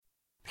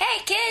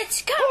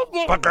kids,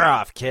 come. Bugger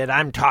off, kid.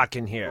 I'm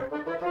talking here.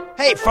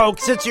 Hey,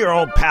 folks, it's your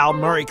old pal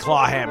Murray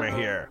Clawhammer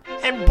here.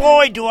 And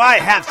boy, do I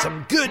have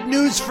some good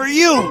news for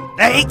you.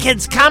 The Hey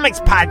Kids Comics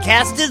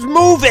podcast is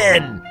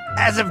moving.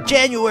 As of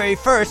January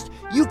 1st,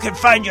 you can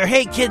find your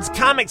Hey Kids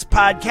Comics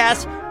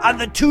podcast on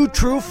the Two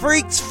True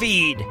Freaks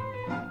feed.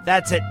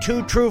 That's at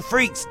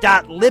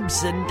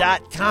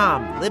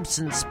twotruefreaks.libsyn.com.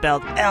 Libsyn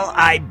spelled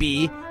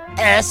Libsyn.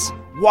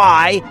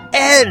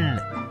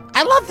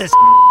 I love this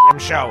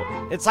show.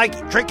 It's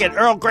like drinking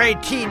Earl Grey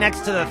tea next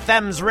to the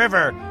Thames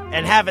River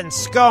and having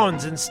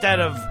scones instead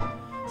of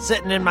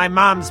sitting in my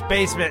mom's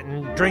basement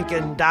and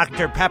drinking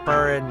Dr.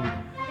 Pepper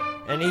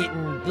and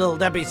eating Little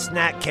Debbie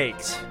snack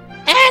cakes.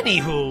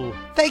 Anywho,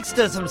 thanks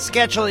to some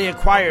sketchily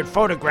acquired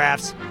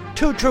photographs,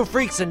 Two True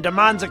Freaks and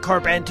Demonza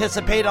Corp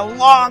anticipate a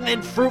long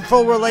and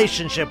fruitful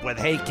relationship with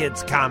Hey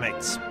Kids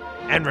Comics.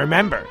 And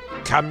remember,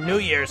 come New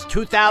Year's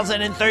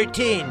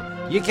 2013,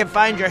 you can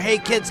find your Hey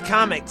Kids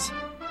Comics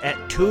at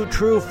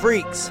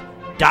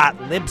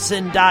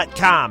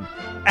twotruefreaks.libsyn.com.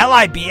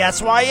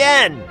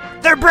 Libsyn.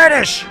 They're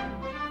British!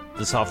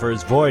 This offer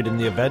is void in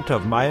the event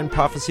of Mayan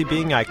prophecy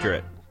being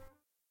accurate.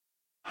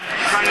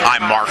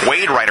 I'm Mark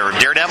Wade, writer of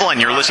Daredevil, and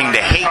you're listening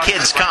to Hey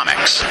Kids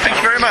Comics. Thank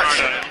you very much.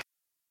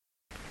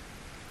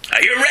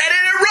 Are you ready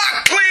to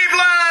rock,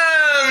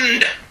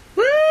 Cleveland?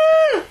 Woo!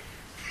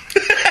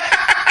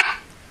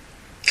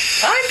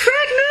 I'm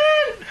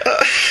pregnant!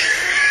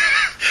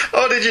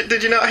 Oh,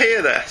 did you not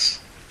hear this?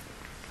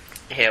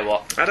 Hear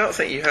what? I don't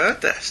think you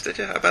heard this, did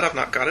you? I bet I've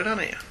not got it on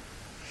here.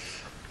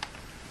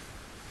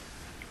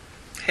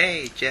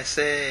 Hey,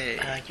 Jesse.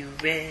 Are you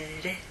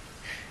ready?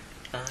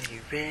 Are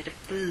you ready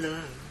for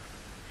love?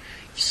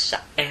 Yes,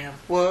 I am.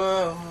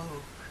 Whoa.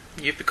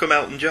 You've become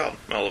Elton John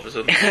all of a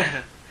sudden.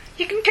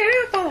 You can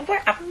tell by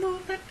where I'm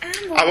moving.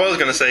 I was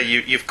going to say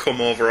you've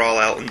come over all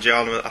Elton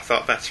John, but I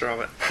thought better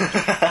of it.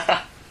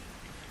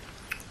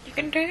 You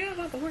can tell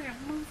by the way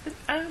I'm moving.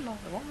 I'm all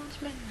the one's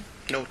man.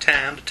 No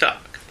time to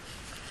talk.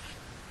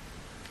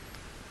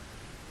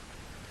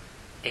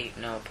 Ain't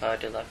no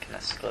party like an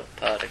S Club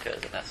party,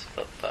 cause an S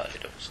Club party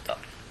don't stop.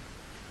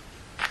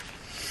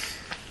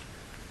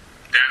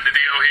 Dan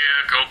DiDio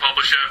here,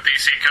 co-publisher of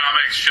DC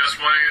Comics. Just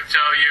wanting to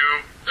tell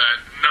you that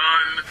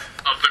none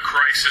of the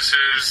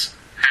crises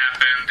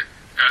happened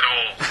at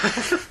all.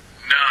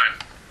 None.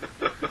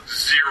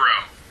 Zero.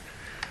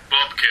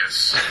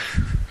 Bupkis.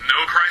 No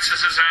crisis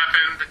has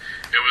happened.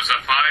 It was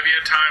a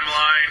 5-year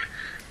timeline.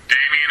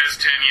 Damien is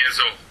 10 years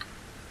old.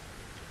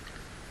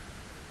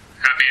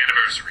 Happy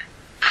anniversary.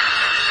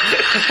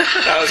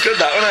 That was good,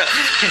 that, wasn't it?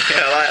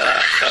 Yeah, I like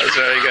that. That was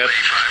very good.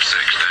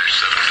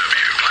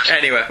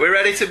 Anyway, we're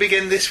ready to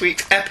begin this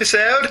week's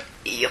episode.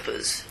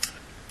 Yuppers.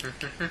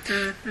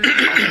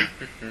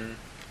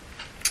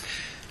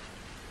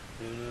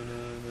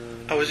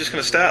 I was just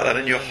going to start that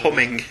and you're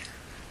humming.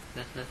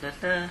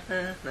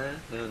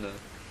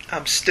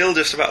 I'm still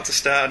just about to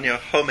start and you're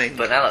humming.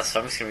 But now that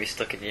song's going to be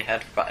stuck in your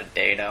head for about a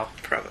day now.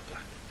 Probably.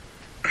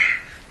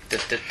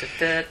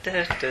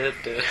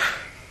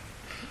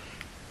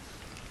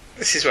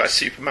 This is why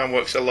Superman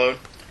works alone.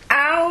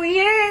 Oh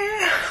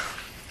yeah!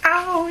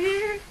 Oh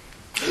yeah!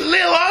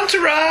 Little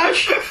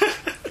entourage!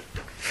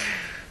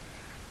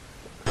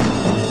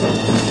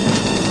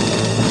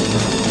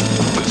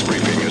 This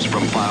briefing is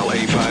from file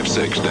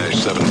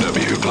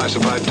A56-7W.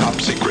 Classified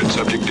top secret.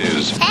 Subject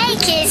is... Hey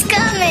Kids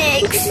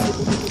Comics.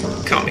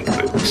 Comic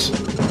books.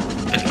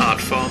 An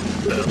art form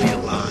barely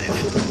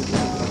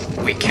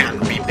alive. We can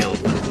rebuild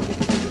them.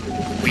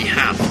 We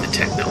have the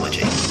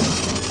technology.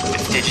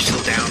 With digital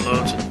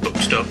downloads and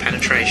bookstore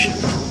penetration,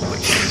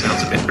 which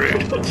sounds a bit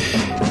rude,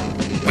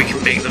 we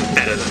can make them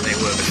better than they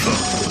were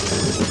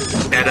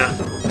before. Better,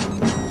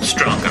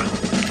 stronger,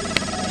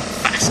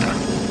 faster.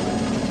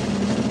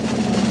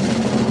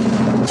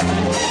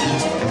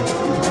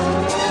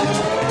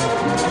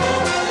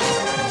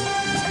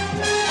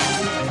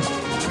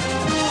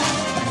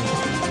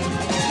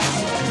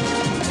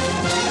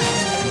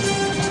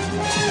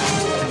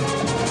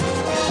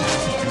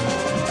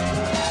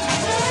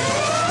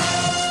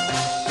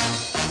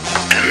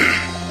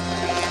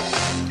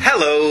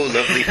 Hello,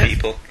 lovely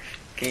people.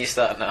 Can you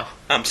start now?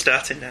 I'm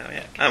starting now,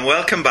 yeah. And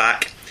welcome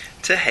back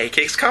to Hey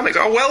Kids Comics.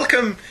 Or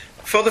welcome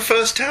for the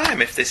first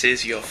time, if this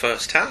is your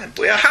first time.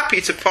 We are happy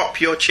to pop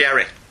your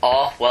cherry.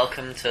 Or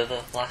welcome to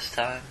the last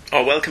time.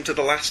 Or welcome to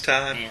the last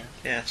time. Yeah.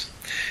 Yes.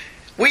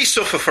 We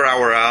suffer for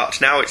our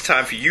art. Now it's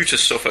time for you to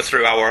suffer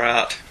through our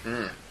art.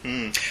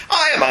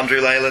 I am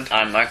Andrew Leyland.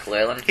 I'm Mark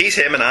Leyland. He's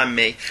him and I'm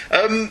me.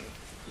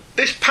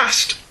 This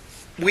past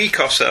week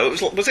or so,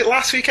 was it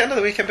last weekend or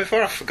the weekend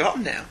before? I've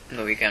forgotten now.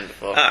 The weekend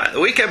before.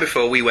 The weekend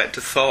before we went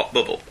to Thought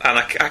Bubble, and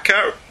I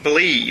can't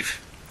believe...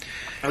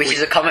 Which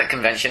is a comic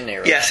convention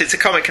near us. Yes, it's a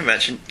comic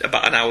convention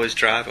about an hour's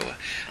drive away.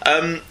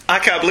 I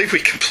can't believe we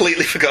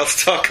completely forgot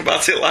to talk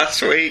about it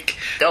last week.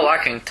 Oh, I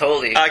can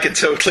totally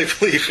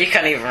believe You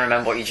can't even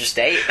remember what you just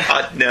ate.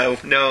 No.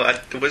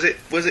 Was it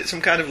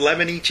some kind of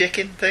lemony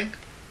chicken thing?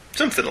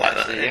 Something like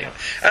that. Yeah.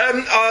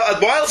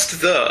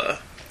 Whilst there,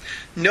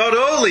 not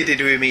only did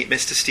we meet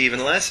Mr.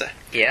 Stephen Lacey,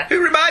 Yeah. who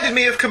reminded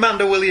me of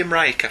Commander William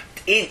Riker.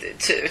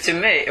 To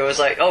me, it was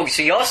like, oh,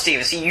 so you're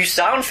Stephen. See, you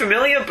sound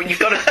familiar, but you've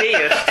got a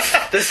beard.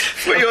 There's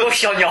a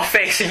bush on your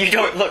face, and you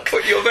don't look.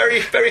 But you're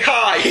very, very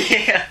high.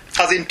 Yeah.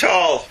 As in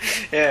tall.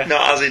 Yeah.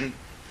 Not as in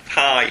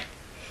high.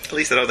 At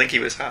least I don't think he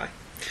was high.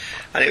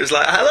 And it was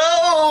like,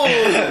 hello!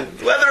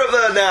 Weather of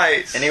the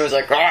night! And he was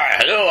like,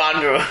 hello,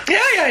 Andrew.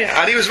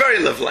 Yeah. And he was very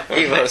lovely.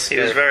 He was. He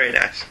was very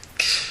nice.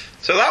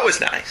 So that was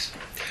nice.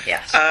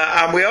 Yes.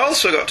 And we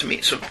also got to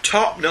meet some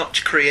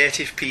top-notch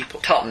creative people.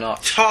 Top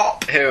notch.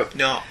 Top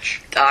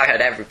notch. I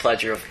had every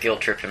pleasure of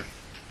guilt tripping.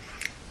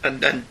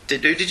 And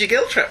did you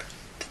guilt trip?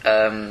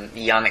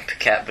 Yannick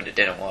Paquette, but it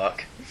didn't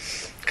work.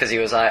 Because he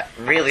was like,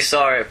 really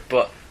sorry,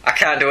 but I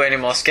can't do any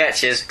more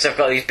sketches because I've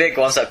got these big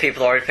ones that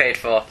people already paid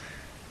for.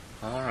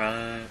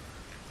 Alright,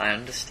 I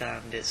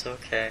understand, it's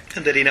okay.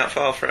 And did he not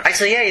fall for it?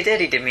 Actually, yeah, he did.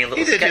 He did me a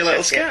little sketch. He did your little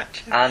yeah.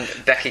 sketch.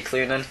 And Becky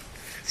Cloonan.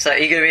 So, are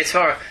you going to be here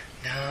tomorrow?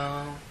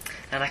 No.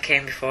 And I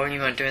came before and you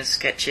weren't doing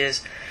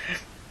sketches.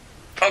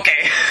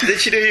 Okay. Did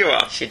she do you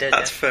one? She did,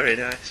 That's very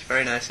nice.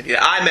 Very nice of you.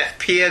 I met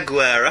Pia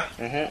Guerra,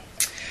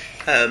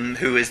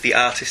 who is the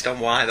artist on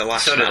Why the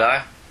Last Man. So did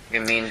I. I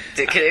mean,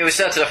 it was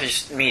started off as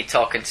just me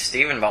talking to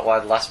Stephen about Why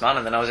the Last Man,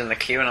 and then I was in the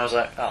queue and I was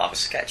like, I'll have a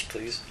sketch,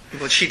 please.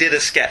 Well, she did a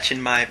sketch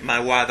in my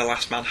Why the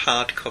Last Man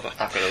hardcover.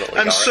 I've got a little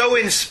And Yorick. so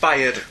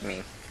inspired. I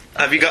mean,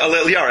 Have you got a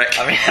little Yorick?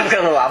 I've got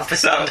a little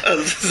ampersand.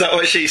 Is that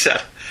what she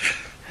said?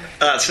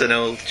 That's an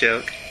old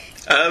joke.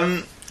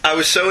 I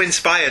was so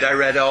inspired I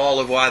read all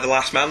of Why the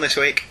Last Man this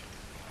week.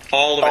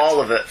 All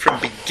of it.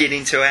 From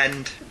beginning to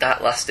end.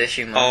 That last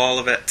issue, man. All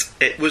of it.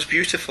 It was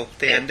beautiful,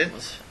 the ending.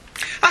 Was...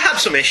 I had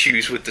some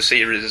issues with the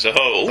series as a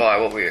whole. Why,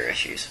 what were your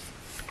issues?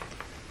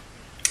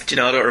 Do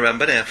you know, I don't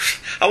remember now.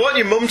 I want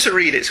your mum to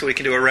read it so we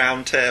can do a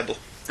round table.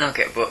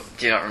 Okay, but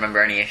do you not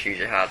remember any issues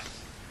you had?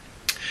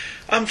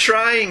 I'm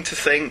trying to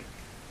think.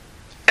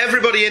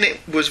 Everybody in it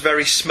was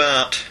very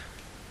smart.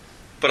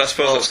 But I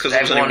suppose that's because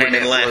there was only everyone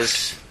in women it left.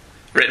 was...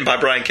 Written by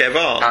Brian K.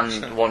 Vaughan. And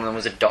so. one of them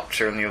was a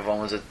doctor and the other one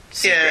was a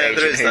secret Yeah, there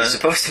agent is who was that.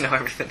 supposed to know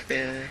everything.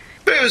 Yeah.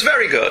 But it was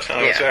very good.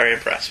 I was very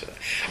impressed with it.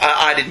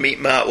 I did meet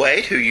Mark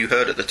Wade, who you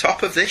heard at the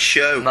top of this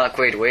show. Mark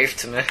Wade waved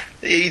to me.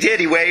 He did.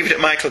 He waved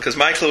at Michael because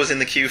Michael was in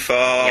the queue for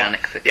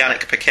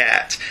Yannick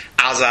Paquette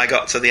as I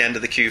got to the end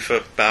of the queue for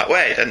Mark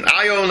Wade. And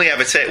I only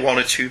ever take one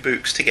or two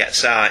books to get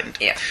signed.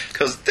 Yeah.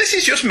 Because this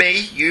is just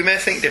me. You may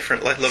think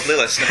differently, lovely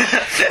listener.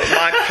 But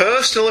my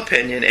personal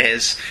opinion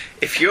is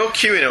if you're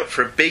queuing up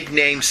for a big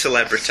name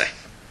celebrity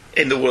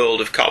in the world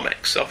of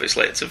comics,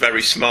 obviously it's a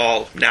very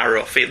small,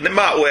 narrow field. And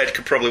Mark Wade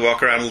could probably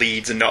walk around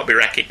Leeds and not be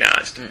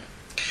recognised.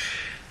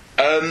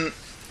 And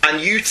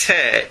you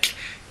take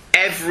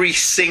every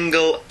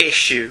single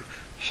issue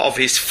of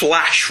his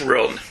Flash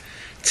run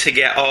to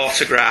get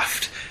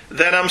autographed,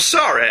 then I'm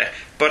sorry,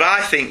 but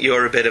I think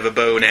you're a bit of a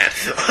bonehead.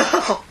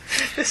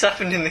 This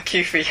happened in the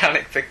queue for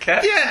Yannick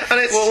Paquette. Yeah, and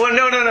it's... Well,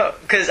 no,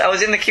 because I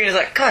was in the queue and I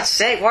was like, God's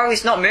sake, why are we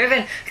not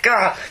moving?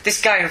 God,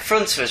 this guy in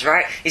front of us,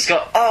 right? He's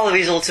got all of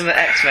his Ultimate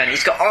X-Men,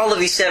 he's got all of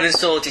his Seven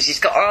Soldiers, he's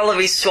got all of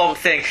his Swamp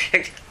Thing.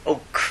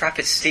 Oh crap,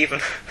 it's Stephen.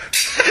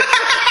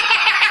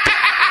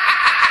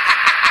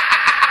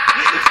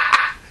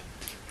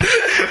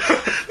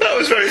 That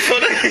was very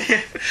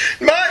funny.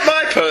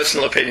 My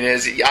personal opinion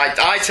is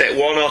I take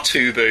one or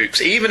two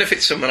books, even if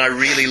it's someone I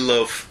really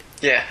love.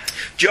 Yeah.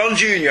 John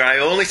Jr. I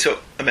only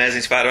took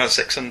Amazing Spider-Man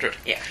 600.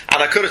 Yeah.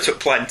 And I could have took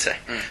plenty.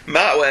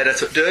 Mark Wade I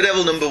took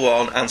Daredevil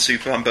 #1 and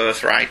Superman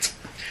Birthright.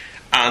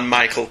 And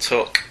Michael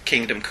took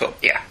Kingdom Come.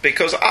 Yeah.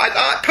 Because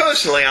I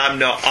personally,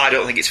 I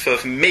don't think it's fair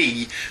for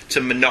me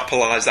to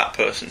monopolise that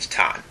person's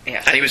time.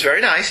 Yeah. And he was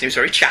very nice, he was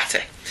very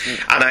chatty.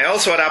 And I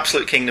also had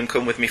Absolute Kingdom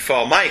Come with me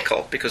for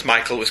Michael, because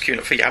Michael was queuing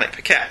up for Yannick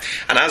Paquette.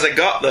 And as I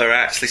got there, I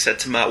actually said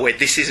to Mark, wait,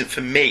 this isn't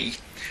for me.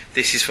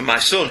 This is for my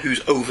son, who's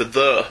over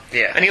there.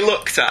 Yeah. And he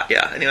looked at you,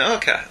 and he went,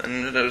 okay.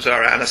 And it was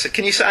alright. And I said,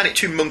 can you sign it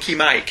to Monkey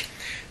Mike?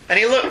 And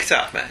he looked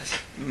at me. I said,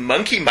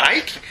 Monkey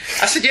Mike?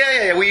 I said,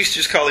 yeah. We used to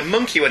just call him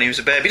Monkey when he was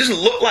a baby. He doesn't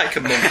look like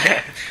a monkey.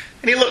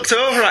 And he looked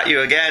over at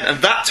you again,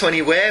 and that's when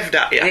he waved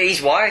at you.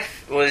 His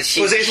wife was...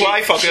 She, was his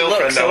wife or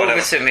girlfriend? She looked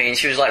over to me and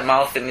she was like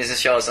mouthing his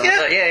shows. And I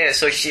was like, yeah.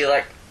 So she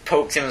like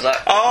poked him and was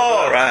like...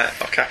 Oh, right,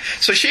 okay.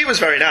 So she was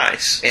very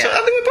nice. Yeah. So,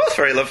 and they were both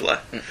very lovely.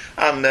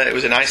 And it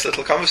was a nice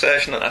little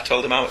conversation, and I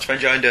told him how much I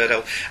enjoyed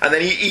Daredevil. And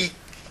then he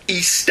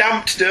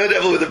stamped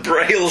Daredevil with a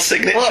Braille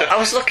signature. Well, I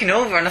was looking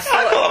over and I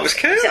thought that was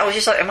cool. I was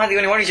just like, am I the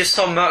only one who just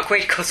saw Mark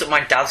Wade cut up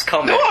my dad's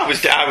comic? No, I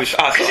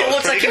thought Because it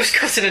looked like he pretty was good.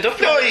 cutting it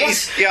up. No,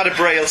 he had a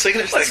Braille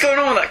signature. What's going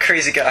on with that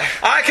crazy guy?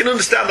 I can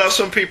understand how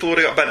some people would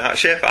have got bent out of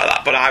shape like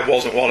that, but I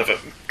wasn't one of them.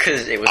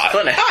 Because it was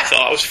funny. I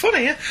thought it was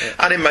funny, yeah.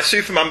 And in my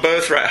Superman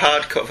Birthright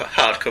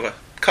hardcover,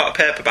 cut a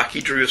paperback, he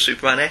drew a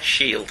Superman S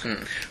shield,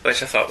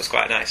 which I thought was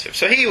quite nice of him.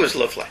 So he was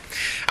lovely.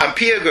 And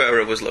Pia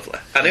Guerra was lovely.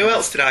 And who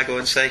else did I go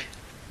and see?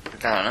 I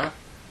don't know.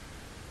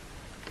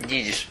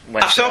 You just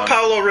went I saw on.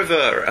 Paulo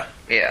Rivera,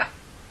 Yeah.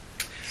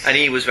 and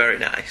he was very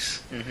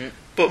nice.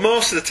 But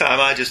most of the time,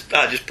 I just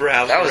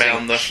browsed I was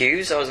around in the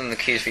queues. I was in the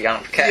queues for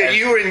Yannick Paquette. Yeah,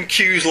 you were in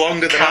queues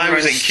longer than I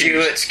was in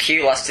queues. Stewart's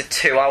queue lasted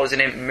 2 hours and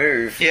didn't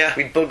move. Yeah.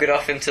 We buggered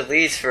off into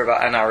Leeds for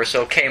about an hour or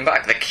so, came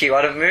back, the queue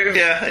hadn't moved.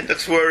 Yeah, and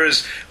that's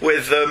whereas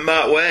with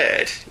Mark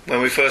Wade,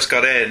 when we first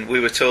got in,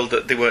 we were told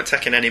that they weren't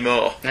taking any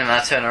more. And then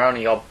I turned around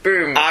and you go,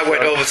 boom! I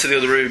went over to the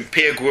other room.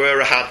 Pierre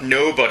Guerra had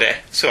nobody,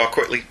 so I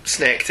quickly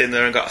snaked in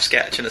there and got a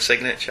sketch and a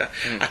signature.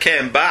 I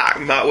came back,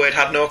 Mark Wade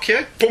had no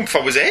queue. Bump,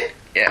 I was in.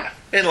 Yeah.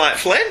 In like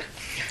Flynn.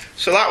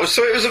 So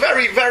it was a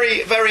very,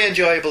 very, very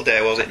enjoyable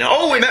day, was it not?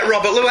 Oh, we met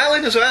Robert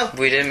Llewellyn as well.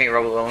 We did meet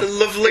Robert Llewellyn. The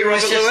lovely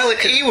Robert Llewellyn.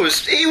 He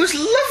was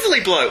lovely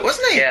bloke,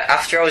 wasn't he? Yeah,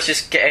 after I was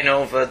just getting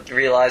over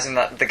realising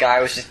that the guy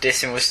I was just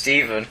dissing was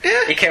Stephen,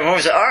 Yeah. he came over and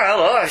was like, oh,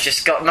 hello, I've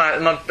just got my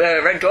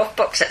Red Dwarf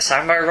box set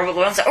signed by Robert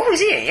Llewellyn. I was like, oh,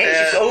 is he? Yeah, he's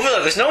just over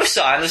there. There's no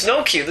sign, there's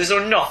no queue, there's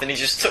no nothing. He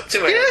just took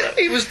to it.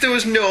 Yeah, there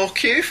was no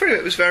queue for him.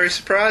 It was very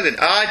surprising.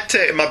 I'd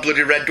taken my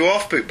bloody Red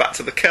Dwarf book back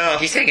to the car.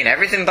 He's taking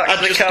everything back I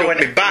to the just car dumped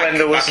when me back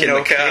there was in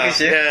no the car.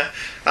 queues. Yeah,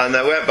 and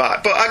I went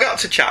back. But I got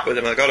to chat with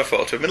him. I got a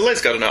photo of him. And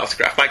Liz got an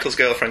autograph. Michael's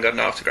girlfriend got an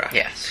autograph.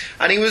 Yes.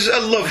 And he was a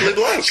lovely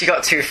bloke. She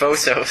got 2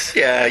 photos.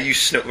 Yeah, you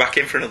snuck back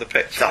in for another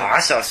picture. Oh, I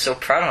was so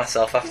proud of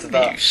myself after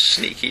that. You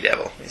sneaky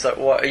devil. He's like,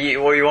 what are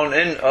you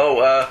wanting?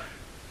 Oh,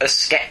 a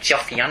sketch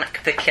off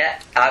Yannick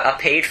Paquette. I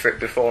paid for it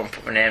before and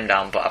put my name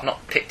down, but I've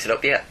not picked it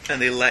up yet. And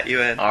they let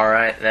you in.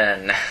 Alright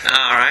then.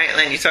 Alright,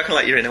 then you're talking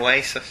like you're in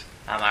Oasis.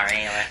 I'm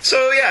alright.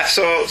 So yeah,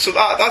 so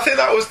I think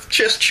that was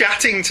just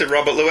chatting to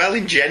Robert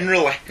Llewellyn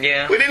generally.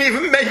 Yeah. We didn't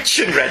even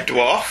mention Red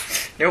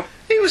Dwarf. Nope.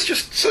 He was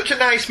just such a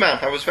nice man.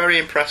 I was very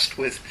impressed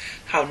with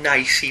how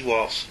nice he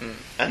was,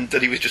 and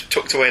that he was just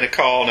tucked away in a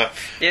corner.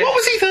 Yeah. What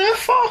was he there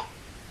for?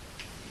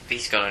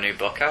 He's got a new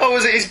book out. Oh,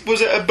 was it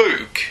a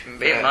book?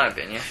 It might have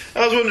been, yeah.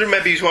 I was wondering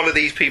maybe he's one of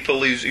these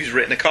people who's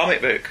written a comic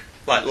book,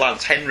 like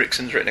Lance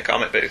Henriksen's written a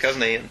comic book,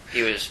 hasn't he? And,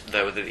 He was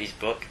there with his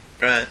book.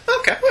 right.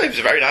 Okay. Well, he was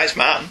a very nice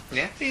man.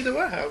 Yeah. Either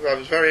way, I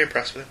was very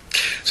impressed with him.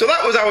 So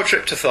that was our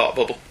trip to Thought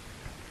Bubble,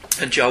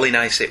 and jolly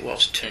nice it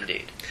was too.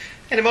 Indeed.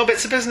 Any more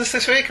bits of business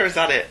this week, or is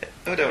that it?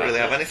 We don't really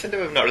have anything, do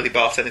we? We've not really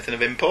bought anything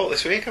of import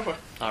this week, have we?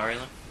 Oh,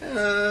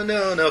 really?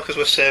 No, because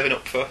we're saving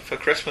up for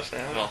Christmas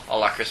now. Well,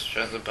 all our Christmas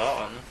presents are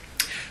bought, aren't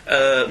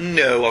they?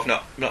 No, I've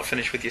not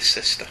finished with your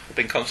sister. I've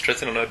been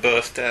concentrating on her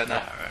birthday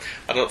now. Ah, right.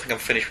 I don't think I'm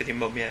finished with your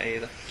mum yet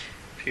either.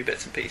 A few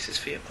bits and pieces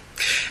for your mum.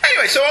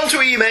 Anyway, so on to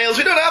emails.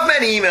 We don't have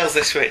many emails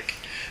this week.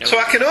 Nope. So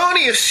I can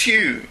only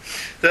assume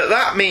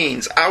that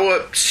means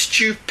our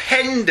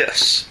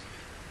stupendous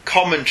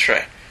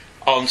commentary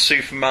on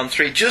Superman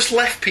 3 just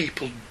left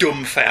people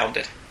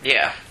dumbfounded.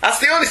 Yeah. That's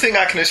the only thing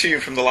I can assume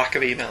from the lack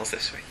of emails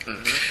this week.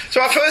 Mm-hmm.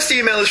 So our first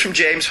email is from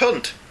James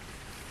Hunt.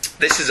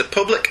 This is a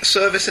public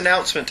service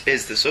announcement,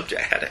 is the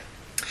subject heading.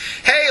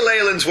 Hey,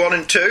 Leyland's 1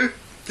 and 2.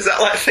 Is that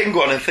like Thing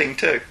 1 and Thing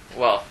 2?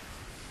 Well,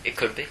 it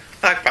could be.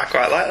 I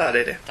quite like that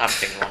idea. I'm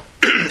thinking one.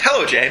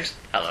 Hello, James.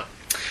 Hello.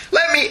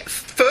 Let me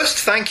first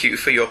thank you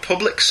for your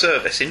public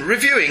service in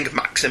reviewing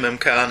Maximum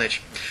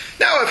Carnage.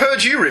 Now I've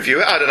heard you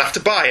review it, I don't have to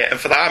buy it, and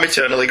for that I'm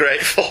eternally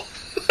grateful.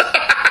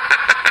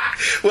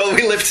 Well,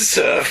 we live to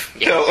serve.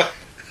 Yeah. Don't we?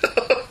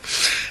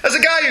 As a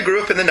guy who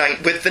grew up with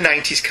the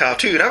 90s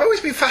cartoon, I've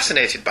always been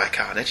fascinated by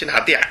Carnage and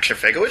had the action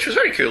figure, which was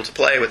very cool to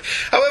play with.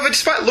 However,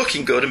 despite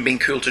looking good and being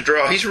cool to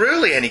draw, he's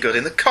rarely any good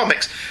in the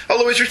comics,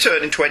 although his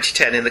return in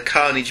 2010 in the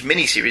Carnage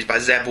miniseries by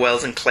Zeb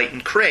Wells and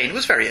Clayton Crane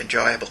was very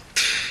enjoyable.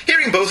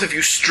 Hearing both of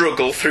you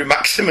struggle through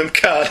Maximum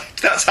Carnage,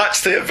 that's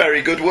actually a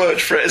very good word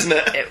for it, isn't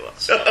it? It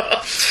was.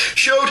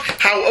 Showed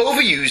how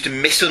overused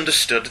and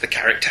misunderstood the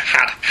character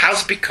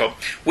has become,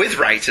 with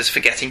writers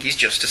forgetting he's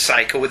just a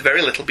psycho with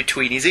very little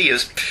between his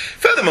ears.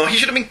 Furthermore, he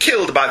should have been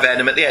killed by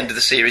Venom at the end of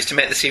the series to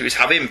make the series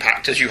have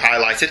impact, as you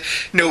highlighted.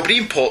 Nobody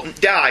important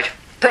died,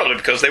 probably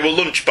because they were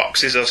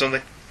lunchboxes or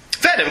something.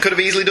 Venom could have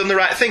easily done the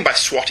right thing by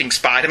swatting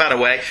Spider-Man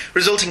away,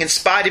 resulting in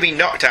Spider being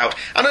knocked out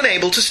and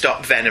unable to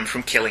stop Venom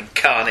from killing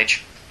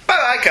Carnage.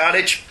 Bye-bye,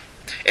 Carnage.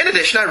 In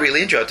addition, I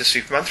really enjoyed the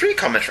Superman 3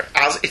 commentary,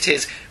 as it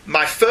is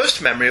my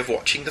first memory of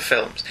watching the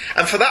films,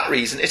 and for that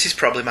reason it is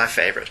probably my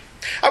favourite.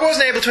 I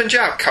wasn't able to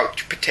enjoy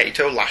Couch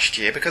Potato last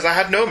year because I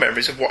had no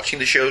memories of watching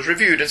the shows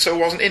reviewed and so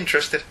wasn't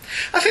interested.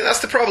 I think that's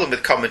the problem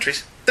with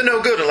commentaries. They're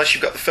no good unless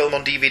you've got the film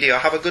on DVD or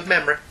have a good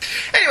memory.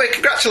 Anyway,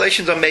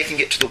 congratulations on making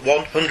it to the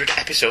 100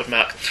 episode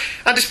mark.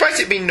 And despite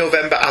it being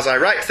November as I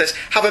write this,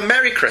 have a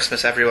Merry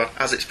Christmas everyone,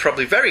 as it's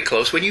probably very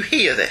close when you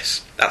hear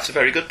this. That's a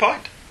very good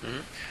point.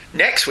 Mm-hmm.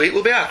 Next week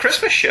will be our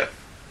Christmas show.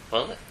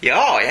 Will it?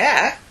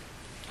 Yeah.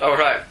 Oh,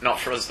 right. Not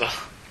for us, though.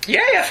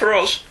 Yeah, for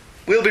us.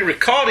 We'll be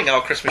recording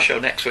our Christmas show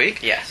next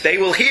week. Yes. They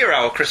will hear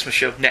our Christmas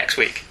show next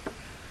week.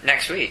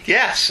 Next week?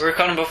 Yes. We're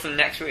recording both of them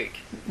next week.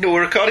 No,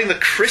 we're recording the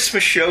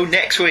Christmas show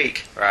next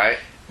week. Right.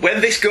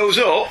 When this goes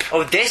up...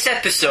 Oh, this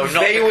episode,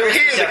 not they the will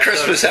Christmas hear the episode.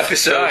 Christmas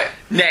episode Right.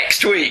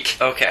 next week.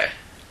 Okay.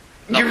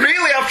 You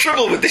really have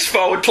trouble with this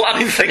forward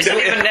planning thing, It's not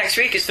don't you? even next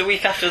week, it's the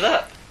week after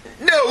that.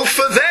 No,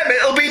 for them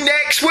it'll be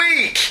next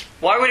week.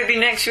 Why would it be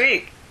next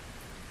week?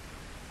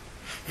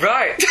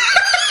 Right.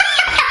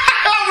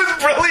 That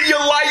was brilliant. Your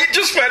light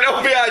just went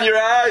up behind your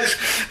eyes.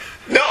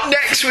 Not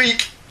next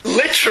week.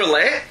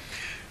 literally.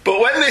 But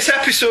when this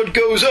episode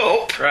goes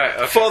up, Right,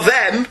 okay. for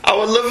them,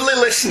 our lovely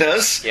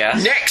listeners,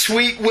 Yes. next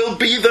week will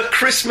be the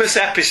Christmas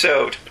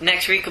episode.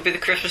 Next week will be the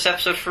Christmas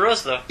episode for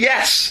us, though.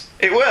 Yes,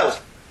 it will.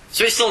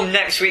 So it's still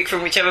next week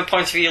from whichever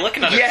point of view you're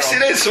looking at it Yes,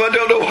 from. it is, so I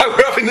don't know why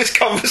we're having this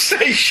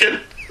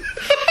conversation.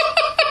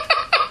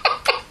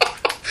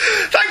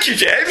 Thank you,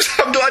 James.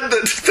 I'm glad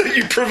that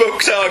you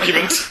provoked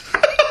argument.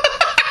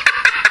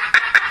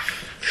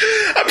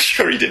 I'm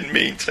sure he didn't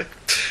mean to.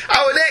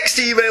 Our next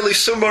email is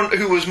someone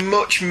who was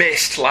much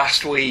missed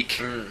last week.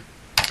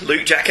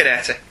 Luke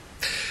Giaconetti.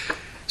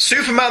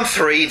 Superman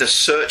 3, The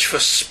Search for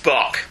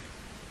Spock.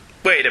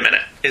 Wait a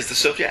minute, is the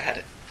subject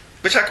heading?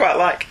 Which I quite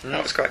like.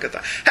 That was quite good.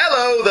 That.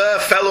 Hello there,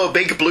 fellow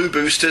big blue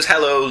boosters.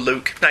 Hello,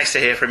 Luke. Nice to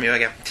hear from you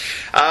again.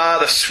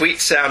 The sweet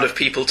sound of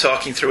people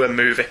talking through a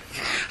movie.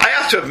 I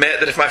have to admit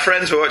that if my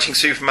friends were watching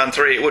Superman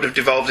 3, it would have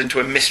devolved into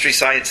a Mystery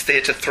Science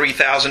Theatre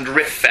 3000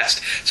 riff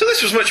fest. So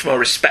this was much more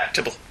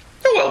respectable.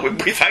 Oh, well,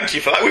 we thank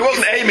you for that. We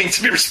wasn't aiming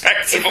to be If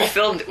respectable. we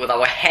filmed it with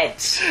our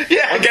heads.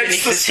 Yeah,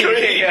 against the underneath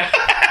TV, screen.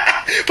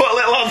 yeah. Put a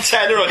little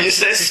antenna on your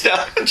sister,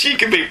 and she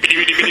can be...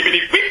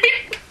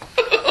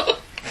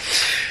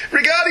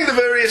 Regarding the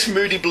various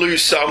Moody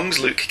Blues songs,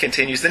 Luke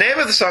continues, the name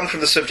of the song from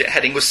the subject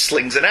heading was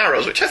Slings and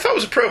Arrows, which I thought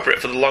was appropriate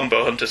for the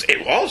Longbow Hunters.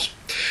 It was.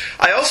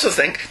 I also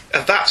think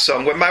of that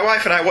song when my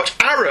wife and I watch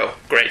Arrow.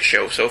 Great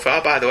show so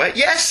far, by the way.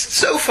 Yes,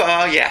 so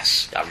far,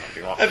 yes. That might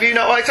be one. Have you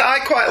not liked it? I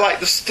quite like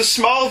the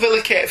small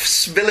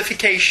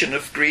vilification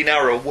of Green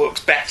Arrow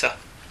works better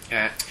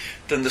Yeah.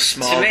 than the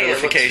small To me, it looks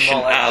vilification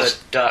more like as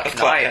the Dark of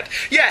Clark Kent. Knight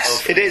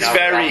Yes, of it is Green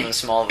Arrow very rather than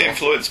Smallville.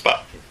 influenced by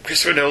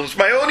Christopher Nolan.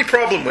 My only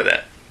problem with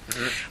it,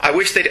 I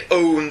wish they'd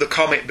own the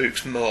comic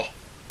books more.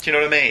 Do you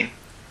know what I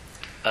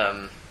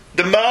mean?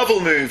 The Marvel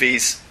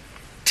movies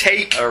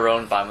take... Are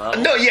owned by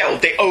Marvel. No, yeah, well,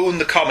 they own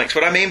the comics.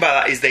 What I mean by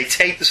that is they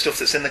take the stuff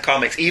that's in the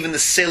comics, even the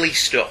silly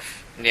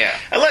stuff. Yeah.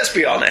 And let's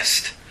be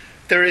honest,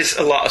 there is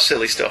a lot of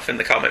silly stuff in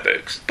the comic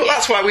books. But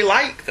that's why we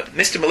like them.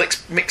 Mr.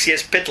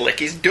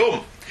 Mxyzptlk is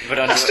dumb. But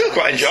I still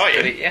quite enjoy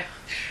him. Yeah.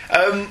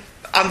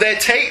 And they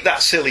take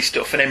that silly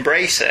stuff and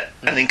embrace it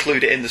and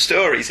include it in the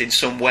stories in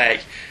some way.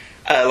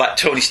 Like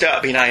Tony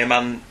Stark being Iron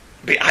Man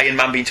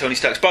being Tony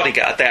Stark's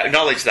bodyguard. They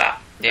acknowledged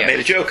that. Yeah. Made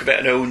a joke of it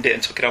and owned it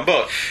and took it on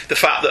board. The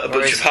fact that a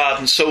bunch of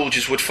hardened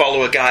soldiers would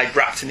follow a guy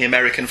wrapped in the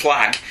American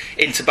flag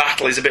into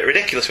battle is a bit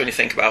ridiculous when you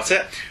think about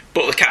it.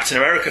 But the Captain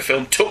America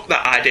film took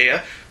that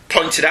idea,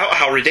 pointed out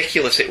how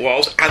ridiculous it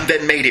was, and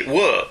then made it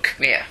work.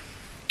 Yeah.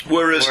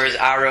 Whereas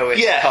Arrow is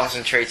Yeah.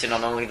 concentrating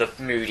on only the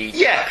moody,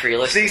 yeah, dark,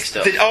 realistic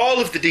stuff.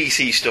 all of the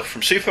DC stuff,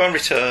 from Superman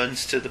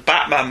Returns to the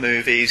Batman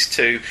movies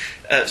to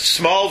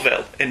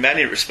Smallville, in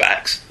many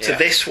respects, to Yeah.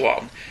 this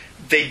one,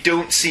 they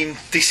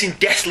seem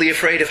deathly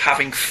afraid of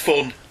having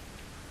fun.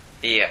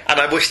 Yeah.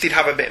 And I wish they'd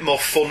have a bit more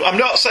fun. I'm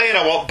not saying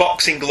I want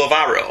boxing glove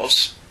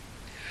arrows,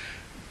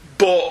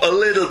 but a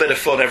little bit of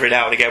fun every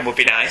now and again would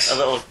be nice. A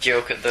little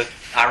joke at the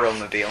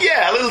Arrowmobile.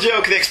 Yeah, a little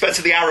joke at the expense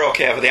of the Arrow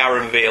cave or the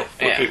Arrowmobile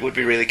Yeah. would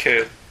be really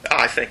cool,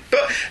 I think.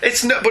 But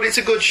it's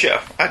a good show.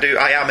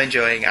 I am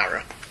enjoying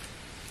Arrow.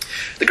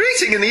 The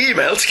greeting in the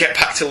email, to get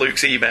back to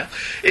Luke's email,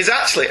 is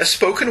actually a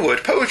spoken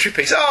word poetry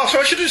piece. Oh, so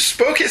I should have just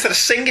spoke it instead of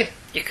singing.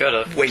 You could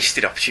have.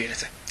 Wasted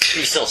opportunity.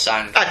 You still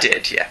sang. I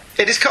did, yeah.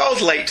 It is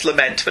called Late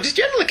Lament, but is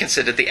generally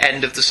considered the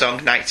end of the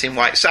song Night in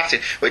White Satin,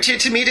 which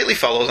it immediately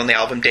follows on the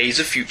album Days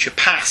of Future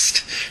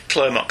Past.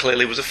 Claremont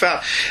clearly was a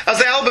fan. As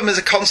the album is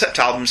a concept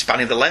album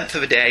spanning the length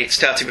of a day,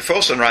 starting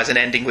before sunrise and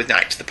ending with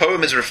night, the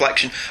poem is a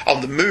reflection on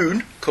the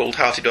moon,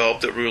 cold-hearted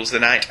orb that rules the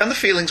night, and the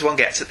feelings one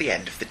gets at the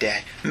end of the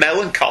day.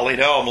 Melancholy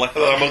normally,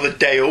 although I'm a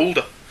day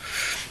older.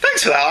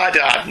 Thanks for that.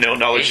 I have no Are you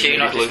knowledge sure of you're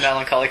Moody not Blues. just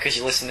melancholy because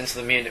you're listening to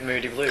the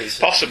Moody Blues?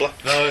 Possibly.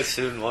 No, it's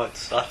in White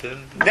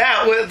Satin.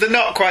 Now, well, they're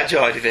not quite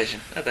Joy Division,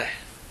 are they?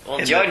 Well,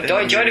 In Joy the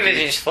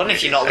Division is fun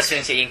if you're not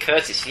listening to Ian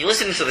Curtis. If you're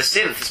listening to the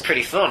synth, it's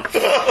pretty fun.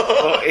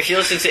 But if you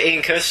listen to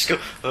Ian Curtis, go,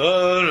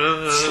 oh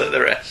no, Slit the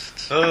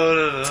wrist. oh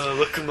no, no,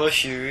 look at my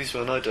shoes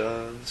when I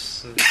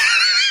dance.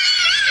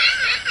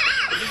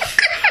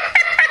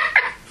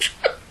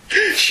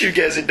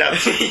 Shoegazing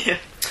dancing.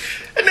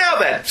 And now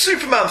then,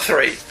 Superman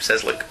 3,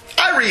 says Luke.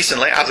 I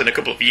recently, as in a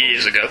couple of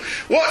years ago,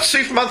 watched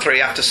Superman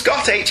 3 after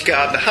Scott H.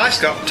 Gardner. Hi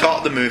Scott,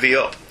 taught the movie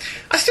up.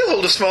 I still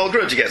hold a small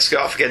grudge against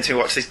Scott for getting to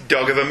watch this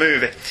dog of a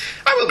movie.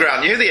 I will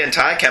grant you the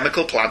entire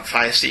chemical plant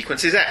fire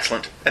sequence is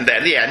excellent. And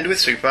then the end with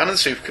Superman and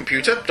the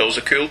supercomputer, those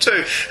are cool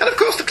too. And of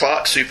course the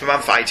Clark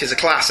Superman fight is a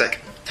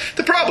classic.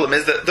 The problem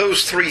is that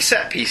those three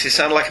set pieces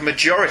sound like a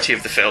majority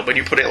of the film when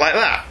you put it like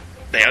that.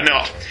 They are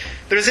not.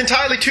 There is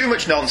entirely too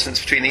much nonsense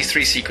between these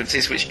three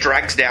sequences which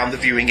drags down the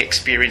viewing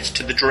experience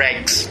to the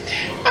dregs.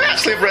 I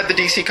actually have read the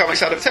DC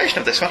Comics adaptation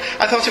of this one.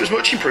 I thought it was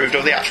much improved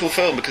over the actual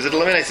film because it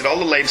eliminated all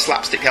the lame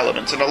slapstick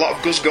elements and a lot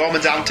of Gus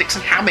Gorman's antics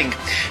and hamming.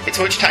 It's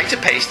much tighter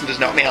paced and does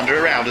not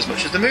meander around as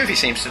much as the movie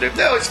seems to do.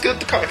 No, it's good,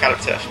 the comic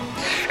adaptation.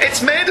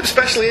 It's made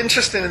especially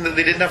interesting in that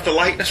they didn't have the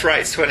likeness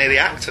rights to any of the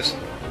actors.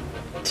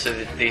 So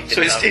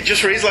it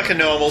just reads like a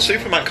normal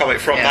Superman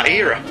comic from that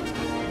era.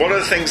 One of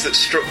the things that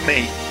struck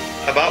me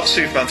about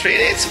Superman 3,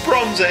 it's a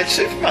Bronze Age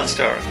Superman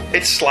story.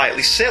 It's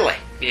slightly silly.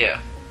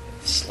 Yeah.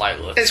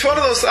 Slightly. It's one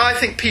of those that I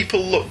think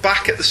people look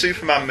back at the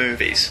Superman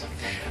movies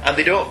and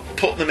they don't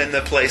put them in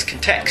their place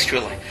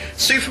contextually.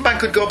 Superman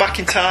could go back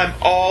in time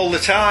all the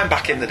time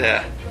back in the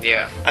day.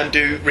 Yeah. And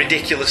do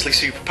ridiculously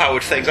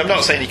superpowered things. I'm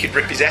not saying he could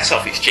rip his S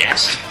off his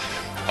chest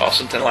or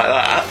something like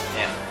that.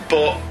 Yeah.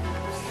 But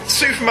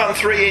Superman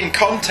 3 in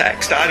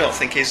context, I don't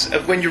think is...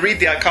 When you read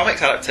the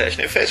comics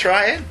adaptation, it fits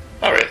right in.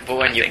 But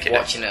when you're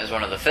watching it as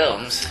one of the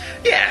films...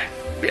 Yeah,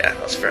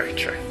 that's very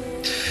true.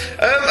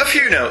 A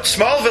few notes.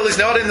 Smallville is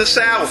not in the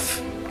South.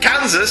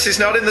 Kansas is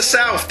not in the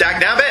South,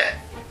 dagnabbit.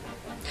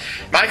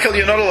 Michael,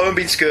 you're not alone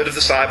being scared of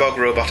the cyborg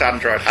robot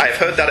android. I have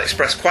heard that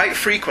expressed quite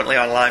frequently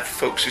online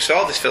for folks who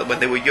saw this film when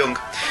they were young.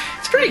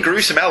 It's a pretty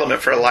gruesome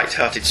element for a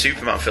light-hearted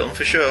Superman film,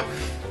 for sure.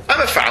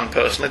 I'm a fan,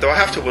 personally, though I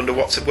have to wonder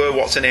where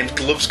what's-her-name's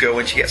gloves go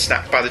when she gets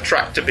snapped by the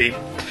tractor beam.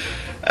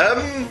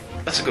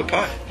 That's a good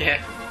point.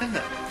 Yeah. Isn't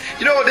it?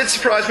 You know what did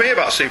surprise me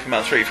about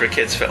Superman 3 for a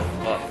kids' film?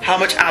 What? How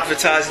much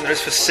advertising there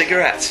is for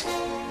cigarettes.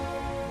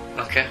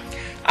 Okay.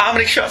 How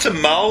many shots of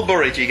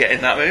Marlboro do you get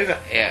in that movie?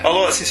 Yeah.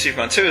 Although that's in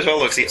Superman 2 as well,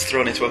 because he gets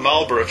thrown into a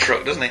Marlboro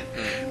truck, doesn't he?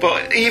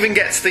 But he even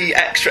gets the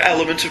extra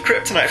element of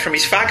kryptonite from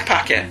his fag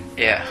packet.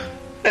 Yeah.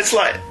 It's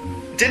like,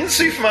 didn't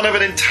Superman have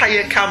an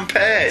entire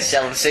campaign?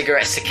 Selling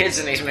cigarettes to kids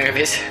in these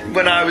movies.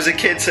 When I was a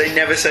kid, say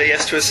never say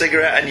yes to a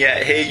cigarette, and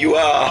yet here you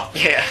are.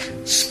 Yeah.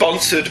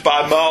 Sponsored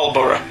by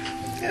Marlboro.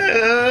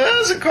 That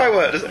doesn't quite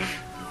work, does it?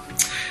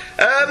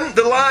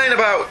 The line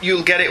about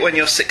you'll get it when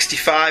you're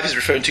 65 is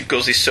referring to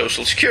Guz's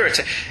social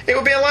security. It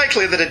would be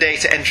unlikely that a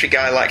data entry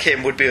guy like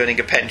him would be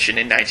earning a pension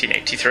in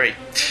 1983.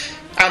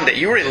 Andy,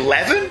 you were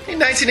 11 in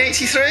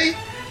 1983?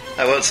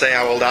 I won't say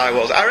how old I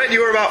was. I reckon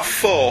you were about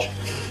 4.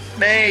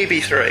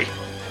 Maybe 3.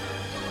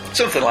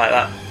 Something like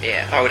that.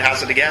 Yeah. I would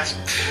hazard a guess.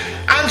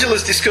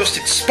 Angela's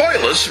disgusted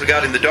spoilers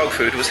regarding the dog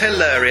food was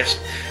hilarious.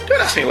 Don't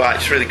ask me why, it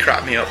just really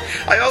cracked me up.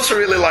 I also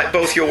really like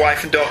both your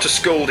wife and daughter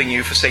scolding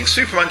you for saying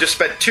Superman just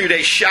spent 2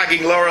 days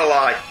shagging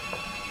Lorelei.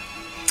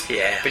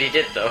 Yeah. But he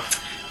did, though.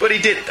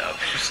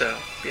 So,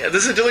 yeah,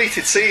 there's a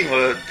deleted scene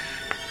where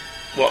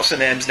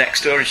what's-her-name's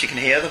next door and she can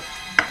hear them.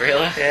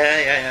 Really?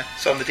 Yeah.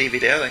 It's on the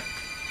DVD, I think.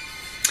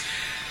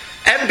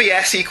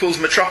 MBS equals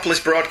Metropolis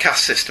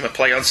Broadcast System, a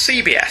play on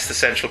CBS, the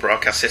Central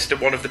Broadcast System,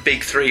 one of the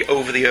big 3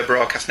 over-the-air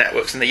broadcast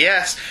networks in the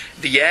US,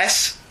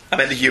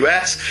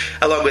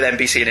 along with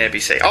NBC and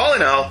ABC. All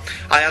in all,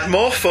 I had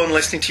more fun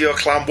listening to your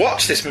clown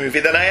watch this movie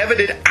than I ever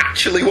did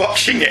actually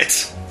watching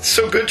it.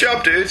 So good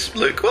job, dudes.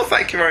 Luke, well,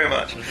 thank you very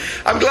much.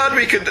 I'm glad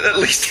we could at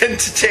least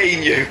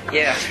entertain you.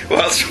 Yeah.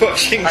 Whilst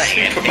watching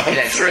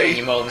Superman 3.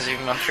 You more than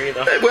Superman 3,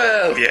 though.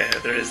 Well, yeah,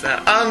 there is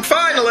that. And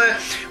finally,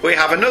 we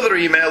have another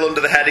email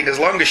under the heading, as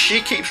long as she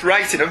keeps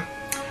writing them,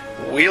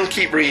 we'll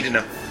keep reading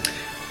them.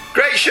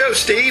 Great show,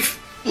 Steve.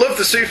 Love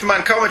the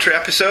Superman commentary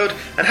episode,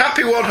 and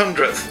happy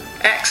 100th.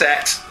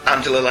 XX,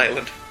 Angela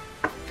Leyland.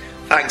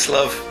 Thanks,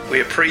 love.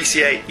 We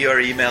appreciate your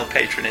email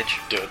patronage.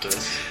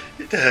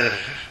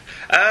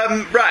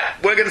 Right,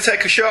 we're going to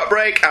take a short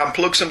break and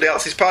plug somebody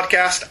else's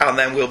podcast, and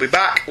then we'll be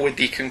back with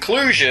the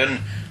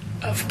conclusion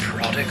of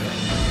Prodigal.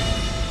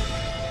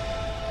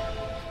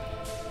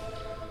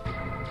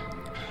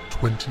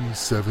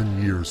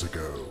 27 years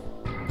ago,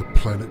 the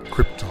planet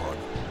Krypton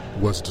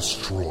was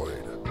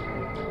destroyed.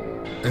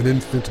 An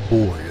infant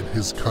boy and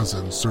his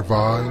cousins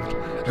survived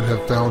and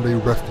have found a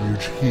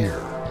refuge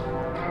here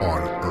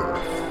on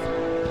Earth.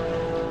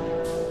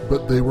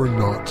 But they were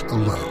not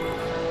alone.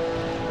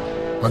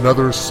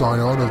 Another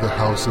scion of the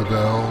House of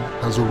El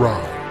has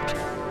arrived.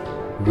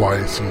 Why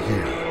is he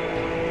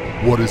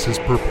here? What is his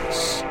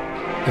purpose?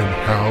 And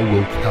how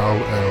will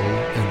Kal-El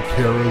and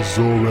Kara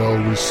Zor-El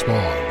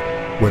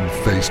respond when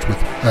faced with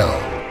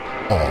hell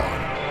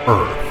on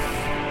Earth?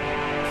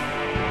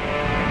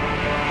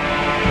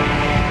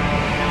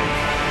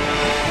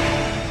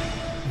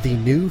 The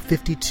New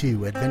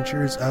 52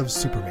 Adventures of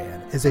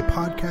Superman is a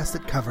podcast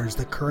that covers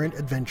the current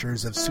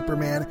adventures of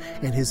Superman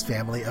and his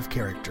family of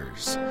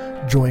characters.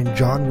 Join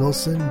John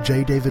Wilson,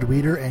 J. David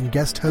Weeder, and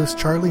guest host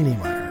Charlie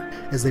Niemeyer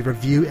as they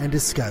review and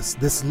discuss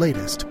this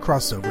latest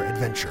crossover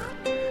adventure.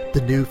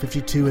 The New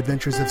 52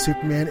 Adventures of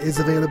Superman is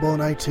available on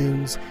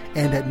iTunes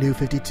and at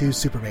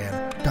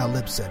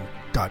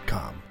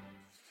new52superman.libsyn.com.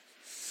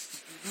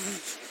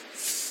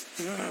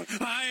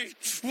 I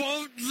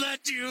won't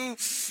let you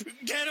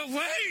get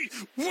away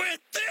with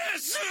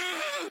this!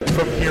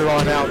 From here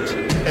on out,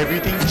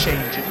 everything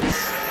changes.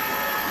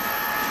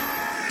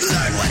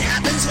 Learn what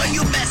happens when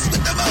you mess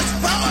with the most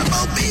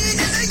powerful being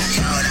in the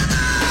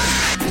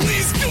universe!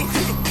 Please,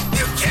 Goku,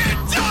 you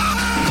can't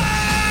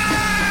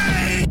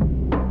die!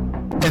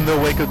 In the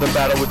wake of the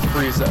battle with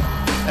Frieza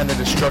and the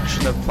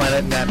destruction of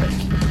planet Namek,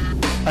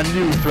 a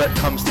new threat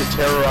comes to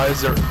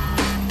terrorize Earth.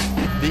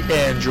 The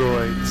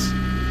androids.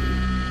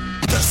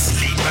 The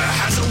sleeper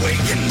has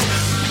awakened.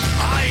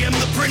 I am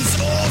the Prince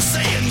of all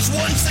Saiyans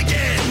once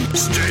again.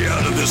 Stay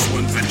out of this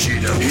one,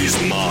 Vegeta. He's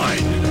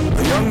mine.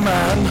 A young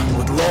man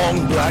with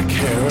long black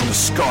hair and a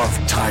scarf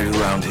tied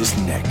around his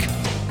neck.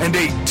 And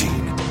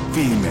 18,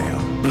 female.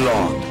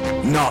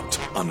 blonde, not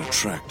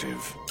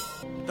unattractive.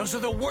 Those are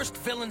the worst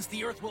villains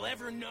the Earth will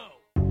ever know.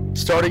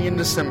 Starting in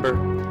December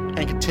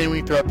and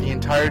continuing throughout the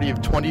entirety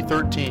of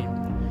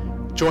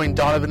 2013, join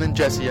Donovan and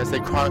Jesse as they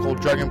chronicle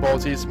Dragon Ball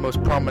Z's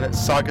most prominent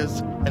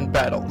sagas and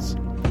battles.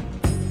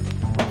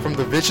 From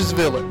the vicious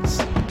villains,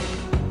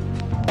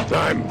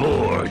 I'm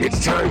bored.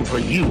 It's time for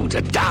you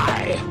to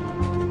die.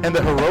 And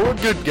the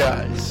heroic good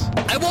guys,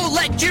 I won't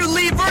let you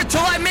leave Earth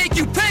till I make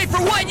you pay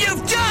for what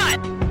you've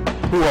done!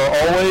 who are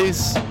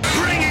always,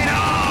 Bring it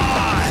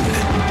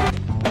on!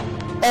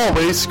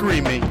 always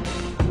screaming.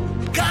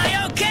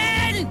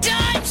 Kaioken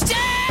Dynasty!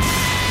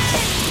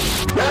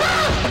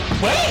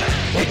 Wait!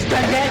 It's the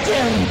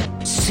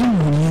legend!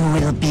 Soon you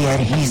will be at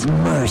his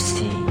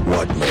mercy.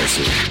 What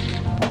mercy?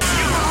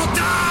 You'll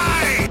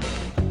die!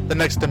 The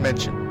Next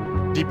Dimension.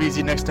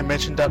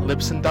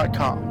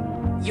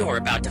 DBZNextDimension.Libsyn.com. You're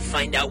about to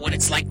find out what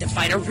it's like to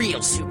fight a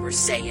real Super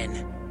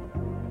Saiyan.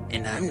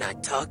 And I'm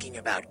not talking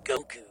about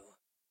Goku.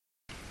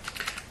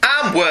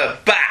 And we're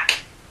back.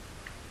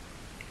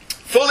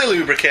 Fully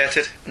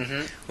lubricated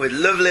with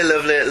lovely,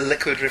 lovely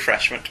liquid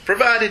refreshment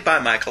provided by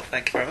Michael.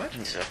 Thank you very much.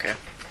 It's okay.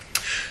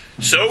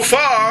 So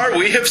far,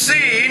 we have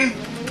seen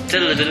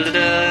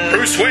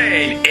Bruce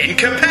Wayne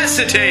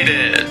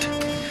incapacitated.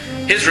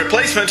 His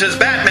replacement as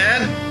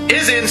Batman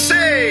is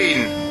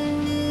insane.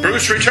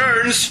 Bruce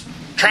returns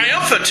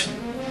triumphant.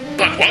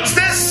 But what's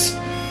this?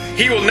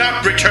 He will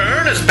not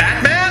return as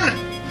Batman?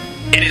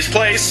 In his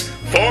place,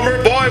 former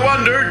boy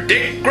wonder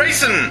Dick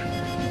Grayson.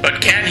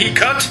 But can he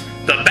cut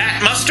the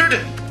Bat Mustard?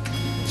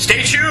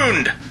 Stay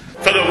tuned,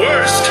 for the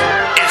worst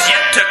is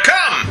yet to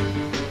come.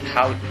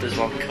 How does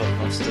one cut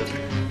mustard?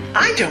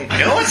 I don't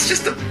know, it's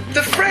just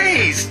the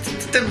phrase.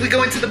 Then we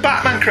go into the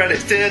Batman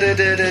credits.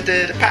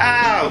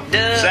 Pow!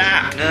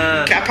 Zap!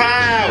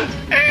 Kapow!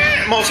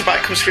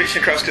 Motorbike comes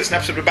screeching across because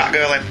snaps up a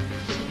Batgirl in.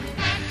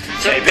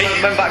 So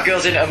when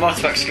Batgirl's in a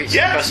motorbike screeching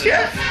across.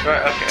 Yeah.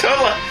 Right, okay.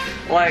 Totally.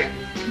 Like,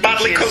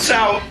 badly cuts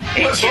out.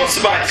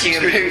 Motorbike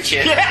screeching and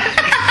pooching. Yeah.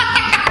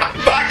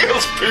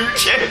 Batgirl's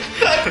pooching.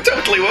 That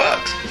totally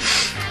works.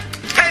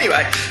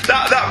 Anyway,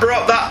 that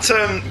brought that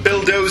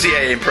Bill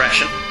Dozier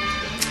impression.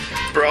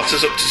 Brought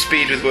us up to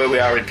speed with where we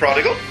are in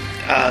Prodigal.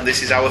 And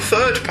this is our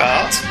third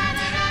part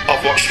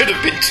of what should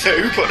have been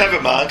two, but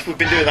never mind. We've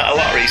been doing that a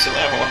lot recently,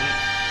 haven't we?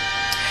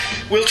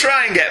 We'll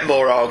try and get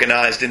more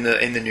organised in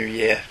the new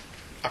year.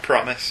 I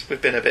promise.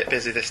 We've been a bit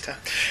busy this time.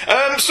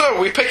 So,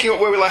 we're picking up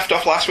where we left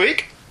off last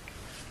week.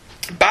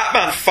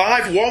 Batman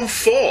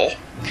 514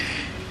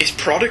 is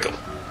Prodigal,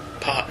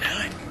 Part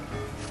 9.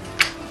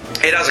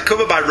 It has a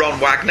cover by Ron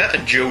Wagner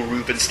and Joe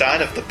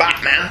Rubenstein of the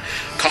Batman,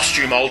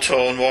 costume all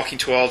torn, walking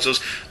towards us,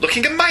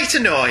 looking a mite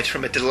annoyed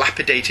from a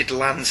dilapidated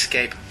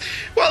landscape.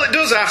 While it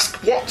does ask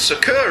what's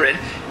occurring,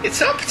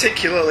 it's not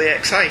particularly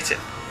exciting.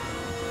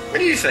 What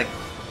do you think?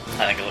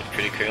 I think it looks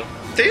pretty cool.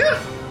 Do you?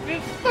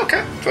 Yeah.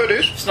 Okay, fair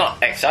dues. It's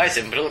not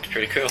exciting, but it looks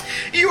pretty cool.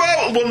 You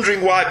are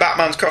wondering why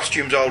Batman's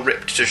costume's all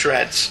ripped to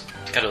shreds.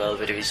 Got a little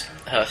bit of his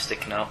hair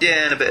sticking out.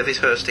 Yeah, and a bit of his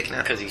hair sticking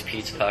out. Because he's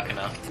Peter Parker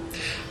now.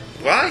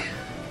 Why?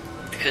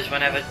 Because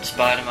whenever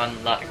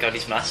Spider-Man got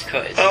his mask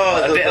cut, it's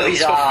a bit of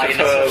his eye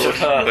and a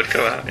hair would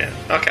come out, yeah.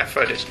 Okay,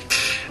 fair dues.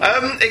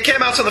 It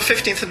came out on the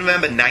 15th of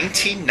November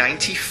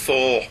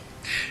 1994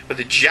 with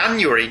a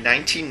January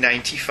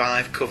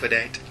 1995 cover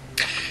date.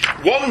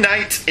 One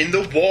Night in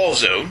the War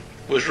Zone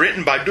was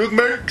written by Doug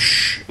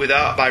Moench, with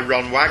art by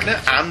Ron Wagner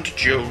and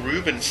Joe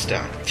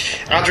Rubenstein.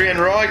 Adrian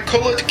Roy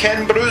coloured,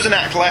 Ken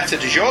Bruzenak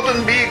lettered,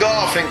 Jordan B.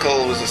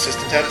 Garfinkel was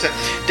assistant editor,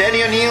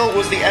 Denny O'Neil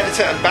was the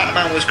editor, and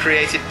Batman was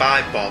created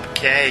by Bob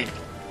Kane.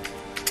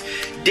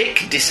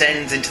 Dick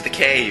descends into the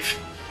cave.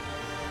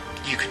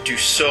 You could do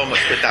so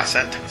much with that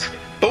sentence.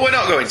 But we're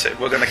not going to.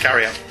 We're going to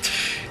carry on.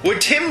 Where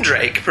Tim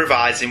Drake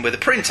provides him with a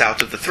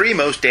printout of the three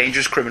most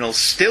dangerous criminals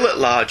still at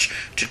large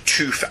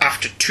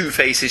after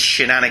Two-Face's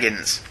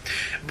shenanigans.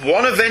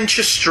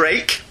 Bonaventure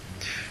Strake,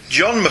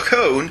 John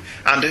McCone,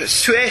 and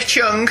Sue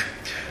Chung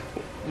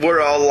were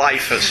all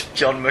lifers.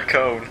 John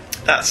McCone.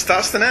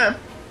 That's the name.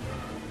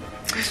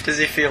 Does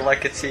he feel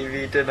like a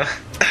TV dinner?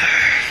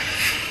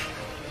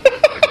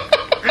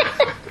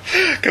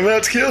 Come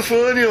out to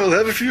California, we'll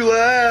have a few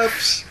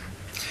laughs.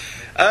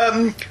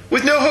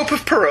 With no hope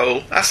of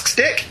parole, asks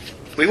Dick.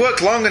 We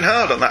worked long and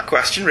hard on that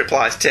question,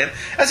 replies Tim,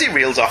 as he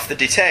reels off the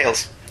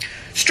details.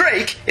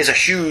 Strake is a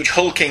huge,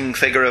 hulking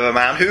figure of a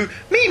man who,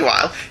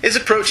 meanwhile, is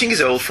approaching his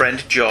old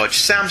friend George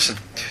Sampson.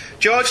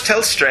 George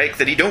tells Strake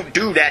that he don't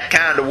do that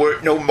kind of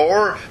work no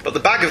more, but the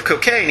bag of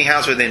cocaine he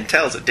has with him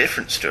tells a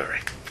different story.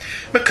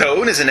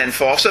 McCone is an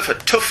enforcer for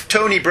tough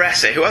Tony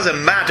Bressie, who has a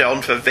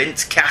mad-on for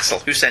Vince Castle,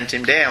 who sent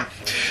him down.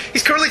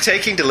 He's currently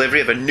taking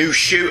delivery of a new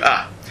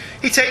shooter.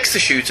 He takes the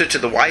shooter to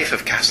the wife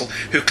of Castle,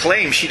 who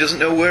claims she doesn't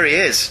know where he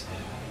is.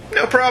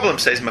 No problem,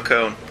 says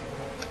McCone.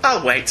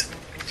 I'll wait.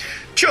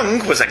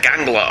 Chung was a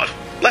gang lord,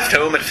 left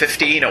home at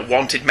 15, a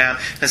wanted man,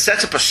 and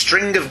set up a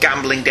string of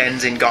gambling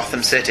dens in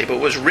Gotham City, but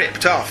was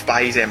ripped off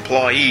by his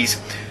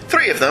employees.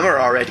 3 of them are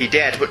already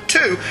dead, but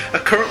 2 are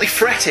currently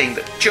fretting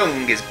that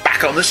Chung is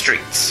back on the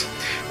streets.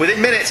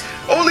 Within minutes,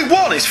 only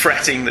 1 is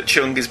fretting that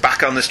Chung is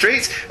back on the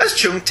streets, as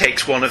Chung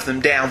takes one of them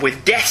down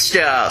with Death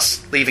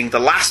Stars, leaving the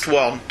last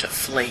one to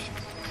flee.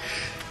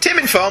 Tim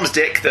informs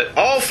Dick that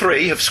all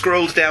 3 have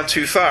scrolled down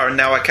too far and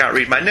now I can't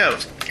read my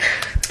notes.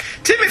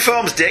 Tim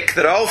informs Dick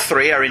that all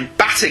 3 are in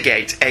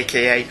Battergate,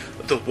 aka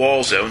the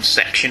War Zone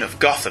section of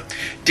Gotham.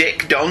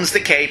 Dick dons the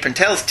cape and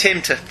tells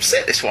Tim to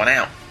sit this one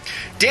out.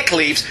 Dick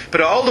leaves,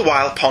 but all the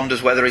while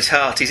ponders whether his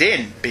heart is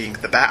in being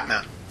the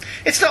Batman.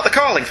 It's not the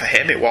calling for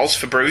him, it was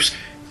for Bruce,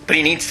 but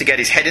he needs to get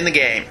his head in the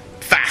game,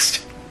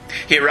 fast.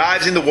 He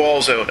arrives in the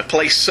War Zone, a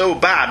place so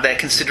bad they're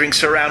considering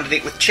surrounding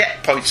it with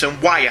checkpoints and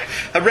wire,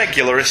 a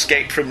regular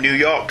escape from New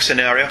York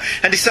scenario,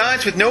 and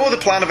decides with no other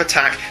plan of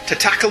attack to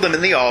tackle them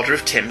in the order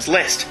of Tim's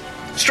list.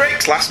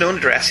 Strake's last known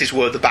address is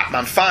where the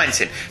Batman finds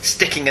him,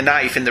 sticking a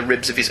knife in the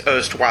ribs of his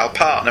erstwhile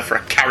partner for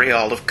a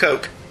carry-all of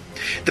coke.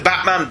 The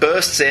Batman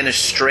bursts in as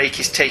Strake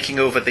is taking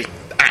over the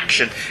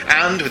action,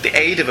 and with the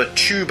aid of a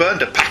tuba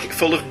and a packet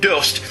full of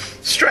dust,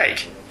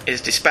 Strake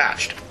is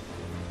dispatched.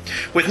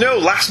 With no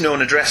last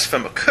known address for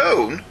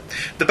McCone,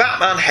 the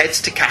Batman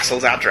heads to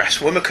Castle's address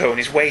where McCone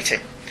is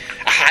waiting.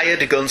 A hired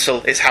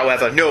Gunsel is,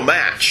 however, no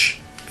match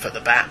for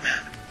the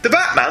Batman. The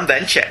Batman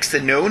then checks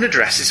the known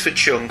addresses for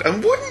Chung,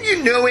 and wouldn't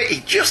you know it, he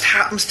just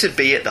happens to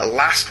be at the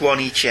last one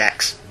he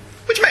checks.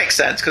 Which makes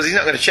sense, because he's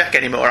not going to check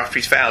anymore after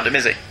he's found him,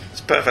 is he? It's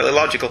perfectly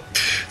logical.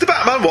 The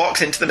Batman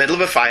walks into the middle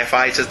of a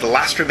firefight as the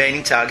last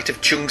remaining target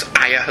of Chung's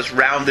ire has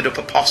rounded up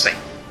a posse.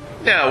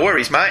 No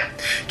worries, mate.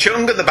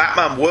 Chung and the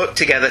Batman work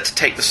together to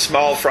take the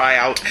small fry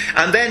out,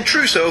 and then,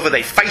 truce over,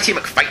 they fighty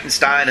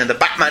McFightenstein and the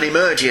Batman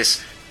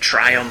emerges,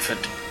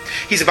 triumphant.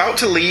 He's about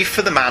to leave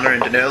for the manor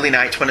in an early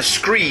night when a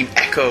scream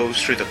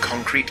echoes through the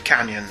concrete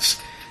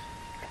canyons.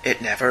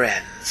 It never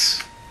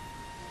ends.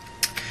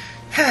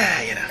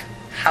 You know.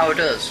 How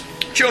does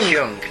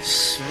Chung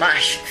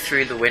smash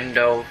through the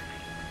window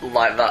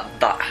like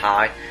that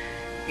high?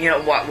 You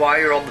know,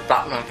 why are all the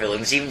Batman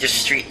villains, even just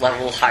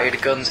street-level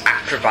hired guns,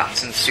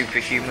 acrobats and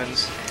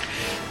superhumans?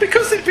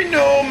 Because there'd be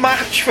no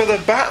match for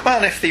the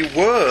Batman if they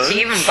were.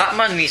 See, even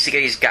Batman needs to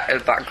get his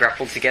back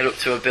grappled to get up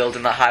to a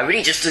building that high, but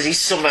he just does his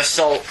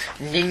somersault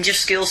ninja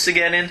skills to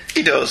get in.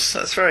 He does,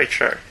 that's very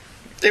true.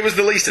 It was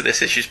the least of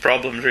this issue's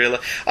problems, really.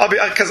 I'll be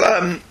honest,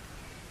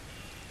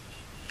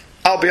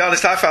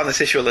 I found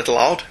this issue a little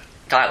odd.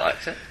 I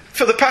liked it.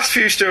 For the past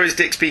few stories,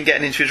 Dick's been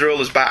getting into his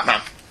role as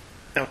Batman.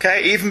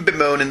 Okay, even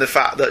bemoaning the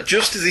fact that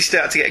just as he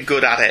started to get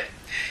good at it,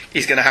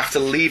 he's going to have to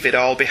leave it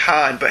all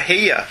behind. But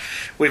here,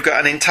 we've got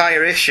an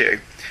entire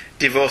issue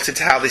devoted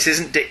to how this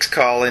isn't Dick's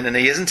calling and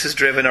he isn't as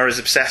driven or as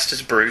obsessed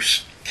as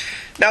Bruce.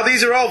 Now,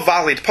 these are all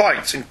valid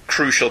points and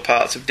crucial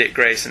parts of Dick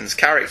Grayson's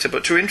character,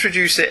 but to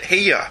introduce it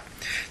here,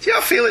 do you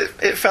not feel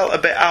it felt a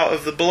bit out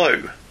of the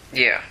blue?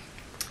 Yeah.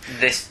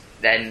 This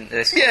near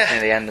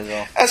the end as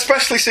well.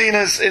 Especially seeing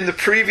as in the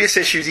previous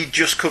issues he'd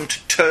just come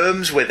to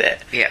terms with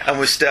it and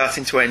was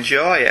starting to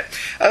enjoy it.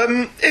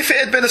 If it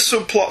had been a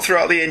subplot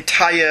throughout the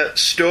entire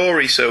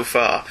story so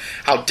far,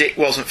 how Dick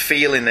wasn't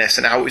feeling this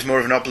and how it was more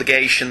of an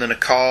obligation than a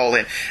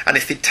calling, and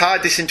if they'd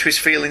tied this into his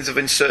feelings of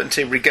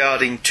uncertainty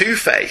regarding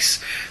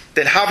Two-Face,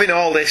 then having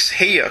all this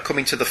here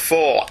coming to the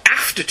fore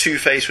after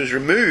Two-Face was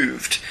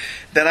removed,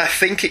 then I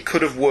think it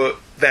could have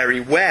worked very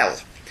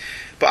well.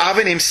 But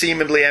having him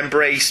seemingly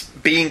embrace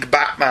being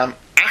Batman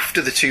after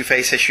the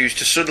Two-Face issues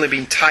to suddenly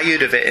being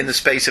tired of it in the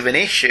space of an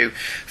issue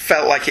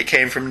felt like it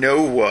came from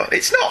nowhere.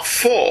 It's not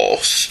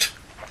forced,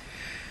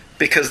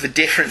 because the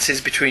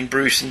differences between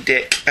Bruce and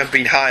Dick have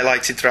been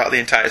highlighted throughout the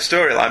entire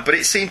storyline, but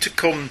it seemed to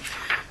come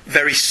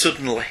very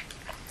suddenly.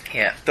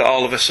 Yeah. That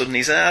all of a sudden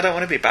he's, I don't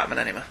want to be Batman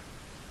anymore.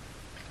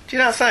 Do you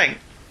know what I'm saying?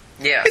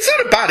 Yeah. It's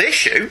not a bad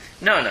issue.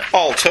 No.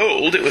 All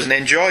told, it was an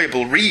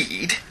enjoyable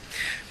read.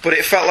 But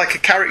it felt like a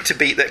character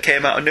beat that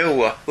came out of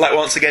nowhere. Like,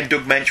 once again,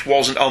 Doug Mensch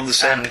wasn't on the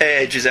same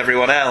page as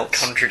everyone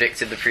else.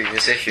 Contradicted the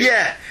previous issue.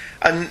 Yeah,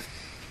 and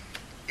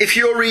if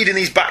you're reading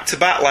these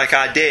back-to-back like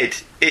I did,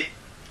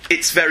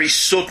 it's very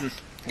sudden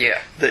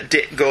that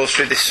Dick goes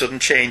through this sudden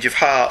change of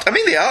heart. I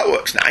mean, the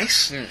artwork's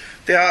nice.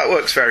 The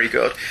artwork's very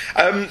good.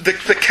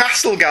 The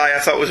Castle guy I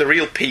thought was a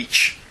real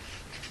peach,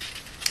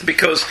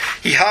 because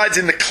he hides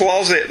in the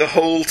closet the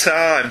whole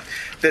time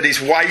that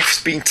his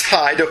wife's been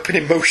tied up and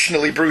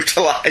emotionally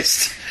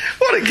brutalised.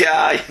 What a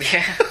guy.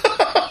 Yeah.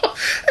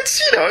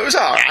 It was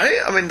alright.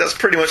 I mean, that's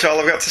pretty much all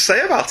I've got to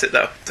say about it,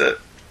 though. That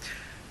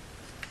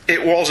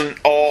it wasn't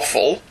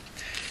awful.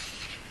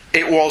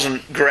 It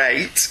wasn't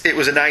great. It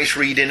was a nice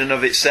read in and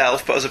of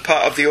itself, but as a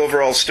part of the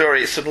overall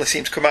story, it suddenly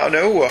seemed to come out of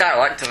nowhere. I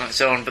liked it on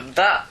its own, but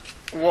that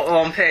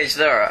one page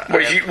there...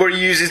 Where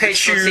he uses the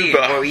tuba.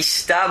 Where he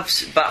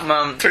stabs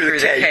Batman through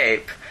the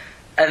cape.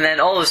 And then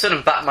all of a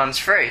sudden Batman's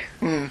free.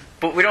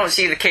 But we don't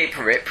see the cape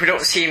rip, we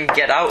don't see him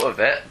get out of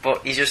it,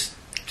 but he's just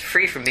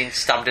free from being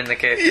stabbed in the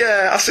cape.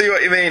 Yeah, I see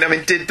what you mean. I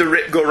mean, did the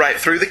rip go right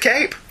through the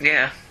cape?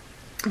 Yeah.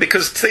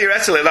 Because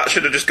theoretically that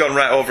should have just gone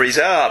right over his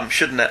arm,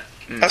 shouldn't it?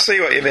 I see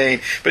what you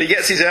mean. But he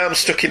gets his arm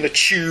stuck in the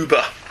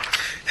tuba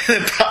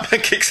Then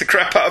Batman kicks the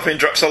crap out of him and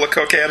drops all the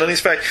cocaine on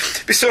his face.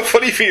 It'd be so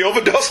funny if he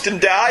overdosed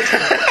and died.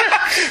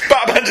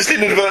 Batman just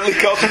inadvertently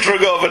caused a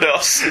drug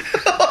overdose.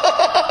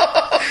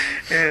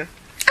 Yeah.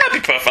 I'd be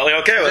perfectly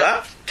okay with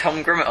that.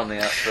 Tom Grummett on the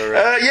app for...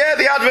 yeah,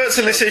 the adverts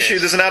in this issue.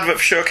 There's an advert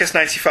for Showcase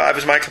 95,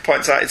 as Michael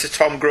points out. It's a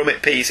Tom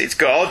Grummett piece. It's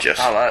gorgeous.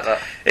 I like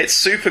that. It's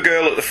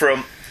Supergirl at the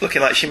front,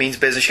 looking like she means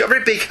business. She's got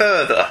very big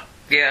hair, though.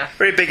 Yeah.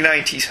 Very big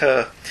 90s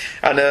hair.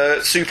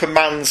 And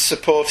Superman's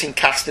supporting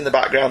cast in the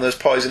background. There's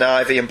Poison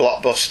Ivy and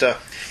Gangbuster,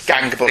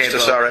 Bibbo.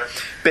 sorry.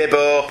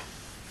 Bibbo.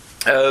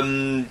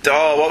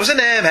 What was her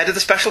name? Head of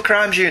the Special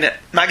Crimes Unit.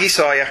 Maggie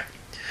Sawyer.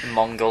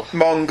 Mongol.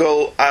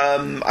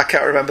 I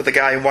can't remember the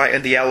guy in white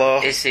and the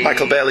yellow. Is he...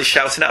 Michael Bailey's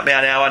shouting at me.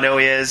 I know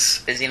he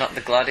is. Is he not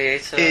the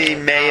Gladiator? He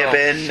may have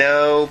been.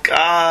 No,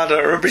 God, I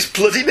don't remember his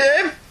bloody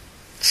name.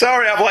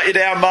 Sorry, I've let you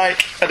down,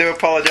 Mike. I do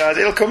apologise.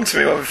 It'll come to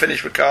me when we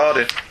finish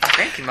recording. I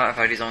think he might have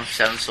had his own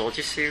Seven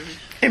Soldiers series.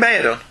 He may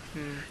have done.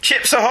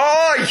 Chips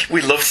Ahoy!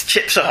 We loved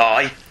Chips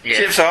Ahoy. Yeah.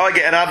 Chips Ahoy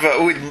get an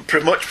advert.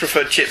 We'd much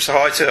preferred Chips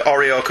Ahoy to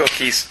Oreo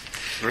cookies.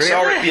 Really?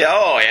 Sorry. Yeah,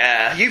 oh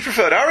yeah. You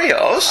preferred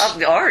Oreos?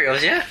 The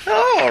Oreos, yeah.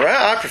 Oh,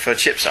 right. I preferred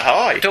Chips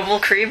Ahoy. Double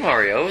cream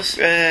Oreos?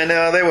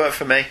 No, they weren't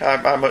for me.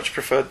 I much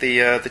preferred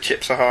the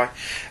Chips Ahoy.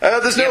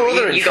 There's no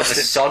other You got the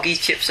interesting... soggy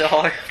Chips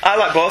Ahoy? I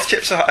like both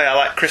Chips Ahoy. I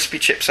like crispy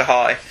Chips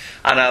Ahoy.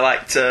 And I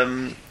liked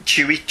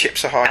chewy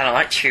Chips Ahoy. And I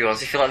like chewy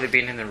ones. I feel like they've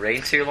been in the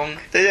rain too long.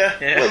 Yeah.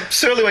 Yeah. Well,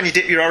 certainly when you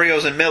dip your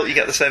Oreos in milk, you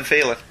get the same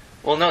feeling.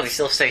 Well, no, they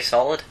still stay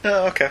solid.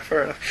 Oh, okay,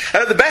 fair enough.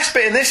 The best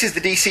bit in this is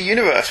the DC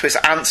Universe, which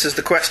answers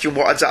the question,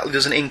 what exactly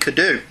does an inker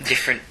do?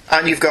 Different.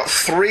 And you've got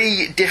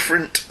 3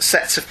 different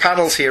sets of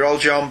panels here, all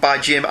drawn by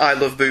Jim I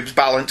Love Boobs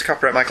Ballant,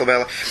 copyright Michael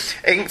Bailey,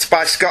 inked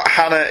by Scott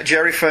Hanna,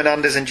 Jerry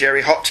Fernandez and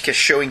Jerry Hotchkiss,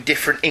 showing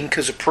different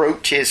inkers'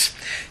 approaches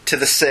to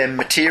the same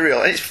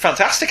material. And it's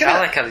fantastic, isn't it? I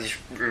like how they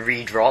just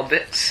redraw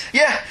bits.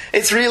 Yeah,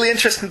 it's really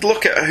interesting to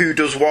look at who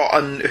does what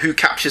and who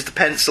captures the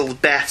pencils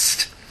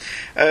best.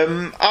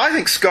 I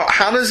think Scott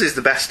Hanna's is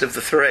the best of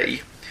the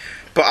 3,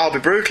 but I'll be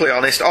brutally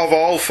honest, of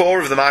all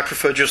 4 of them I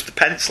prefer just the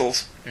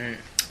pencils.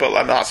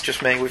 But that's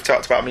just me. We've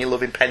talked about me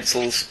loving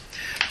pencils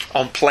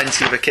on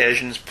plenty of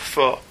occasions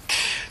before.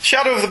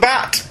 Shadow of the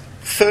Bat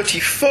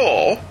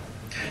 34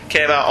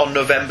 came out on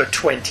November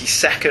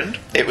 22nd.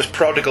 It was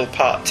Prodigal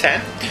Part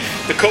 10.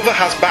 The cover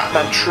has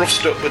Batman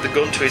trussed up with a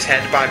gun to his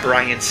head by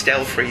Brian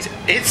Stelfreeze.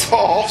 It's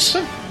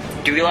awesome.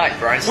 Do we like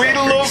Brian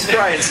Stelfreeze? We love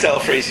Brian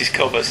Stelfreeze's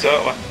covers,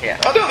 don't we?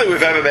 Yeah. I don't think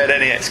we've ever made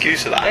any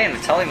excuse of that. Hey, and the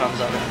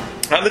Tallyman's on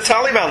it. And the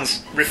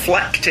Tallyman's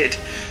reflected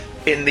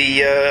in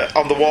the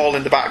on the wall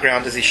in the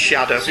background as his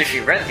shadow. So if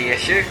you read the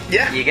issue,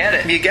 yeah, you get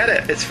it. You get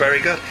it. It's very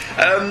good.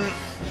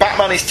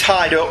 Batman is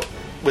tied up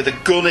with a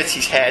gun at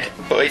his head,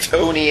 but it's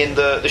only in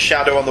the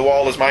shadow on the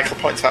wall, as Michael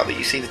points out, that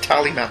you see the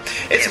Tallyman.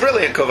 It's a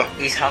brilliant cover.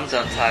 His hands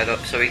aren't tied up,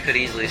 so he could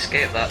easily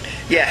escape that.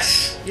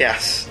 Yes.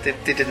 They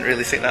didn't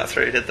really think that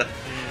through, did they?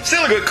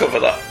 Still a good cover,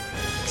 though.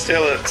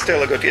 Still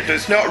a good.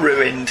 It's not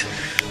ruined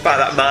by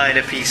that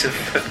minor piece of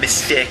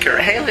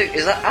mistakery. Hey, look,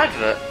 is that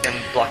advert in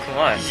black and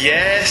white?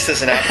 Yes,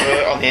 there's an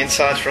advert on the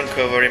inside front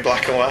cover in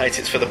black and white.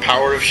 It's for the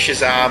Power of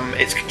Shazam.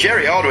 It's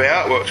Jerry Ordway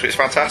artwork, so it's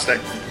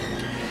fantastic.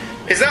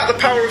 Is that the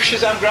Power of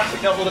Shazam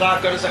graphic novel that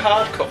I've got as a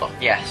hardcover?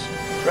 Yes.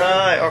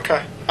 Right,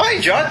 okay. I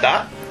enjoyed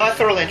that. I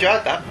thoroughly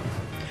enjoyed that.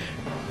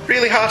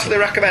 Really heartily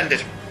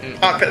recommended.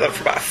 I picked that up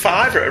for about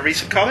 $5 at a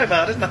recent Comic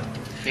Man, didn't I?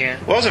 Yeah.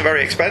 It wasn't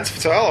very expensive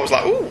at all. I was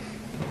like, ooh,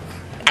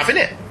 having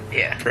it.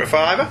 Yeah. For a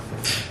 $5.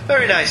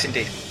 Very nice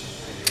indeed.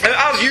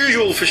 As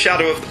usual for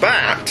Shadow of the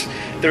Bat,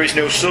 there is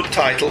no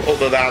subtitle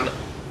other than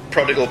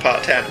Prodigal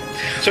Part 10.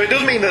 So it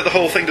does mean that the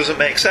whole thing doesn't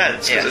make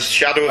sense, because the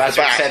Shadow of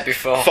the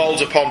Bat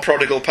falls upon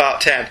Prodigal Part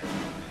 10.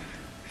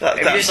 If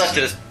you just left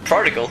it as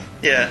Prodigal.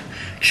 Yeah.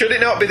 Should it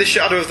not be the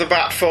Shadow of the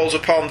Bat falls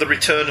upon the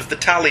return of the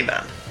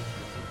Tallyman?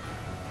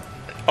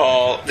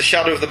 Or the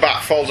Shadow of the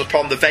Bat falls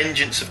upon the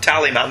vengeance of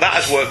Tallyman? That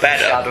has worked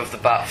better. Shadow of the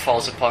Bat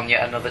falls upon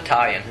yet another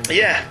tie-in.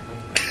 Yeah.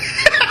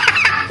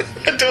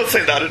 I don't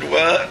think that'd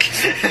work.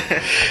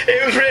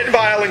 It was written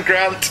by Alan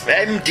Grant.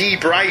 M.D.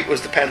 Bright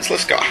was the penciler.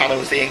 Scott Hanna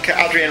was the inker.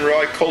 Adrian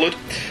Roy coloured.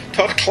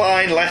 Todd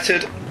Klein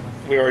lettered.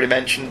 We already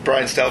mentioned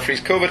Brian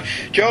Stelfreeze covered.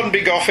 Jordan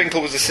B.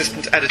 Garfinkel was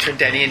assistant editor, and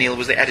Denny O'Neil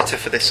was the editor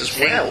for this as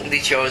well. They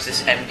chose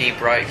this M.D.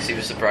 Bright because he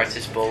was the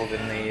brightest bulb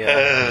in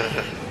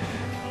the...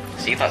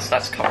 See,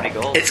 that's comedy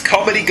gold. It's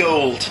comedy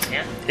gold.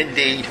 Yeah.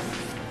 Indeed.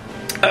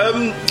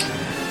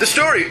 The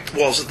story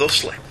was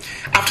thusly.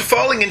 After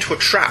falling into a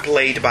trap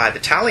laid by the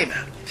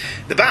Tallyman,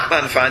 the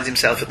Batman finds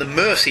himself at the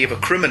mercy of a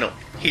criminal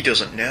he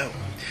doesn't know.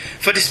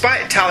 For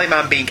despite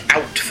Tallyman being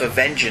out for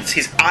vengeance,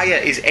 his ire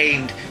is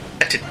aimed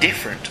at a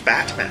different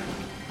Batman.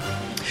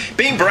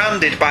 Being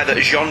branded by the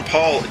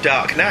Jean-Paul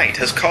Dark Knight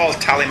has caused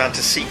Tallyman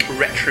to seek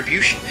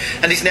retribution,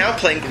 and is now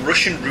playing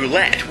Russian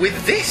roulette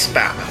with this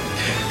Batman.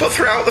 But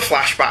throughout the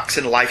flashbacks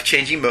and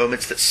life-changing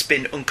moments that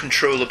spin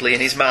uncontrollably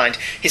in his mind,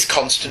 his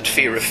constant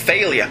fear of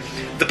failure,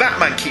 the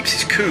Batman keeps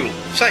his cool,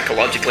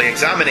 psychologically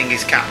examining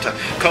his captor,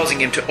 causing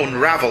him to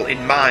unravel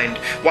in mind,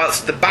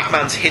 whilst the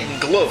Batman's hidden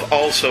glove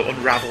also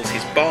unravels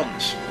his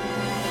bonds.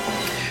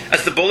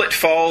 As the bullet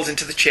falls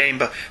into the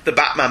chamber, the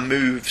Batman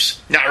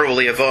moves,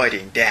 narrowly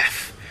avoiding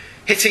death.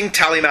 Hitting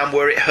Tallyman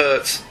where it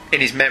hurts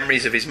in his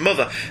memories of his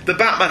mother, the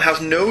Batman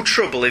has no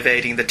trouble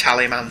evading the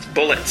Tallyman's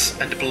bullets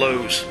and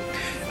blows.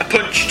 A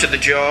punch to the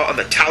jaw and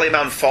the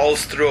Tallyman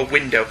falls through a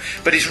window,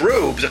 but his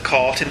robes are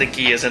caught in the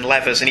gears and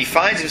levers and he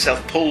finds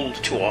himself pulled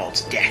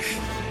towards death.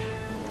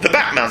 The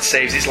Batman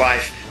saves his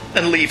life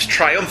and leaves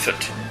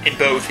triumphant in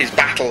both his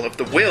battle of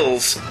the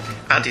wills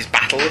and his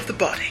battle of the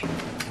body.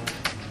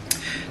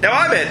 Now,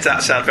 I made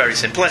that sound very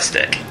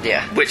simplistic,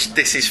 which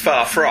this is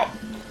far from.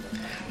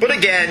 But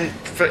again,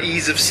 for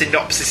ease of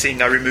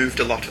synopsising, I removed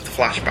a lot of the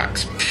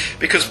flashbacks.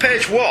 Because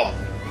page 1,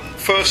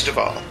 first of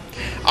all,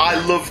 I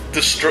love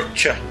the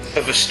structure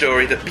of a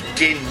story that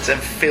begins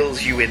and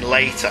fills you in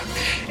later.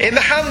 In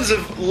the hands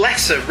of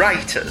lesser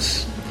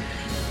writers,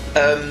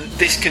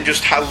 this can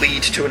just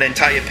lead to an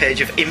entire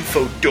page of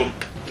info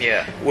dump.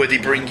 Yeah. Where they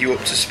bring you up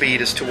to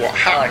speed as to what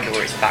happened. I like it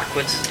where it's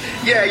backwards.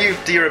 Yeah,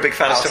 you're a big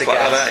fan of stuff like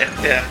that,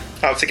 aren't you? Yeah,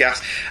 out to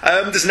gas.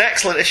 There's an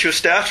excellent issue of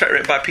Star Trek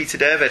written by Peter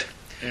David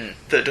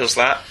that does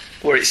that,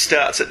 where it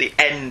starts at the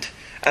end,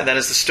 and then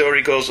as the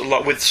story goes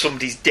along with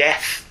somebody's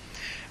death,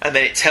 and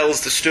then it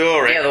tells the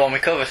story. Yeah, the one we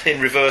covered.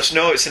 In reverse.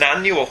 No, it's an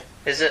annual.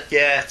 Is it?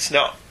 Yeah, it's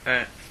not.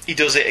 Right. He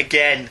does it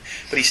again,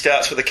 but he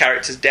starts with the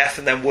character's death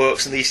and then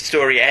works, and the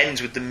story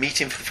ends with them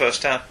meeting for the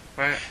first time.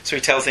 Right. So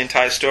he tells the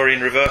entire story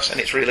in reverse, and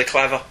it's really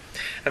clever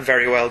and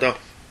very well done.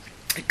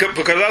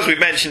 Because as we've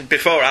mentioned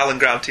before, Alan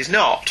Grant is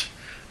not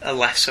a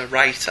lesser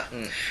writer.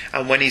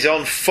 And when he's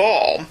on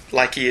form,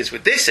 like he is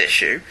with this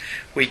issue,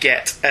 we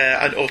get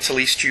an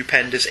utterly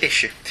stupendous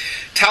issue.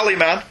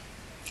 Tallyman,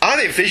 I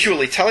think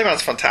visually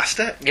Tallyman's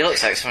fantastic. He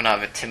looks like someone out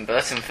of a Tim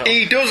Burton film.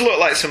 He does look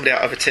like somebody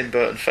out of a Tim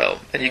Burton film,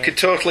 and you could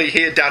totally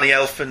hear Danny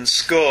Elfman's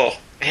score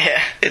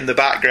in the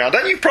background,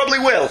 and you probably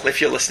will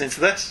if you're listening to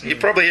this. You're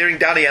probably hearing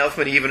Danny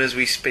Elfman even as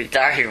we speak.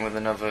 Dying with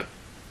another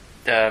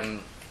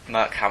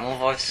Mark Hamill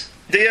voice.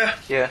 Do you?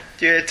 Yeah.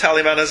 Do you hear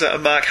Tallyman as a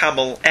Mark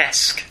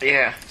Hamill-esque?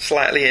 Yeah.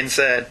 Slightly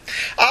insane.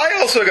 I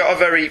also got a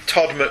very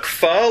Todd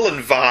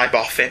McFarlane vibe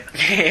off him.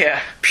 Yeah.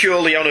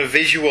 Purely on a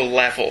visual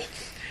level.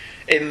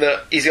 In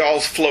that he's all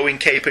flowing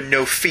cape and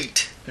no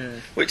feet.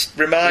 Which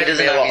reminds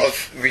me a lot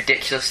of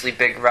ridiculously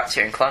big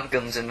Ratchet and Clank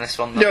guns in this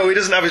one, though. No, he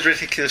doesn't have his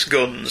ridiculous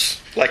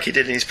guns like he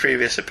did in his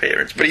previous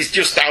appearance, but he's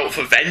just out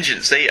for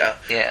vengeance here.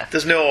 Yeah.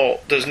 There's no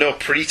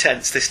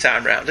pretense this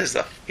time round, is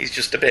there? He's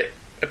just a bit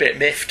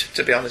miffed,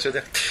 to be honest with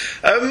you.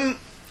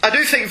 I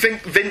do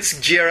think Vince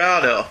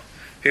Giordano,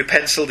 who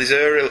penciled his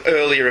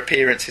earlier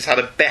appearances, had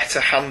a better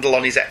handle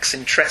on his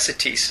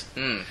eccentricities.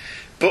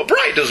 But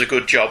Bright does a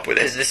good job with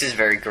it. This is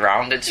very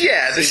grounded.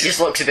 Yeah, he just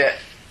looks a bit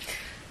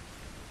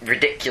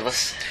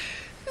ridiculous.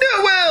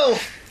 No, well,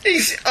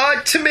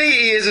 to me,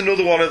 he is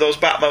another one of those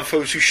Batman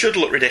foes who should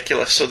look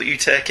ridiculous, so that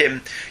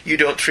you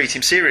don't treat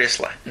him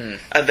seriously,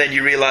 and then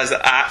you realise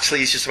that actually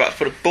he's just about to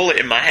put a bullet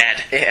in my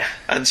head,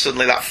 and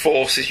suddenly that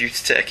forces you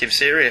to take him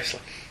seriously.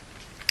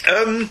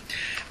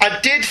 I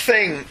did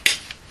think,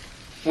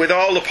 with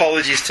all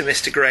apologies to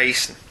Mr.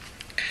 Grayson,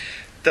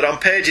 that on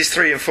pages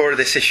 3 and 4 of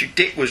this issue,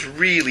 Dick was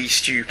really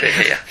stupid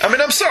here. I mean,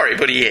 I'm sorry,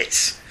 but he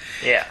is.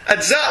 Yeah.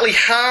 Exactly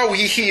how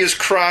he hears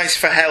cries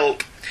for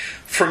help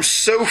from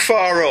so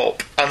far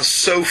up and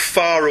so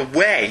far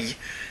away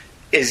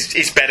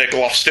is better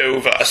glossed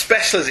over,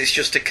 especially as it's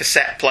just a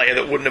cassette player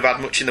that wouldn't have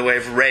had much in the way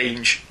of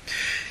range.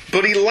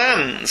 But he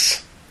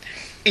lands.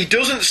 He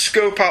doesn't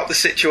scope out the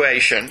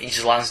situation. He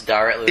just lands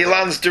directly there. He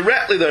lands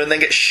directly there and then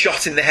gets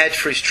shot in the head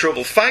for his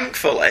trouble.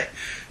 Thankfully,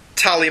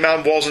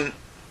 Tallyman wasn't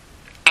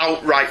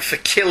outright for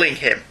killing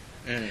him.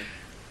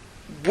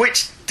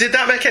 Which, did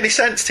that make any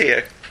sense to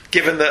you?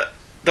 Given that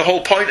the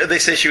whole point of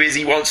this issue is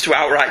he wants to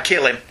outright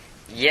kill him.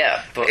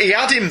 Yeah, but he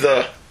had him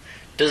there.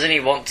 Doesn't he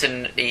want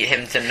him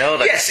to know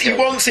that? Yes, he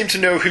wants him to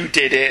know who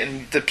did it,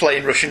 and the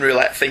playing Russian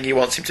roulette thing, he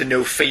wants him to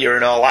know fear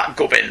and all that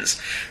gubbins.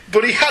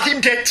 But he had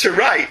him dead to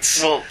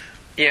rights. Well,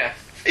 yeah.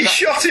 He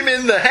shot him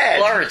in the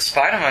head. I read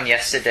Spider-Man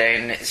yesterday,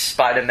 and it's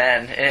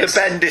Spider-Man. The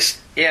Bendis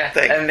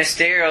thing. And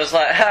Mysterio's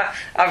like,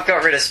 I've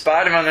got rid of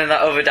Spider-Man in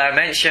that other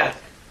dimension.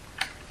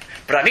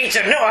 But I need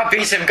to know I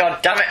beat him,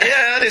 goddammit.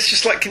 Yeah, and it's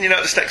just like, can you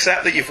not just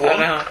accept that you've won? I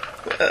know.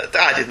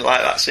 I didn't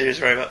like that series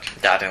very much.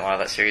 I didn't like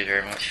that series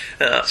very much.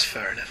 No, that's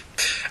fair enough.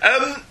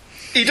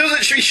 He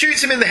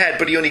shoots him in the head,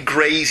 but he only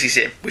grazes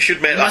him. We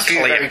should make that clear.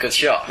 He must be a very good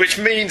shot. Which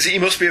means he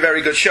must be a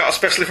very good shot,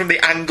 especially from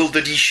the angle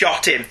that he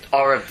shot him.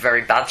 Or a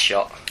very bad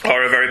shot.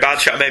 Or a very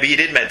bad shot. Maybe he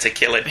did meant to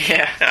kill him.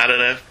 Yeah. I don't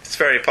know. It's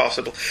very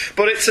possible.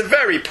 But it's a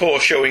very poor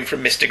showing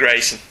from Mr.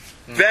 Grayson.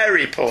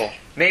 Very poor.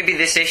 Maybe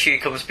this issue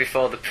comes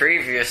before the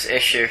previous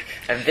issue,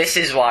 and this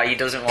is why he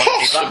doesn't want to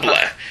be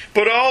Batman.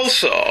 But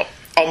also,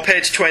 on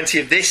page 20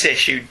 of this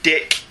issue,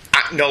 Dick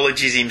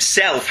acknowledges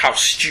himself how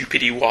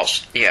stupid he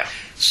was. Yeah.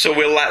 So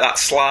we'll let that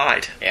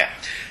slide. Yeah.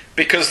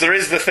 Because there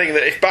is the thing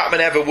that if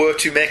Batman ever were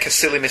to make a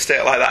silly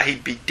mistake like that,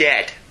 he'd be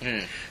dead.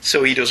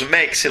 So he doesn't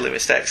make silly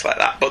mistakes like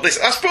that. But this,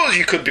 I suppose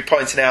you could be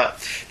pointing out,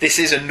 this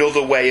is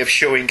another way of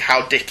showing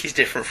how Dick is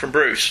different from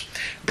Bruce.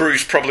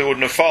 Bruce probably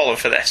wouldn't have fallen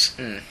for this.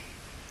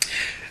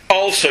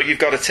 Also, you've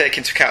got to take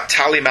into account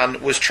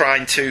Tallyman was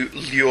trying to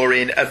lure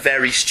in a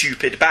very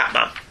stupid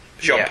Batman,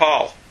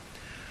 Jean-Paul.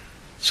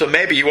 So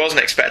maybe he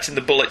wasn't expecting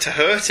the bullet to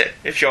hurt him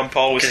if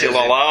Jean-Paul was still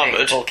all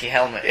armoured. Bulky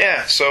helmet.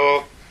 Yeah,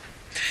 so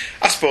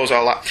I suppose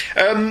all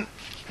that.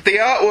 The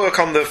artwork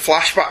on the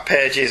flashback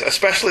pages,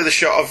 especially the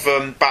shot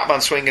of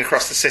Batman swinging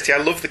across the city, I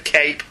love the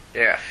cape.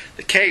 Yeah.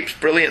 The cape's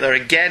brilliant there.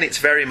 Again, it's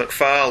very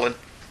McFarlane.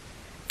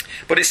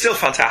 But it's still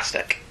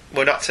fantastic.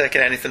 We're not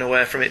taking anything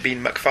away from it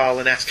being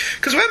McFarlane-esque.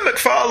 Because when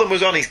McFarlane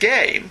was on his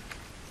game,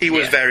 he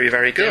was very,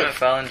 very good. Did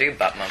McFarlane do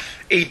Batman?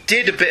 He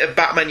did a bit of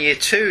Batman Year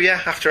 2,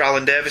 after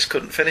Alan Davis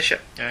couldn't finish it.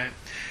 Right.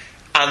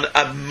 And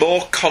a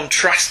more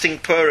contrasting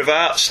pair of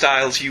art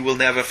styles you will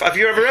never... Have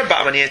you ever read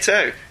Batman Year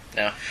 2?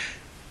 No.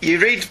 You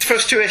read the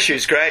first 2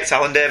 issues, great, it's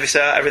Alan Davis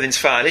art, everything's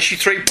fine. Issue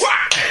 3,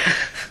 whack!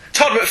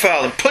 Todd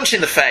McFarlane, punch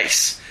in the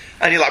face.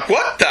 And you're like,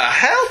 what the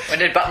hell? When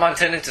did Batman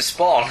turn into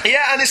Spawn?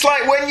 Yeah, and it's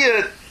like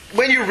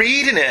when you're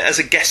reading it as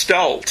a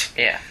gestalt,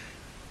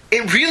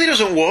 it really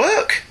doesn't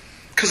work.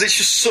 Because it's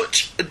just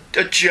such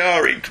a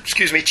jarring,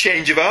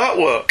 change of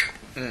artwork.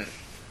 Mm.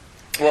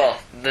 Well,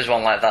 there's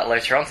one like that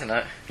later on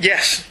tonight.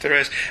 Yes, there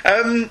is.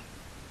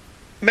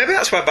 Maybe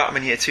that's why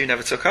Batman Year 2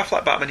 never took off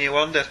like Batman Year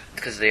 1 did.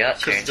 Because the art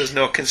changed. Because there's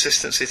no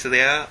consistency to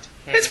the art.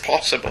 Yeah. It's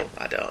possible,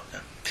 I don't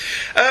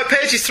know.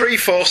 Pages 3,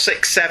 4,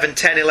 6, 7,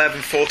 10,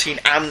 11, 14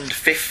 and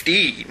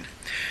 15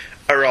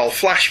 are all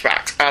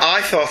flashbacks. And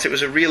I thought it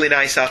was a really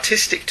nice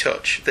artistic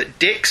touch that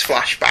Dick's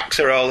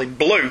flashbacks are all in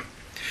blue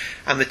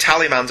and the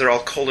Tallymans are all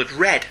coloured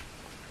red.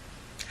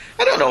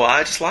 I don't know why,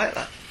 I just like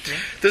that. Yeah.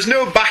 There's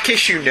no back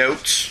issue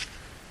notes,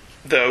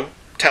 though,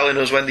 telling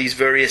us when these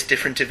various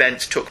different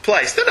events took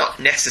place. They're not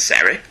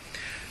necessary,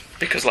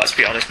 because let's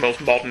be honest, most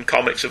modern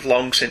comics have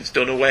long since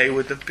done away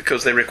with them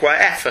because they require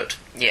effort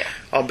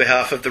on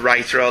behalf of the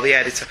writer or the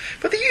editor.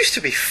 But they used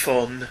to be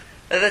fun.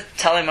 Are the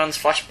Tallyman's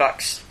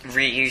flashbacks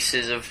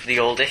reuses of the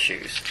old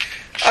issues?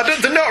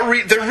 They're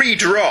not. They're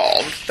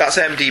redrawn. That's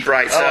MD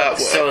Bright's artwork.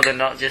 So they're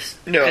not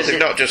just. No, they're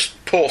not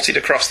just ported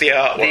across the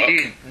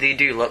artwork. They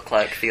do look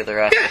like the other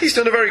artwork. Yeah, he's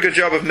done a very good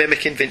job of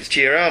mimicking Vince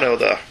Giordano,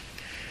 though.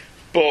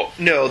 But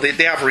no,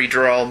 they have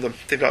redrawn them.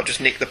 They've not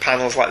just nicked the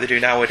panels like they do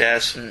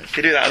nowadays.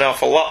 They do that an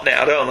awful lot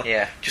now, don't they?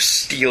 Yeah.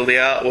 Just steal the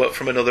artwork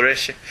from another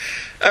issue.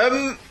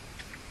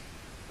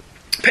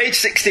 Page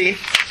 16.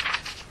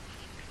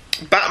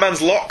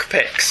 Batman's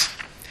lockpicks.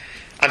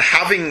 And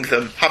having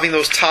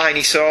those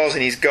tiny saws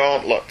in his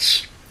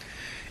gauntlets,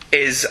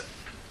 is,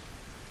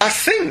 I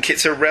think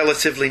it's a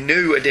relatively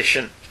new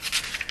addition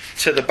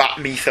to the Bat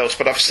mythos,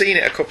 but I've seen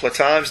it a couple of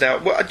times now.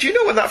 Do you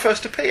know when that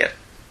first appeared?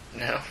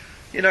 No.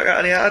 You know,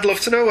 I'd love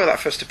to know where that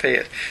first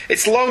appeared.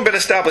 It's long been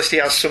established he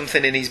has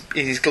something in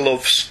his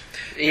gloves.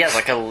 He has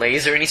like a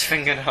laser in his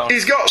fingernail.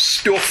 He's got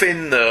stuff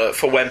in there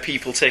for when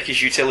people take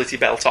his utility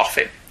belt off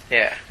him.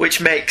 Yeah. Which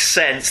makes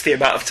sense, the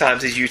amount of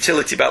times his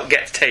utility belt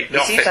gets taken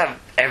off him. He seems to have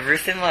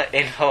everything, like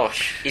in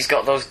Hush. He's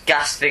got those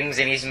gas things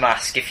in his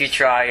mask if you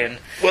try and...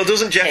 Well,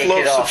 doesn't Jeff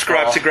Loeb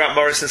subscribe to Grant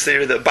Morrison's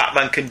theory that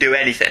Batman can do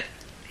anything?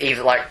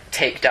 Even, like,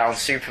 take down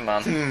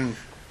Superman.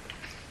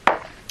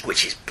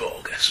 Which is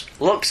bogus.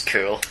 Looks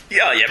cool.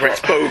 Yeah, but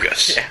it's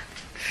bogus.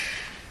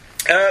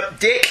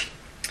 Dick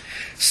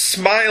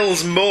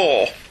smiles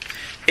more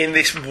in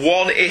this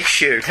one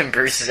issue than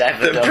Bruce has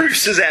ever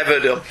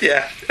done.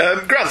 Yeah.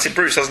 Granted,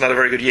 Bruce hasn't had a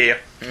very good year.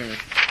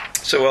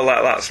 So we'll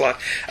let that slide.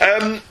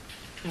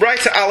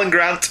 Writer Alan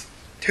Grant,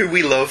 who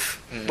we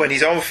love, when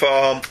he's on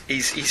form,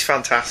 he's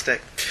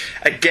fantastic.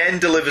 Again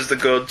delivers the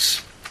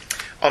goods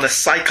on a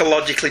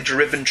psychologically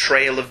driven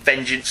trail of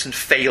vengeance and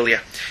failure,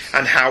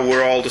 and how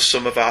we're all the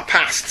sum of our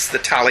pasts. The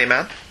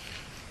Tallyman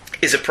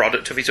is a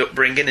product of his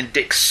upbringing, and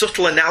Dick's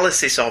subtle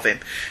analysis of him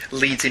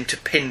leads him to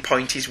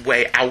pinpoint his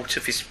way out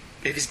of his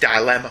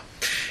dilemma.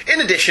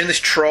 In addition, this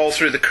trawl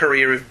through the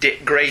career of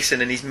Dick Grayson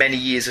and his many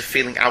years of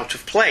feeling out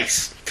of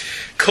place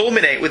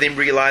culminate with him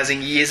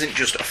realising he isn't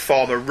just a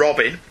former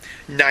Robin,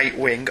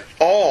 Nightwing,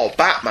 or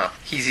Batman.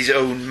 He's his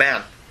own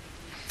man.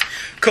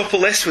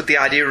 Couple this with the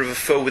idea of a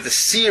foe with a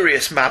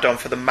serious mad-on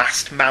for the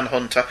masked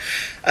manhunter,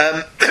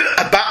 a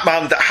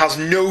Batman that has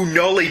no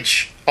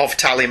knowledge of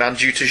Tallyman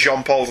due to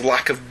Jean-Paul's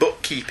lack of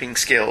bookkeeping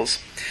skills.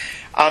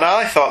 And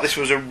I thought this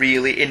was a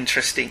really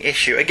interesting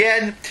issue.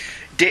 Again,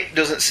 Dick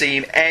doesn't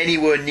seem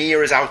anywhere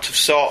near as out of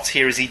sorts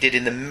here as he did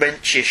in the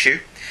Munch issue,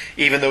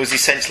 even though he's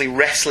essentially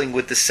wrestling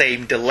with the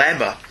same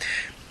dilemma.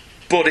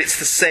 But it's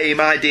the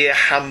same idea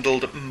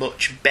handled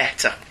much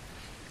better.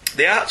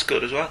 The art's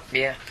good as well.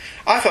 Yeah.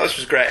 I thought this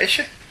was a great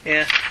issue.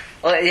 Yeah.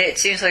 Well, it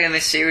seems like in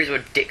this series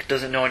where Dick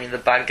doesn't know any of the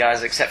bad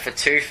guys except for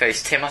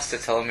Two-Face, Tim has to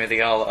tell him who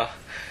they all are.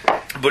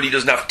 But he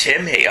doesn't have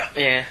Tim here.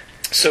 Yeah.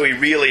 So he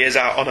really is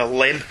out on a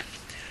limb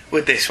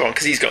with this one,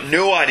 because he's got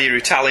no idea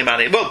who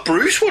Tallyman is. Well,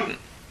 Bruce wouldn't.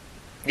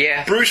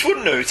 Yeah. Bruce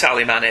wouldn't know who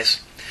Tallyman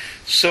is.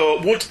 So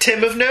would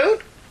Tim have known?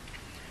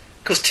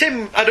 Because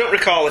Tim, I don't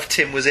recall if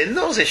Tim was in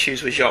those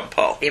issues with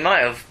Jean-Paul. He might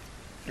have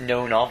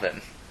known of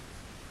him.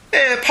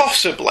 Yeah,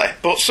 possibly.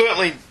 But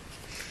certainly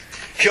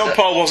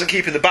Jean-Paul wasn't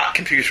keeping the Bat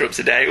computer up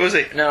to date, was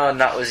he? No,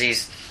 and that was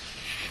his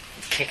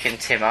kicking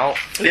Tim out.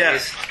 Yeah.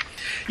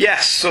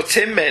 Yes, so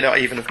Tim may not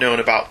even have known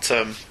about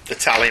the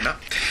Taliman.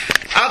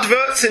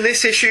 Adverts in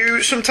this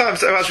issue,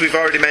 sometimes, as we've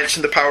already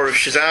mentioned, the power of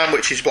Shazam,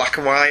 which is black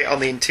and white on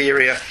the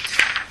interior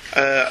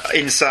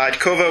inside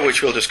cover,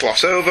 which we'll just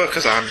gloss over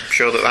because I'm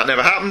sure that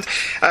never happened.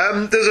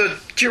 There's a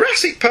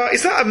Jurassic Park.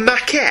 Is that a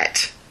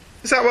maquette?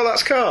 Is that what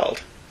that's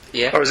called?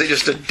 Yeah. Or is it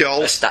just a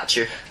doll? A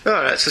statue. Oh,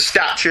 no, it's a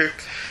statue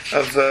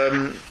of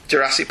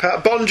Jurassic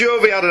Park. Bon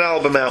Jovi had an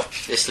album out.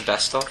 It's the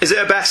best of. Is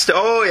it a best?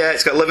 Oh yeah,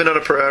 it's got Living on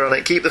a Prayer on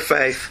it. Keep the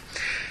Faith.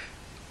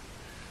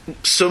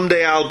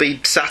 Someday I'll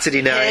be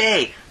Saturday Night.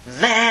 Hey,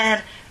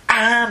 man,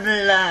 I'm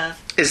alive.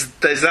 Is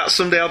that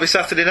Someday I'll be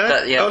Saturday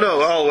Night? Yeah. Oh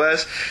no,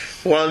 always.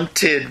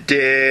 Wanted,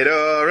 dead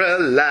or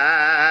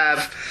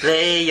alive.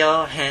 Lay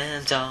your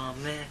hands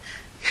on me.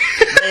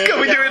 Can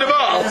we do them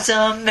all?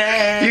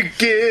 You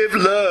give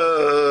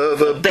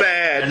love a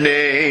bad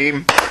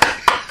name.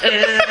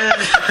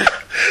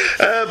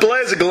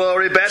 Blaze of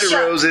Glory, Bed of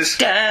Roses.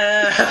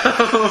 Down.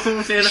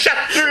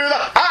 Shut through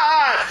the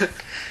heart,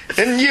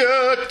 and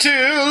you're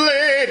too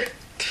late.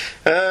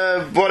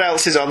 What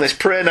else is on this?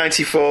 Prayer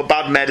 94,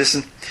 Bad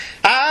Medicine.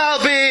 I'll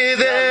be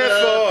there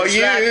for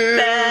you. Like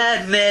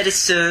bad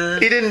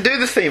medicine. He didn't do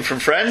the theme from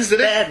Friends, did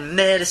he? Bad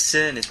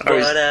medicine is what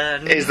I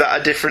need. Is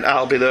that a different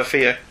I'll Be There For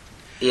You?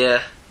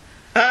 Yeah.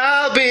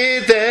 I'll be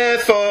there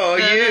for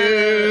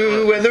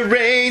you when the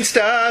rain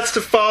starts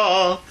to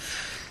fall.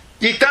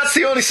 That's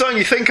the only song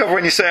you think of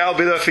when you say I'll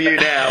be there for you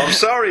now. I'm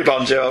sorry,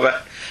 Bon Jovi.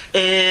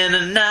 In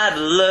a night of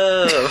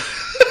love.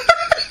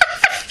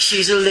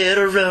 She's a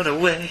little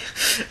runaway.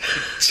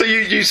 So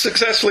you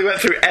successfully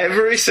went through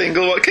every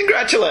single one.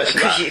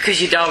 Congratulations.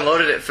 Because you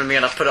downloaded it for me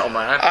and I put it on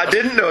my iPod. I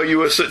didn't know you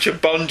were such a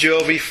Bon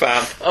Jovi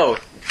fan. Oh,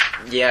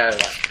 yeah.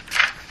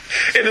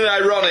 In an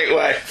ironic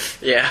way.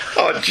 Yeah.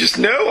 Oh, just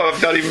no,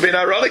 I've not even been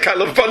ironic. I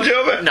love Bon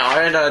Jovi.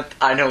 No,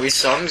 I know his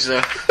songs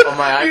on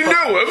my iPod. You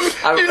know them?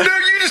 You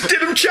just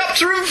did them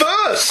chapter and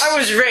verse. I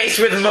was raised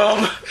with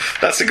Mum.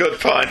 That's a good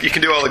point. You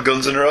can do all the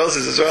Guns N'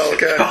 Roses as well,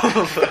 okay?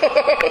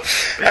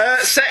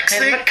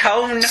 Sexy,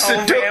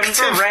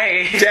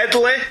 seductive,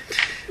 deadly.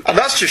 And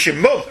that's just your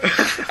mum.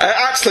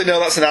 Actually, no,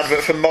 that's an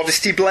advert for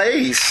Modesty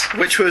Blaze,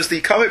 which was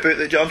the comic book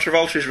that John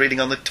Travolta is reading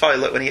on the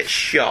toilet when he gets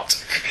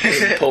shot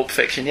in Pulp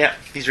Fiction. Yeah,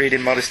 he's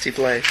reading Modesty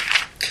Blaze.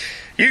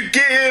 You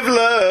give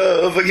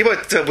love. We're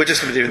just going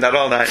to be doing that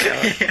all night.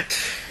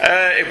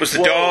 It was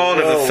the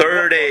dawn of the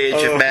third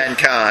age of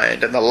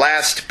mankind, and the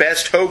last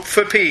best hope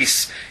for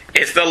peace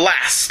is the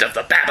last of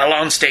the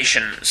Babylon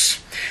stations.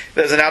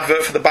 There's an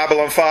advert for the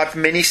Babylon 5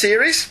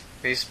 miniseries.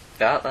 Who's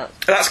that?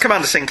 That's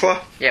Commander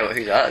Sinclair. Yeah, but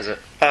who's that, is it?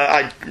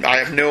 I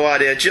have no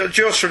idea. Joe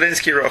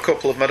Straczynski wrote a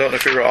couple of them. I don't know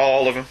if he wrote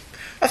all of them.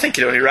 I think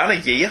it only ran a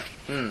year.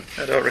 I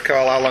don't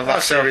recall how long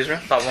that series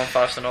ran. Babylon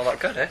 5's not all that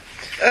good, eh?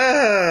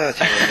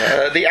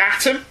 The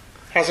Atom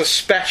has a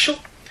special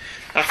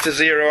after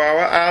 0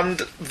 hour,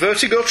 and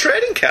Vertigo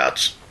trading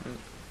cards.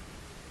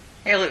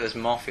 Yeah, look, there's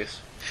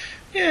Morpheus.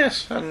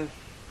 Yes, and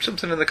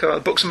something in the corner.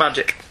 Books of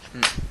Magic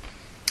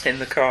in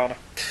the corner.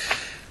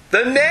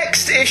 The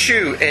next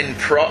issue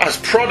as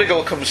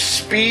Prodigal comes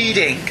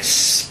speeding,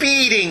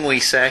 we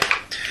say.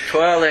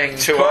 Twirling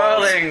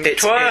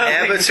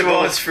inevitable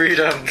towards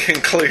freedom.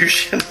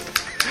 Conclusion.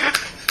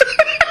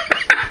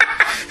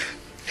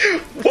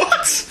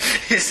 What?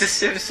 It's The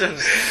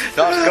Simpsons.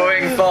 Not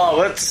going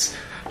forwards,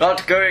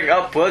 not going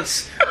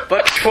upwards,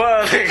 but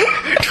twirling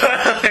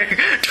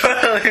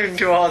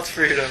towards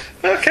freedom.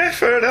 Okay,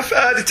 fair enough.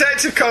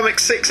 Detective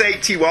Comics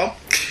 681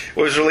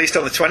 was released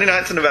on the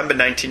 29th of November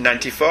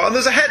 1994, and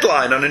there's a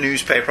headline on a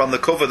newspaper on the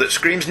cover that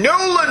screams,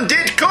 "Nolan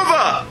did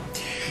cover!"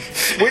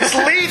 Which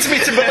leads me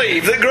to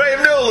believe that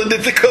Graham Nolan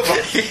did the cover.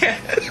 Yeah.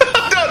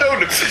 I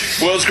don't know.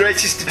 World's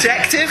Greatest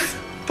Detective?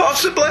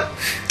 Possibly.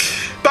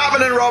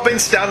 Batman and Robin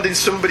stand in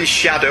somebody's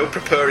shadow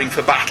preparing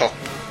for battle.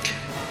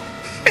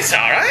 It's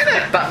alright,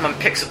 isn't it? Batman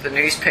picks up the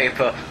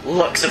newspaper,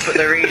 looks up at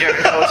the reader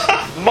and goes,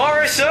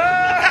 "Morrison!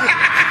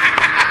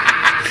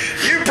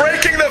 You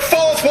breaking the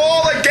fourth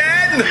wall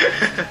again!"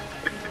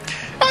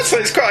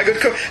 Actually, it's quite a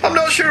good cover. I'm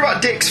not sure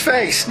about Dick's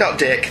face. Not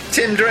Dick.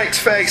 Tim Drake's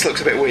face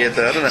looks a bit weird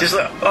there, doesn't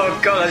it? Oh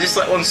god, I just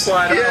let one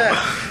slide out.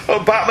 Oh,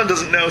 Batman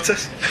doesn't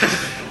notice.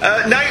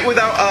 Night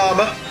Without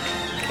Armour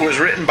was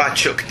written by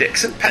Chuck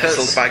Dixon,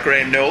 penciled by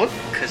Graham Nolan.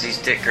 Because he's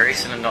Dick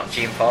Grayson and not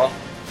Gene Paul.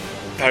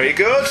 Very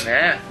good.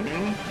 Yeah.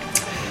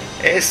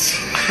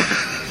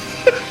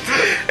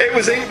 It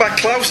was inked by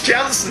Klaus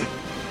Janson,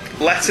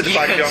 lettered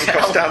by John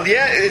Costanza.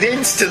 Yeah,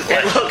 instantly.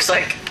 It looks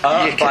like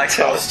art by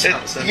Klaus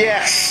Janson.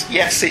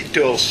 Yes, it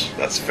does.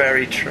 That's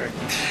very true.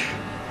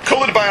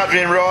 Coloured by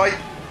Adrian Roy.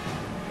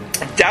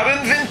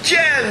 Darren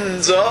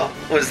Vincenzo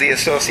was the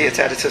associate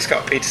editor.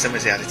 Scott Peterson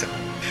was the editor.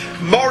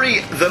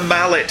 Maury the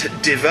Mallet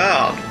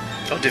Devane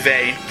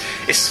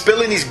is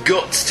spilling his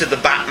guts to the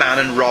Batman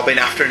and Robin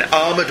after an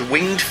armoured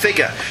winged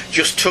figure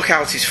just took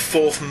out his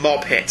fourth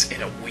mob hit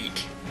in a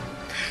week.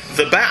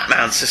 The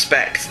Batman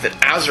suspects that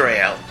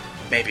Azrael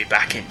may be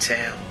back in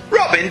town.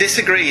 Robin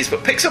disagrees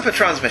but picks up a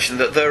transmission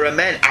that there are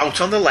men out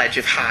on the ledge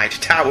of Hyde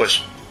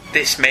Towers.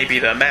 This may be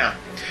their man.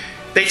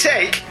 They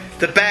take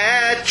the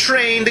bad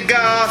train to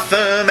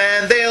Gotham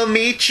and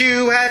meet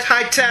you at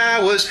High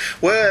Towers,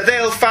 where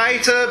they'll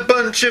fight a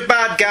bunch of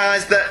bad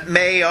guys that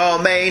may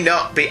or may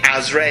not be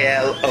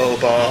Azrael. Oh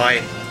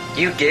boy.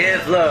 You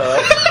give love.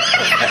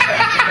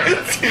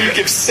 You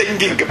give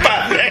singing a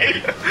bad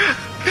name.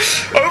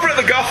 Over at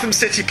the Gotham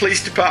City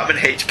Police Department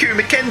HQ,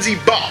 Mackenzie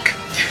Bock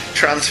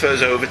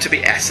transfers over to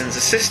be Essen's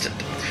assistant.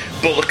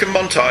 Bullock and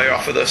Montoya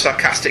offer their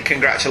sarcastic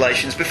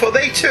congratulations before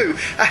they too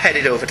are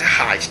headed over to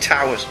Hyde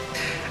Towers.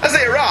 As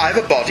they arrive,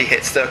 a body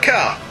hits their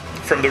car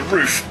from the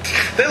roof.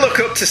 They look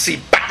up to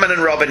see Batman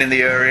and Robin in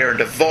the area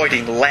and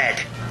avoiding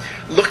lead.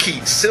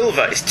 Lucky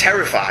Silver is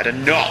terrified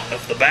and not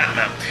of the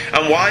Batman,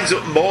 and winds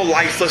up more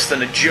lifeless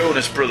than a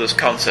Jonas Brothers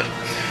concert.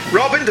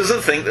 Robin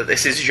doesn't think that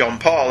this is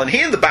Jean-Paul, and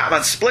he and the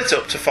Batman split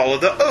up to follow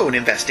their own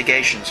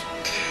investigations.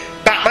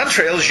 Batman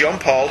trails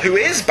Jean-Paul, who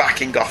is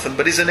back in Gotham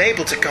but is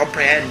unable to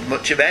comprehend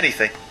much of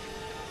anything.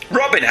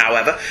 Robin,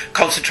 however,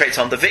 concentrates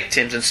on the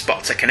victims and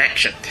spots a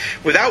connection.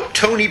 Without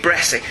Tony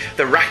Bressi,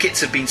 the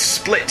rackets have been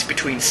split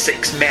between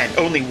 6 men,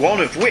 only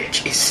one of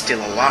which is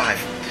still alive.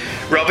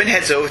 Robin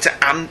heads over to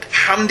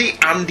Handy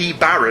Andy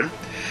Barron,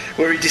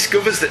 where he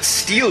discovers that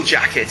Steel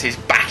Jacket is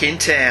back in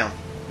town.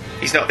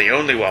 He's not the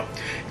only one.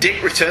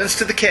 Dick returns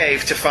to the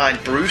cave to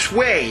find Bruce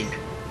Wayne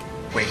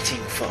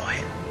waiting for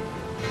him.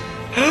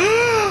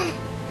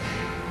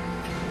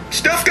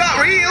 Stuff got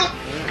real!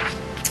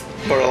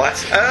 More or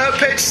less.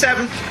 Page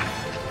 7.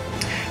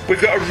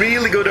 We've got a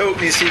really good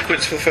opening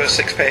sequence for the first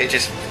 6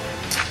 pages,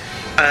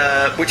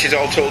 which is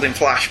all told in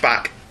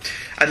flashback.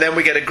 And then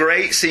we get a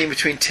great scene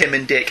between Tim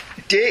and Dick.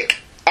 Dick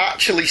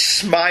actually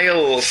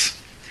smiles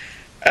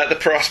at the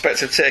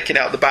prospect of taking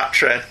out the Bat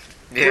Train.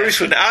 Yeah.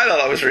 Bruce wouldn't. I thought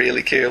that was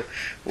really cool.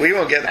 We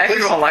won't get the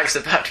Everyone likes the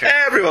Bat Train.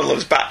 Everyone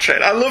loves Bat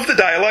Train. I love the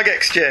dialogue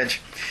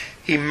exchange.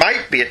 He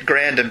might be at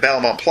Grand and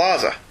Belmont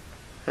Plaza.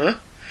 Huh?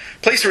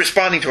 Police are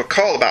responding to a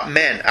call about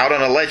men out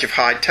on a ledge of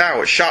Hyde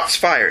Towers. Shots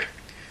fired.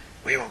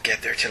 We won't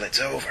get there till it's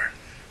over.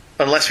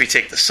 Unless we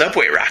take the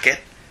subway racket.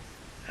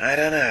 I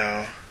don't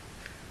know.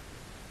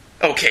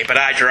 Okay, but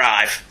I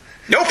drive.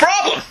 No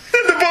problem.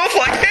 They're both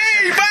like,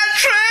 hey, Bat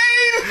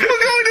Train!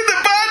 We're going to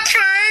the Bat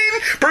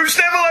Train! Bruce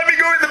never let me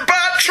go in the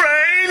Bat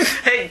Train!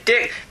 Hey,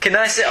 Dick, can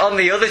I sit on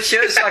the other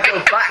chair so I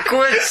go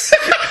backwards?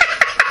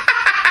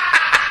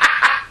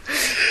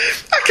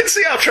 I can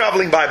see how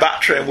travelling by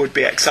Bat Train would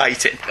be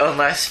exciting.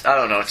 Unless, I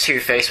don't know,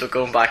 Two-Face were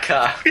going by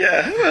car.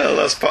 Yeah, well,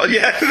 that's part.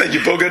 Yeah, then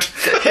you're buggered.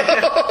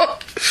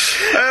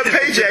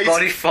 Page 8.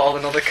 Body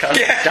falling on the car.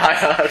 Yeah. Die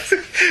Hard.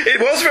 It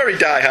was very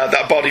Die Hard,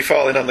 that body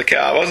falling on the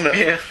car, wasn't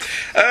it?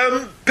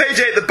 Yeah. Page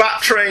 8, the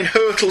Bat Train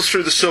hurtles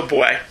through the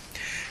subway,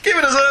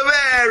 giving us a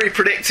very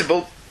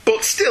predictable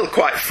but still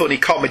quite funny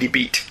comedy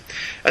beat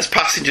as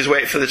passengers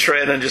wait for the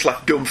train and just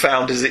left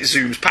dumbfounded as it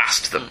zooms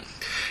past them.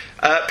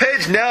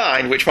 Page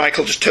 9, which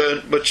Michael just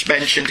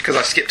mentioned because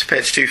I skipped to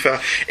page 2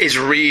 far, is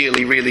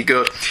really, really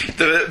good.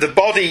 The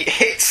body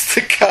hits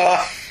the car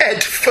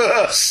head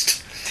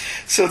first,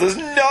 so there's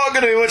not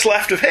going to be much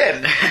left of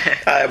him.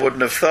 I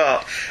wouldn't have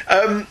thought.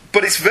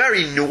 But it's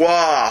very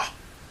noir,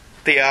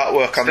 the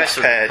artwork on that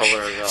page,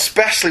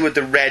 especially with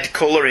the red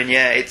colouring.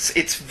 Yeah,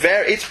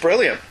 it's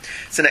brilliant.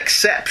 It's an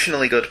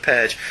exceptionally good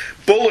page.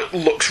 Bullock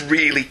looks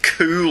really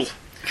cool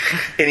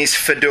in his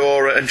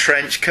fedora and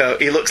trench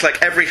coat. He looks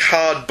like every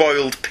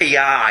hard-boiled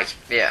PI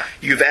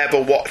you've ever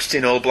watched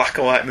in old black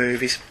and white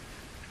movies,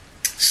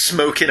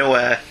 smoking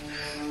away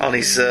on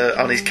his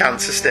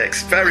cancer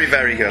sticks. Very,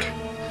 very good.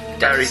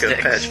 Very good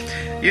page.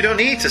 You don't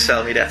need to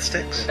sell me death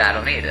sticks. I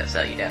don't need to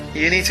sell you death.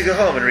 You need to go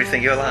home and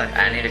rethink your life.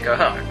 I need to go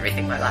home and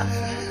rethink my life.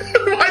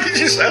 Why did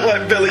you sound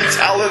like Billy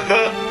Talent,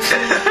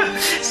 though?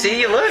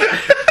 See, you learn.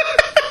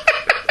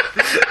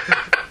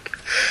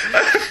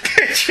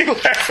 Page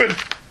 11.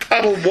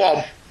 Panel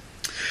 1.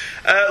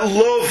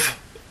 Love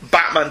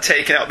Batman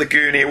taking out the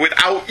Goonie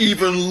without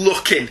even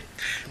looking.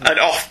 An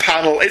off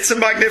panel. It's a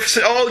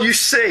magnificent. All you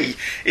see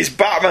is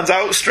Batman's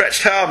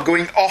outstretched arm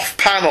going off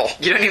panel.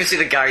 You don't even see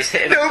the guy he's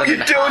hitting. No,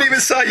 you don't even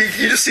see.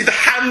 You just see the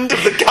hand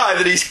of the guy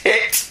that he's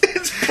hit.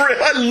 It's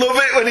brilliant. I love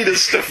it when he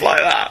does stuff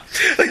like that.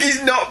 Like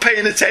he's not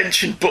paying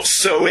attention, but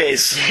so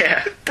is.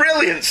 Yeah.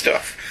 Brilliant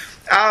stuff.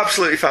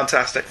 Absolutely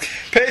fantastic.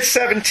 Page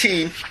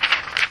 17.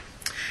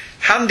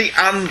 Handy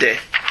Andy,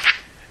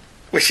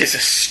 which is a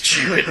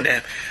stupid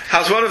name,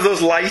 has one of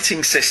those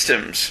lighting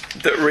systems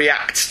that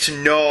reacts to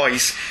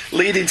noise,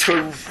 leading to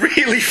a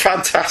really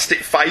fantastic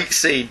fight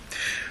scene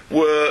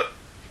where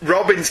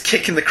Robin's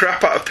kicking the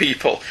crap out of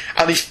people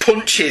and his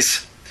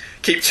punches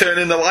keep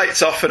turning the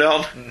lights off and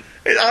on.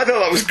 I thought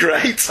that was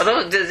great.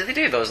 Did they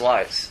do those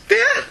lights?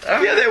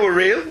 Yeah, they were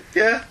real.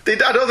 Yeah, I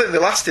don't think they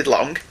lasted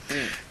long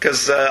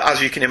because,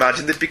 as you can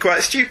imagine, they'd be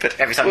quite stupid.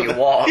 Every time you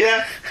walk.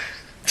 Yeah.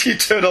 You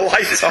turn a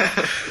light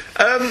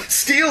on.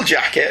 Steel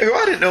Jacket, who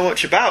I didn't know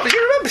much about. Do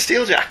you remember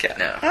Steel Jacket?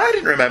 No. I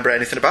didn't remember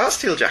anything about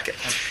Steel Jacket.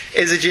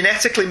 Is a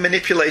genetically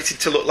manipulated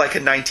to look like a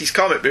 90s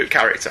comic book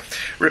character,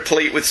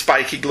 replete with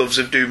spiky gloves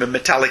of doom and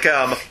metallic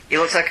armour. He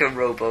looks like a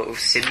robot of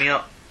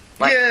symbiote.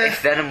 Like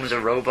if Venom was a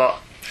robot.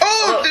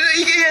 Oh,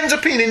 he ends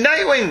up being in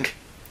Nightwing.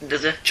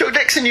 Does he? Chuck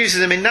Dixon uses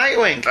him in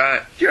Nightwing.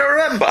 Right. Do you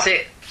remember?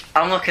 See,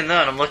 I'm looking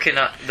there and I'm looking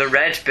at the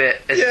red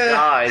bit as his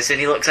eyes, and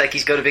he looks like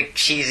he's got a big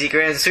cheesy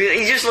grin. So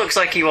he just looks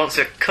like he wants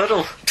a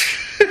cuddle.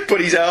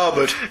 But he's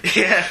armoured.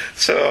 Yeah.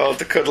 So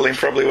the cuddling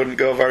probably wouldn't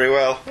go very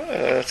well,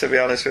 to be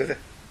honest with you.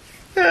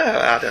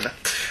 I don't know.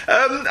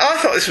 I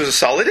thought this was a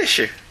solid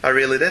issue. I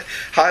really did.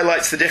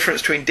 Highlights the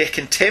difference between Dick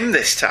and Tim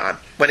this time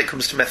when it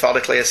comes to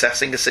methodically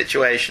assessing a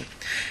situation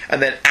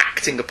and then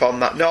acting upon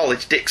that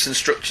knowledge. Dixon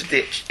structured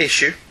the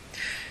issue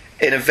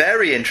in a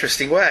very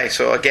interesting way.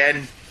 So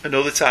again,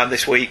 another time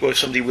this week where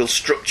somebody will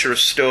structure a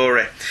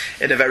story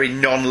in a very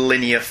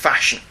non-linear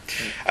fashion.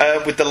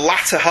 With the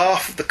latter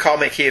half of the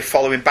comic here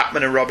following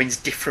Batman and Robin's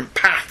different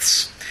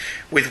paths,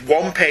 with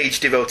one page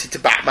devoted to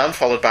Batman,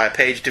 followed by a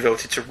page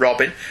devoted to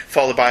Robin,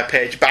 followed by a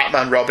page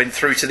Batman-Robin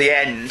through to the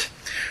end,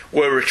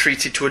 we're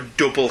retreated to a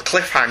double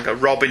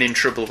cliffhanger, Robin in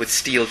trouble with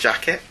Steel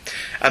Jacket,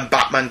 and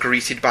Batman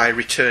greeted by a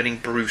returning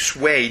Bruce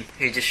Wayne.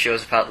 Who just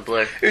shows up out of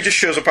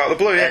the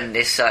blue. Yeah. And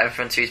he's sat in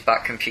front of his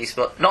Batcomputer,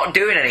 but not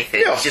doing anything.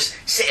 Yeah. He's just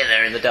sitting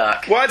there in the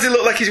dark. Why does it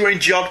look like he's wearing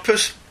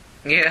jodhpurs?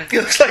 Yeah. He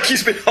looks like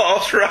he's been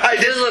horse riding.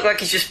 He does look like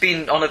he's just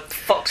been on a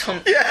fox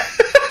hunt. Yeah.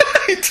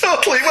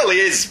 Totally. Well, he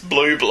is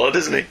blue blood,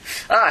 isn't he?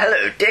 Ah,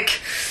 hello, Dick.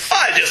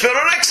 I just found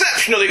an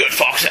exceptionally good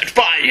fox hunt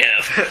by you.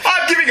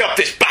 I'm giving up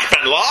this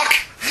Batman lark.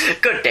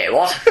 Good day,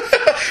 what?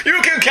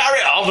 You can carry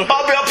on.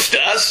 I'll be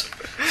upstairs.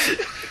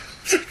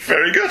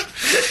 Very good.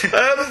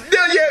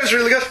 Yeah, it was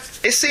really good.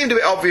 It seemed a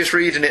bit obvious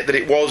reading it that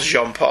it was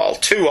Jean-Paul.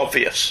 Too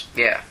obvious.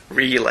 Yeah.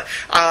 Really.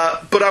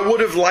 But I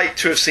would have liked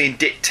to have seen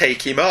Dick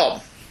take him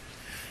on.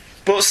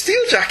 But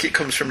Steel Jacket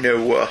comes from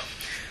nowhere.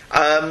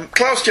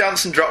 Klaus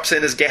Janson drops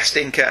in as guest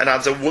inker and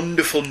adds a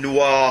wonderful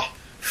noir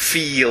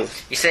feel.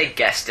 You say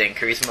guest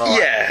inker, he's more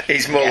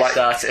he's more like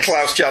artist.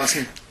 Klaus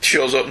Janson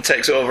shows up and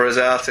takes over as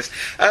artist.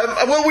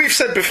 Well, we've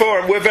said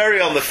before, we're very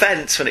on the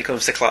fence when it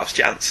comes to Klaus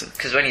Janson.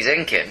 Because when he's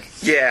inking,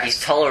 yeah,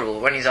 he's tolerable.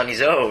 When he's on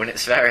his own,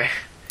 it's very...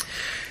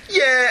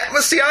 Yeah,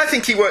 well, see, I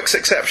think he works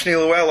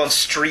exceptionally well on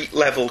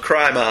street-level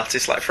crime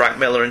artists like Frank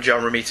Miller and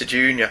John Romita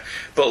Jr.,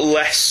 but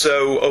less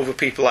so over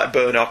people like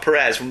Bernard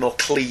Perez with more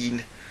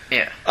clean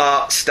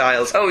art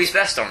styles. Oh, he's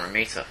best on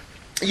Romita.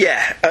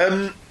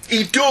 Yeah,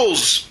 he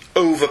does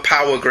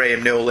overpower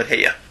Graham Nolan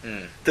here.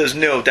 There's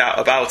no doubt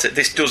about it.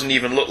 This doesn't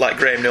even look like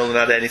Graham Nolan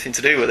had anything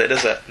to do with it,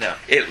 does it? No.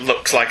 It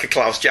looks like a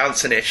Klaus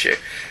Janson issue.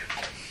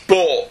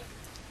 But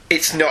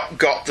it's not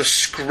got the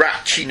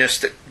scratchiness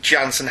that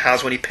Janson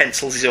has when he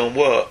pencils his own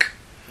work.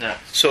 No.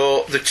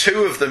 So the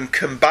two of them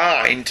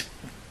combined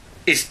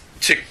is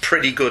to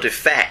pretty good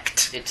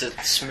effect. It's a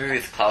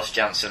smooth Klaus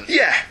Janson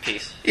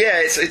piece.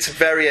 Yeah, it's a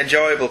very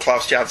enjoyable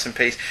Klaus Janson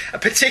piece.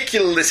 And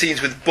particularly the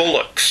scenes with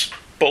Bullocks.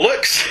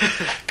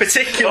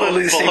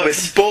 Particularly the scene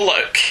with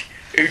Bullock,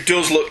 who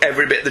does look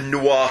every bit the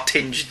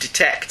noir-tinged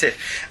detective.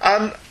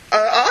 And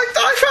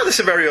I found this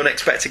a very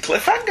unexpected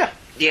cliffhanger.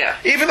 Yeah.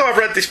 Even though I've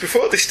read this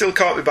before, this still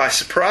caught me by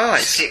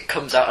surprise. It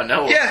comes out of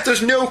nowhere. Yeah,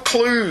 there's no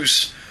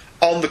clues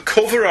on the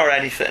cover or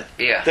anything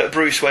that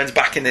Bruce Wayne's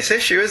back in this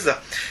issue, is there?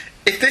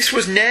 If this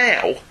was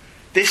now,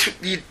 this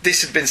had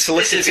been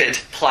solicited. This has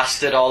been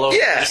plastered all over.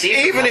 Yeah,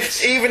 even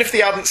if they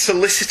hadn't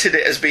solicited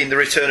it as being the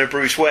return of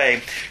Bruce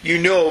Wayne, you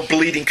know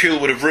Bleeding Cool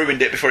would have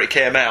ruined it before it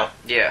came out.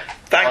 Yeah.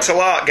 Thanks a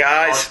lot,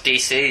 guys.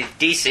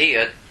 DC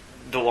are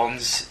the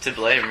ones to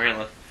blame,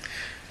 really.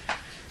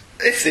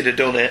 If they'd have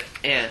done it.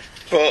 Yeah.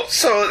 But,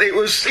 so it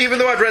was, even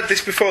though I'd read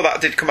this before,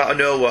 that did come out of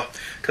nowhere,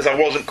 because I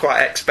wasn't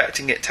quite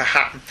expecting it to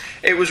happen.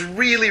 It was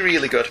really,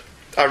 really good.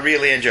 I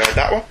really enjoyed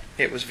that one.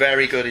 It was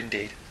very good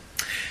indeed.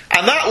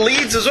 And that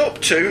leads us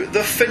up to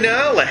the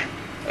finale.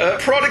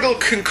 Prodigal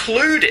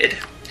concluded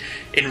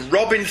in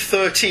Robin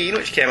 13,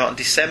 which came out on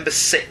December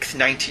 6th,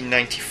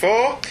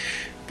 1994,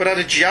 but had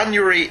a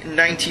January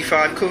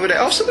 95 cover date.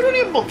 Oh, so they're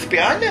only a month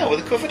behind now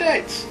with the cover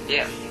dates.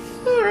 Yeah.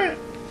 Alright.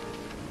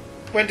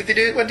 When did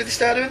they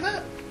start doing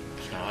that?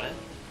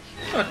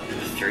 No,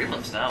 3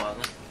 months now,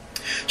 aren't they?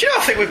 Do you know,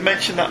 I think we've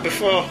mentioned that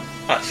before,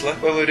 actually,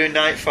 when we were doing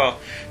Nightfall.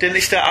 Didn't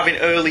they start having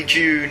early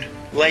June,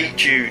 late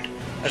June,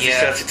 as they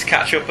started to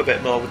catch up a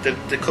bit more with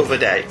the cover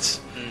dates,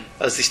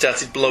 as they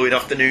started blowing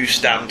off the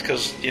newsstand,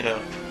 because, you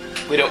know,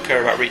 we don't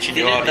care about reaching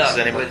new audiences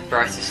anymore. With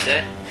Brightest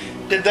Day.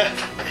 Did they?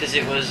 Because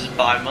it was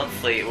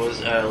bi-monthly, it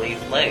was early,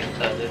 late.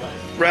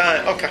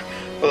 Right, okay.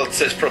 Well,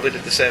 it's probably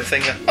did the same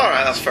thing then.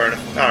 Alright, that's fair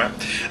enough.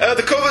 Alright.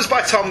 The cover's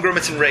by Tom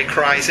Grummett and Ray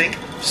Kreising,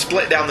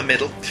 split down the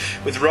middle,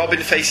 with Robin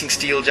facing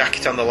Steel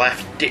Jacket on the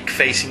left, Dick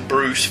facing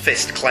Bruce,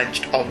 fist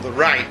clenched on the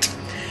right.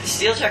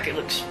 Steel Jacket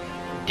looks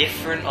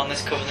different on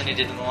this cover than he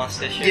did in the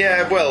last issue.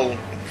 Yeah, well,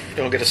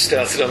 don't get us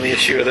started on the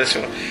issue of this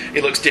one.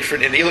 He looks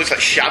different he looks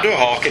like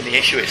Shadowhawk in the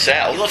issue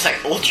itself. He looks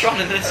like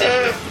Ultron in this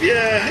issue.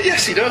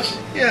 Yes he does.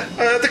 Yeah.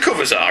 The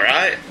cover's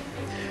alright.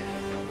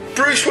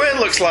 Bruce Wayne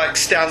looks like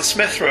Stan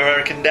Smith from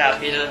American Dad.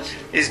 He does.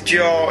 His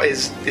jaw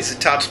is a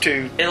tad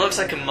too... It looks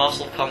like a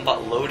Mortal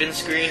Kombat loading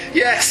screen.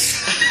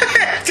 Yes!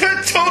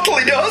 It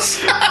totally does!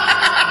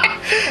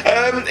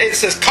 It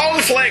says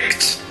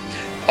Conflict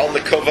on the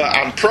cover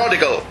and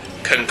Prodigal,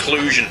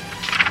 conclusion.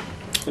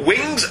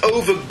 Wings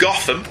over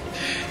Gotham,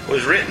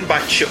 was written by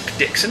Chuck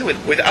Dixon,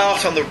 with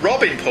art on the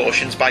Robin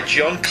portions by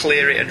John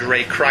Cleary and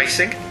Ray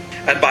Kreising,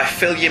 and by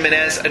Phil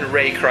Jimenez and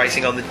Ray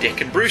Kreising on the Dick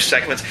and Bruce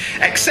segments,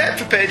 except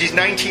for pages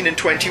 19 and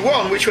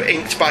 21, which were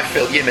inked by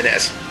Phil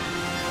Jimenez.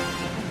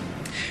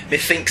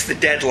 Methinks the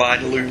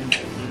deadline loomed.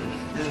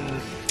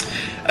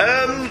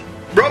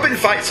 Robin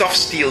fights off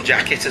Steel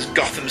Jacket as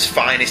Gotham's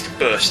finest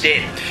burst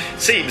in.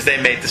 Seems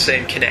they made the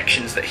same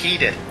connections that he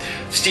did.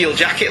 Steel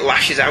Jacket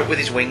lashes out with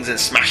his wings and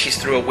smashes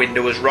through a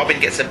window as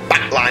Robin gets a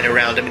backline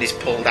around him and is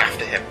pulled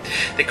after him.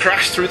 They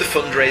crash through the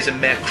fundraiser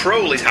Mayor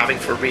Kroll is having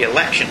for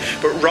re-election,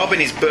 but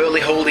Robin is barely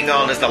holding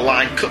on as the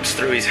line cuts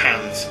through his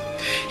hands.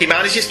 He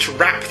manages to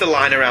wrap the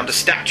line around a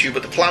statue,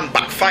 but the plan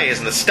backfires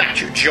and the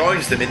statue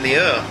joins them in the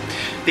air.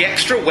 The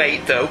extra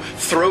weight, though,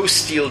 throws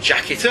Steel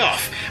Jacket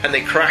off, and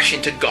they crash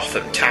into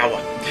Gotham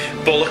Tower.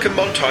 Bullock and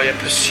Montoya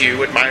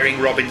pursue, admiring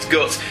Robin's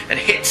guts, and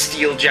hit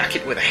Steel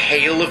Jacket with a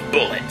hail of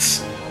bullets.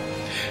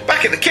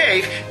 Back at the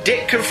cave,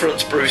 Dick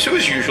confronts Bruce, who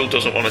as usual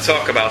doesn't want to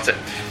talk about it.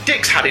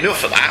 Dick's had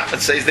enough of that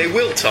and says they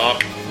will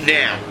talk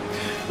now.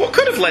 What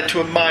could have led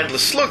to a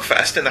mindless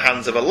slugfest in the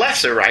hands of a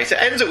lesser writer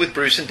ends up with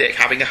Bruce and Dick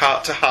having a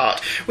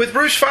heart-to-heart, with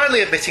Bruce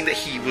finally admitting that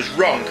he was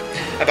wrong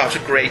about a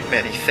great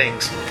many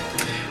things.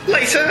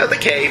 Later, at the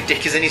cave,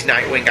 Dick is in his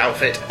Nightwing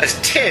outfit as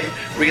Tim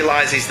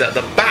realises that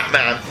the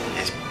Batman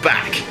is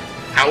back.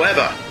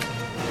 However,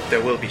 there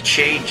will be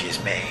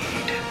changes made.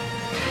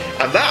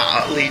 And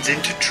that leads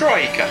into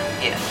Troika,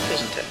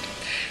 doesn't it?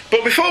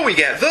 But before we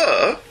get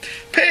there,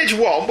 page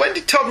 1, when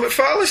did Todd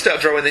McFarlane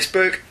start drawing this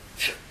book?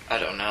 I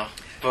don't know.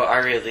 But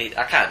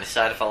I can't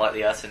decide if I like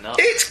the art or not.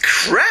 It's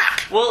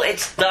crap! Well,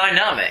 it's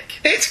dynamic.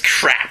 It's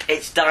crap.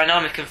 It's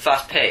dynamic and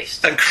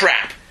fast-paced. And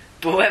crap.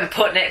 But when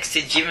put next to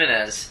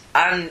Jimenez,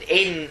 and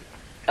in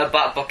a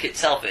Bat book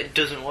itself, it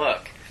doesn't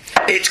work.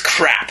 It's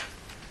crap.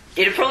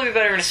 It'd probably be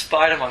better in a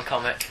Spider-Man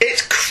comic.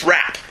 It's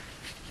crap.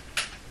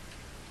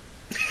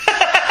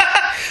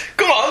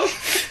 Go on.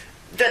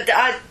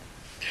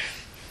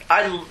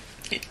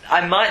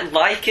 I might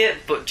like it,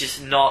 but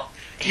just not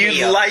here.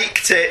 You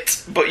liked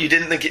it, but you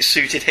didn't think it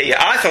suited here.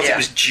 I thought it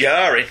was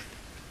jarring.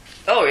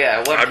 Oh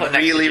yeah, I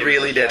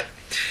really did.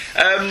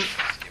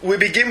 We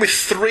begin with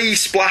 3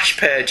 splash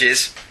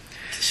pages.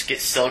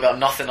 It's still got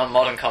nothing on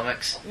modern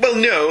comics. Well,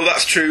 no,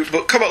 that's true.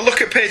 But come on,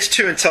 look at page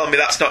 2 and tell me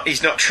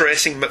he's not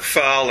tracing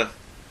McFarlane.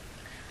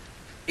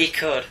 He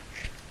could.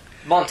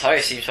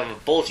 Montoya seems to have a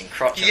bulging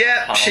crotch.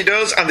 Yeah, she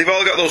does, and they've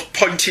all got those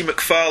pointy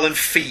McFarlane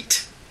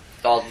feet.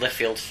 Or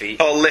Liefeld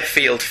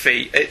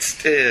feet.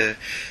 It's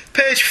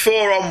page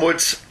 4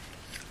 onwards.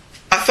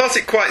 I thought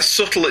it quite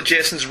subtle that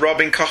Jason's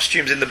Robin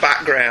costumes in the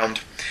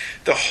background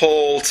the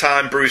whole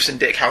time Bruce and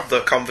Dick have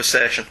their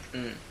conversation.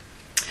 Mm.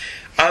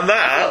 And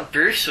that... I thought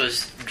Bruce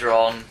was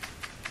drawn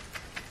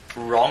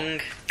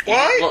wrong. Why?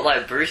 He doesn't look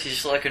like Bruce, he's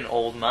just like an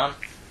old man.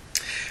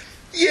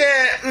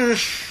 Yeah.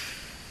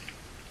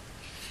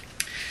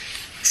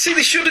 See,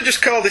 they should have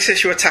just called this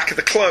issue Attack of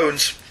the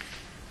Clones.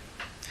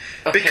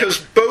 Okay. Because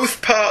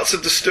both parts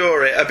of the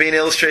story are being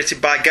illustrated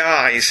by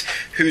guys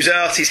whose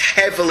art is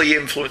heavily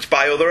influenced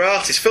by other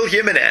artists. Phil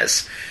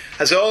Jimenez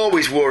has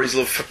always wore his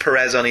love for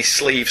Perez on his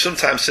sleeve,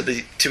 sometimes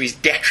to his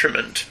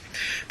detriment.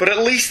 But at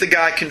least the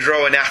guy can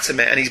draw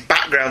anatomy, and his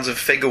backgrounds and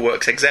figure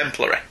work's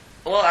exemplary.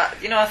 Well,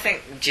 I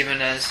think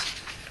Jimenez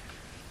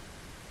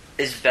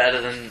is better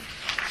than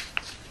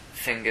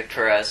Finger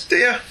Perez. Do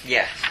you?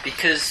 Yeah,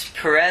 because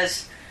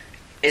Perez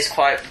is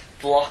quite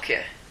blocky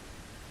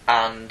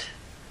and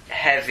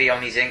heavy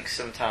on his ink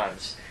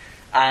sometimes,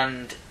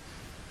 and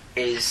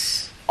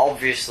is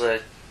obviously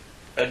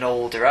an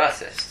older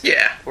artist.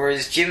 Yeah.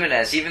 Whereas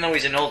Jimenez, even though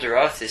he's an older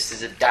artist,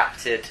 has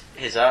adapted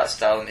his art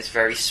style and it's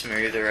very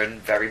smoother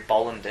and very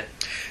Bollandy.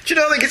 Do you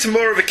not think it's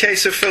more of a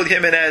case of Phil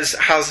Jimenez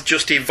has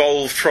just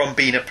evolved from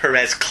being a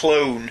Perez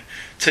clone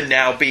to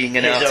now being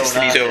an artist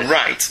in his own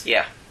right?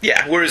 Yeah.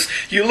 Yeah, whereas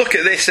you look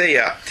at this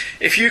here,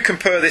 if you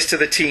compare this to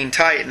the Teen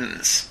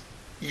Titans,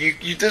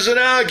 there's an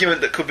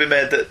argument that could be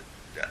made that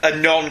a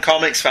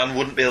non-comics fan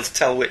wouldn't be able to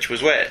tell which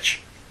was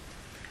which.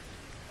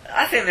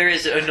 I think there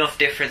is enough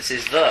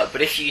differences there,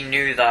 but if you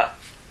knew that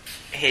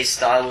his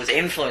style was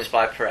influenced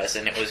by Perez,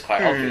 then it was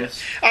quite obvious.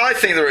 I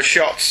think there are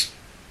shots,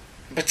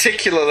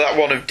 particularly that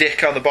one of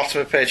Dick on the bottom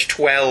of page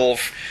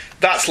 12,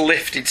 that's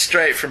lifted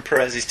straight from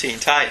Perez's Teen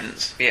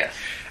Titans. Yeah.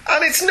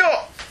 And it's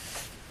not...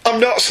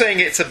 I'm not saying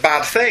it's a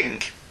bad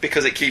thing,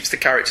 because it keeps the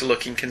character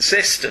looking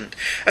consistent,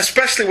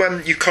 especially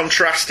when you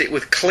contrast it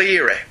with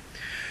Cleary,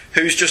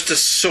 who's just a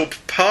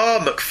subpar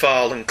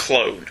McFarlane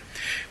clone,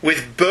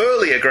 with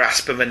barely a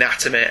grasp of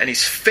anatomy, and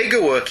his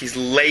figure work is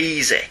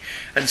lazy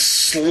and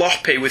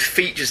sloppy, with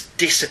feet just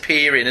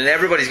disappearing, and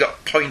everybody's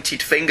got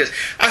pointed fingers.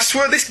 I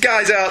swear this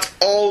guy's art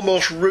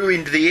almost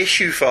ruined the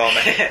issue for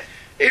me.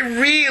 It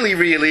really,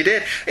 really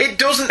did. It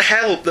doesn't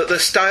help that the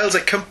styles are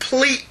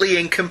completely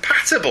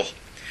incompatible,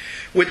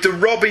 with the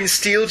Robin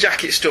Steel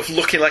Jacket stuff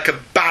looking like a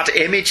bad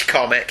Image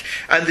comic,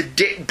 and the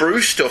Dick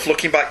Bruce stuff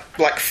looking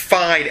like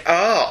fine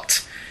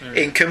art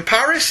in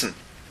comparison.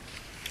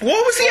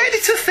 What was the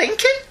editor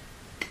thinking?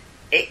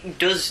 It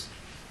does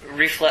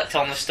reflect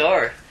on the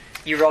story.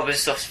 your Robin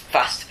stuff's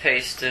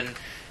fast-paced and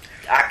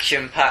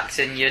action-packed,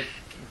 and your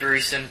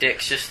Bruce and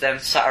Dick's just them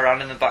sat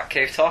around in the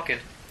Batcave talking.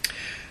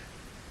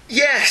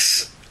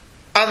 Yes,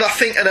 and I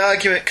think an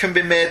argument can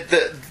be made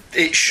that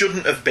it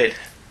shouldn't have been.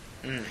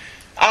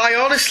 I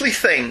honestly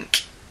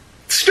think,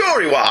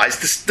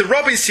 story-wise, the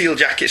Robin Steel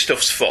Jacket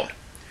stuff's fun.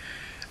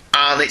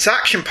 And it's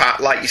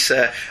action-packed, like you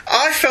say.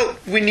 I felt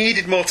we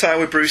needed more time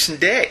with Bruce and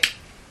Dick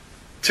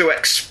to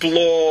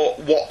explore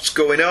what's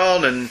going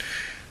on, and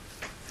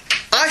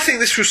I think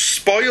this was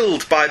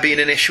spoiled by being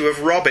an issue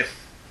of Robin.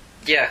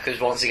 Yeah,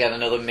 because once again,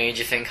 another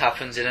major thing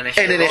happens in an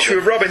issue issue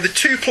of Robin. The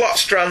two plot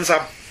strands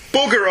have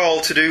bugger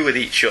all to do with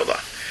each other.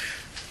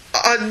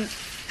 And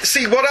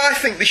see, what I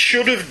think they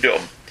should have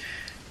done,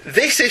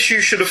 this issue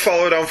should have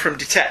followed on from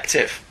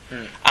Detective.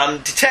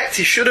 And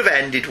Detective should have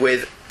ended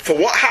with, for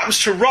what happens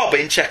to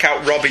Robin, check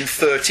out Robin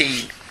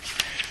 13.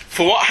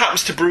 For what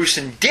happens to Bruce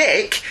and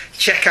Dick,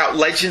 check out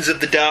Legends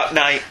of the Dark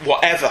Knight,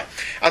 whatever.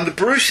 And the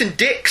Bruce and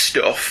Dick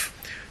stuff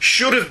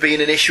should have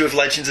been an issue of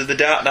Legends of the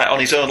Dark Knight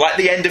on his own, like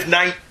the end of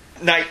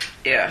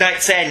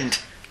Night's End.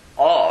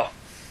 Or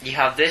you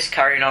have this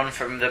carrying on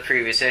from the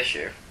previous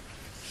issue,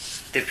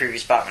 the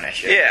previous Batman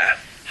issue. Yeah.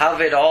 Have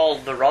it all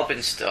the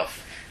Robin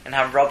stuff, and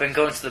have Robin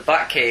go into the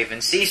Batcave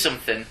and see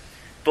something,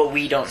 but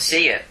we don't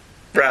see it.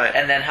 Right.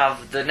 And then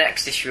have the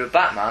next issue of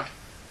Batman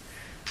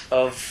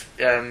of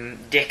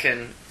Dick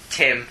and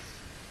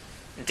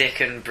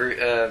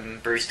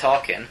Bruce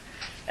talking,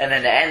 and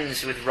then it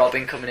ends with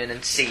Robin coming in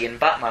and seeing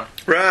Batman.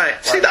 Right.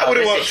 Like see, that would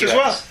have worked as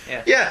well.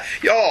 Ends. Yeah.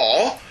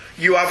 Or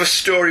you have a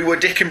story where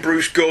Dick and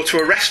Bruce go to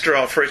a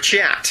restaurant for a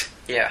chat.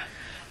 Yeah.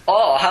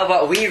 Or how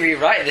about we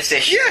rewrite this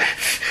issue? Yeah.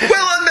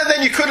 Well, and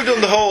then you could have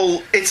done the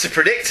whole it's a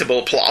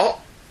predictable plot,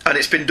 and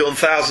it's been done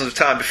thousands of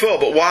times before,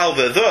 but while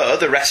they're there,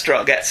 the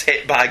restaurant gets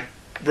hit by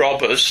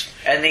robbers.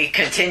 And they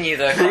continue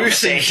the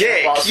Bruce and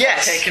Dick,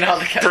 taking out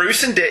the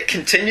Bruce and Dick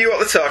continue what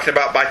they're talking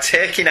about by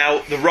taking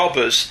out the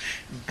robbers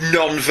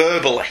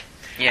non-verbally.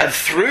 Yeah. And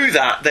through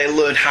that, they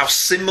learn how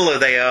similar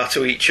they are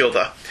to each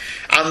other.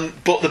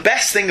 But the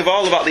best thing of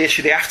all about the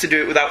issue, they have to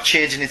do it without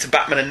changing into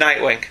Batman and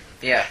Nightwing.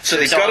 Yeah, so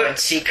they've got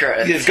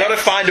to. You've got to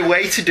find a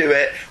way to do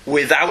it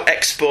without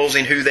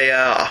exposing who they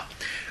are.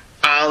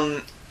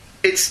 And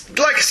it's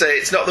like I say,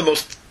 it's not the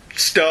most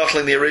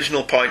startlingly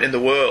original point in the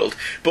world,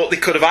 but they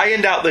could have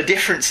ironed out the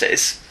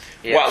differences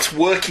whilst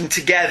working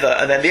together,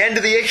 and then at the end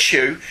of the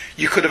issue,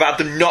 you could have had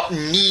them not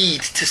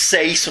need to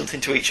say something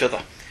to each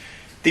other.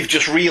 They've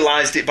just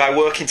realised it by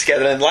working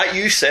together, and like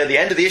you say, at the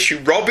end of the issue,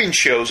 Robin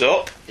shows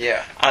up,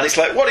 and it's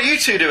like, what are you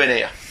two doing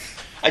here?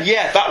 And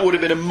yeah, that would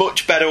have been a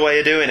much better way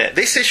of doing it.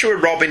 This issue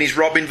of Robin is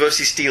Robin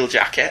versus Steel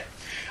Jacket,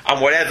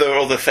 and whatever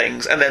other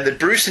things, and then the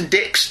Bruce and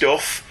Dick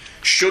stuff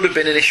should have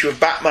been an issue of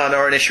Batman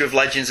or an issue of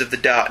Legends of the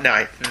Dark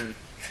Knight.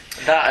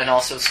 That, and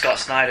also Scott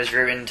Snyder's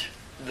ruined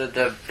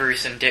the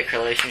Bruce and Dick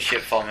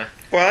relationship for me.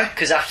 Why?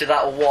 Because after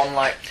that one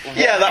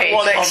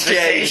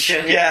exchange.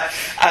 Yeah.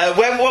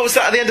 What was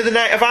that at the end of the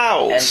Night of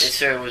Owls? And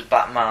so it was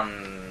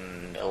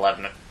Batman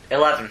 11.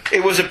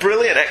 It was a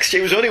brilliant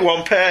exchange. It was only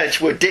one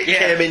page where Dick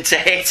came in to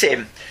hit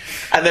him,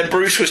 and then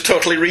Bruce was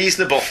totally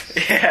reasonable.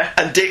 Yeah.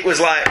 And Dick was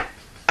like,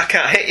 I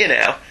can't hit you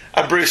now.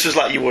 And Bruce was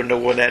like, you wouldn't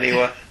have won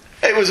anyway.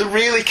 It was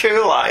really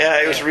cool.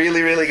 It was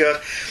really, really good.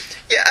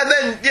 Yeah,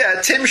 and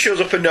then, Tim shows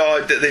up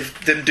annoyed that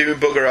they're doing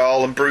bugger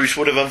all, and Bruce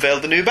would have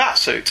unveiled the new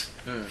Batsuit.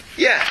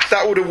 Yeah,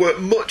 that would have worked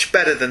much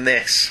better than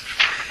this.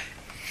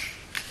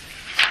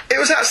 It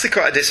was actually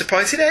quite a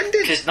disappointing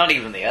ending. Because not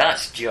even the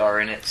art's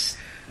jarring, it's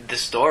the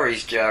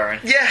story's jarring.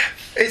 Yeah,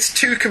 it's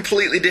two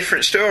completely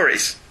different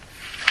stories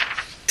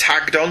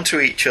tagged onto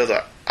each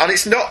other. And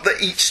it's not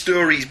that each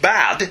story's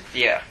bad,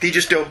 they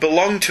just don't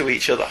belong to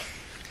each other.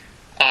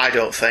 I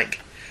don't think.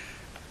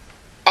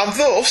 And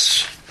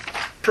thus,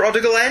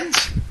 Prodigal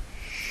ends.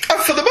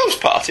 And for the most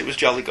part, it was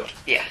jolly good.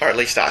 Yeah. Or at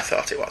least I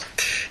thought it was.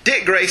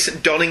 Dick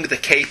Grayson donning the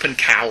cape and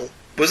cowl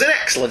was an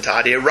excellent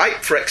idea,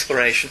 ripe for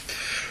exploration.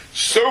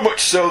 So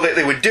much so that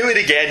they would do it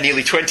again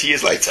nearly 20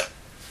 years later.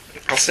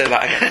 I'll say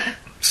that again.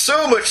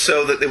 So much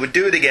so that they would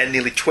do it again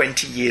nearly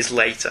 20 years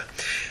later.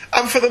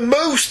 And for the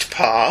most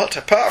part,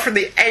 apart from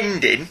the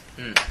ending,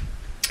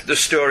 the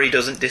story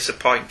doesn't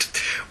disappoint.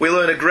 We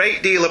learn a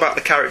great deal about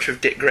the character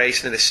of Dick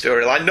Grayson in this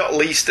storyline, not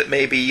least that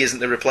maybe he isn't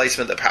the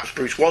replacement that perhaps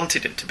Bruce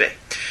wanted him to be.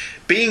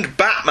 Being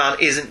Batman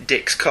isn't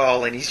Dick's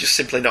calling, he's just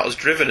simply not as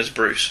driven as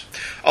Bruce.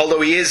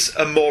 Although he is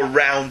a more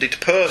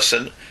rounded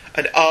person,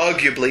 and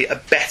arguably a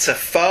better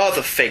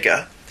father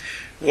figure,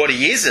 what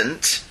he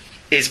isn't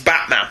is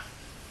Batman.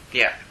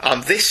 Yeah.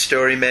 And this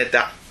story made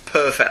that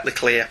perfectly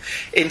clear.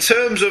 In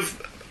terms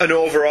of an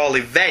overall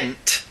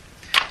event,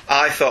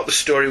 I thought the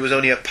story was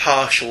only a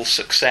partial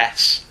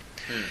success.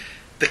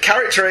 The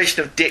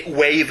characterization of Dick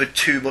wavered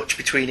too much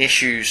between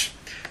issues.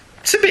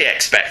 To be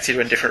expected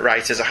when different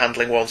writers are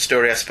handling one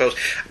story, I suppose.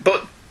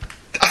 But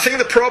I think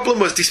the problem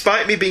was,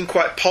 despite me being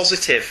quite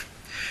positive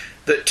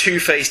that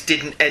Two-Face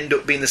didn't end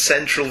up being the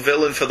central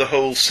villain for the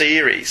whole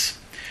series,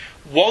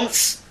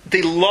 once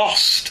they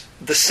lost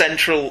the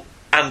central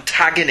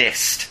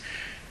antagonist,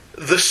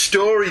 the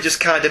story just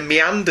kind of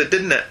meandered,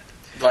 didn't it?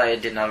 Like,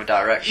 it didn't have a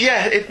direction.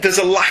 Yeah, there's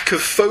a lack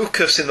of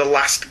focus in the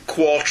last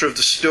quarter of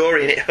the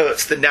story, and it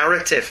hurts the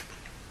narrative.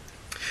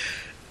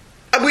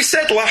 And we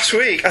said last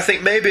week, I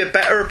think maybe a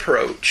better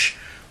approach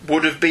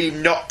would have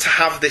been not to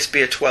have this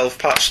be a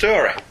 12-part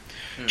story.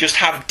 Just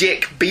have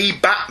Dick be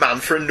Batman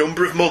for a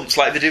number of months,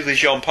 like they did with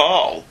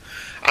Jean-Paul.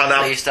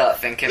 And you start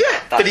thinking,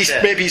 that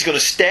maybe he's going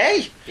to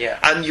stay. Yeah.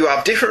 And you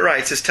have different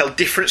writers tell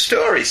different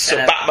stories. So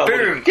and Batman,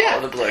 boom, out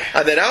of the blue.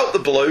 And then out the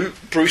blue,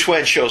 Bruce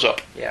Wayne shows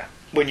up. Yeah.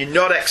 When you're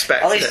not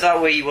expecting At least it.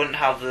 that way you wouldn't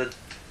have the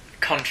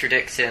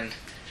contradicting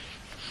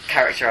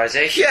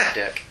characterization of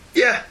Dick.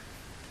 Yeah.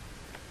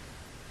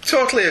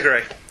 Totally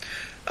agree.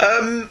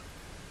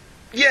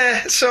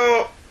 Yeah,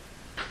 so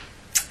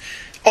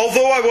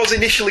although I was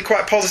initially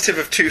quite positive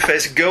of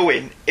Two-Face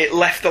going, it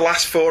left the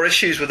last 4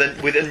 issues with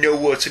a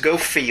nowhere to go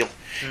feel.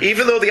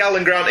 Even though the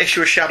Alan Grant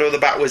issue of Shadow of the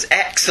Bat was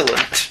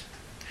excellent,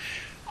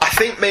 I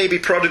think maybe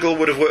Prodigal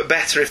would have worked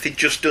better if they'd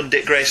just done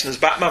Dick Grayson as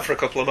Batman for a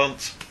couple of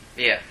months.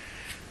 Yeah.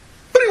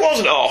 But it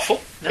wasn't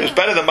awful. No. It was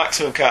better than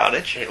Maximum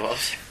Carnage. It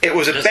was. It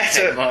was It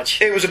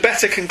was a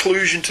better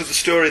conclusion to the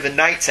story than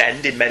Night's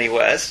End in many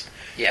ways.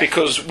 Yeah.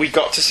 Because we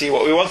got to see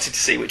what we wanted to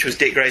see, which was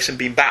Dick Grayson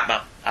being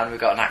Batman. And we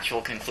got an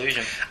actual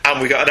conclusion.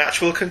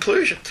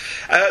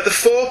 The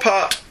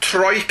 4-part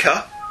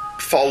Troika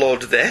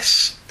followed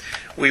this.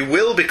 We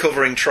will be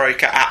covering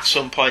Troika at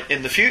some point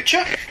in the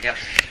future. Yep.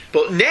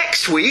 But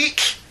next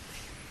week,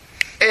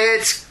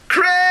 it's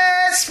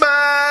Christmas!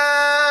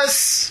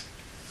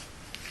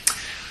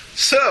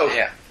 So,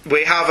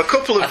 we have a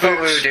couple of I thought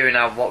we were doing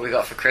what we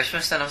got for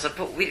Christmas, then I was like,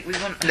 but we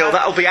want... No,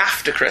 that'll be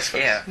after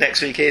Christmas. Yeah.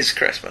 Next week is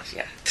Christmas.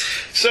 Yeah.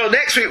 So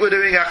next week we're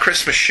doing our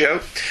Christmas show.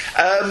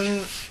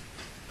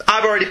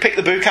 I've already picked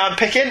the book I'm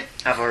picking.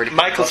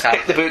 Michael's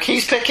picked the book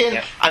he's picking.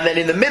 Yeah. And then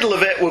in the middle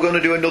of it we're going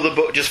to do another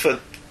book just for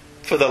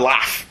the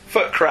laugh.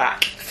 Foot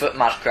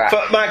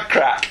mad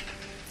crack.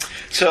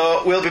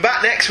 So we'll be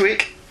back next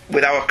week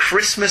with our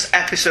Christmas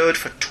episode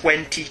for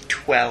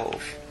 2012.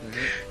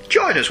 Mm-hmm.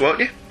 Join us, won't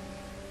you?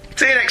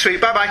 See you next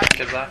week. Bye-bye.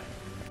 Goodbye.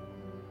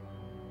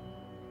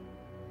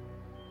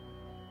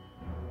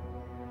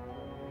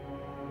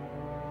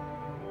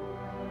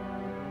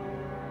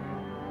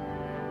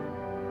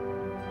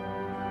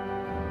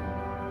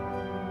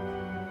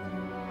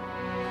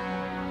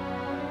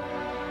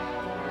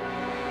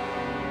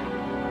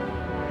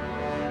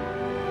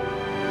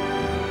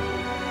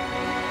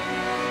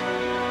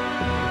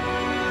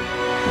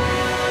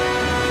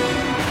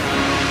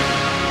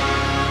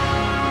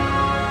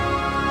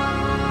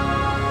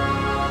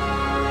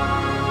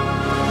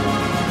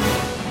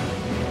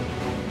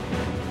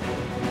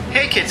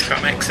 Kids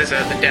Comics is a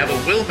The Devil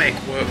Will Make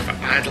Work for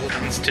Idle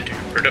Hands to Do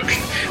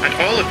production, and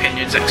all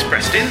opinions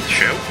expressed in the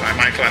show by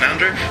Michael and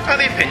Andrew are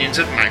the opinions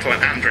of Michael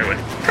and Andrew, and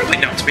probably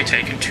not to be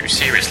taken too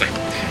seriously.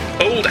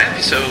 Old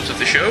episodes of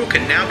the show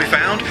can now be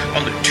found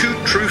on the Two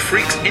True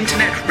Freaks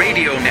internet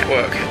radio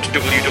network at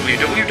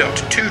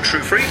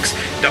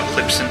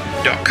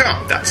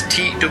www.twotruefreaks.libsyn.com. That's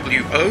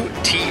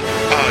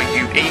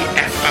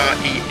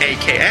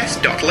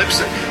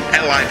TWOTRUEFREAKS.libsyn,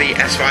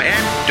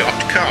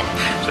 LIBSYN.com.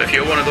 So if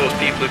you're one of those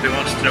people who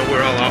wants to know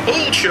where all our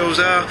old shows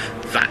are,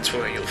 that's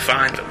where you'll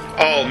find them.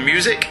 All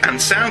music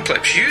and sound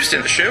clips used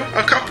in the show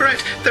are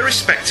copyright their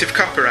respective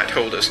copyright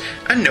holders,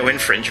 and no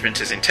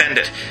infringement is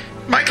intended.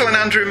 Michael and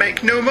Andrew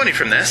make no money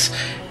from this,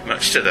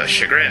 much to their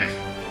chagrin.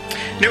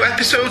 New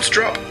episodes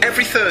drop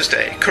every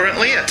Thursday,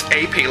 currently at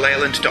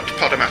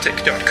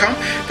apleyland.podomatic.com,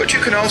 but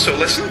you can also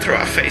listen through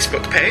our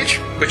Facebook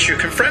page, which you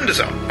can friend us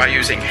on by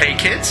using Hey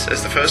Kids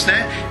as the first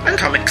name and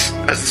Comics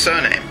as the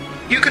surname.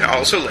 You can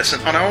also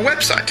listen on our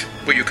website,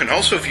 where you can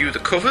also view the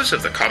covers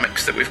of the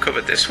comics that we've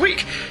covered this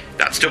week.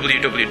 That's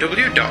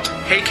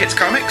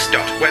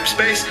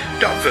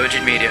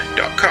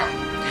www.heykidscomics.webspace.virginmedia.com.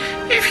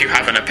 If you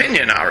have an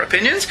opinion, our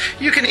opinions,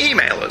 you can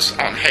email us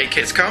on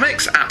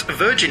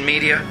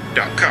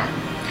heykidscomics@virginmedia.com.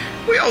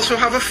 We also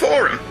have a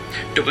forum,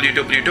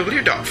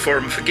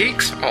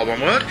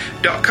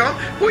 www.forumforgeeks.com,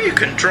 where you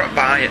can drop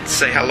by and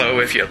say hello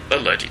if you're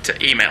allergic to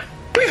email.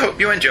 We hope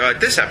you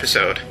enjoyed this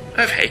episode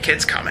of Hey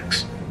Kids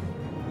Comics.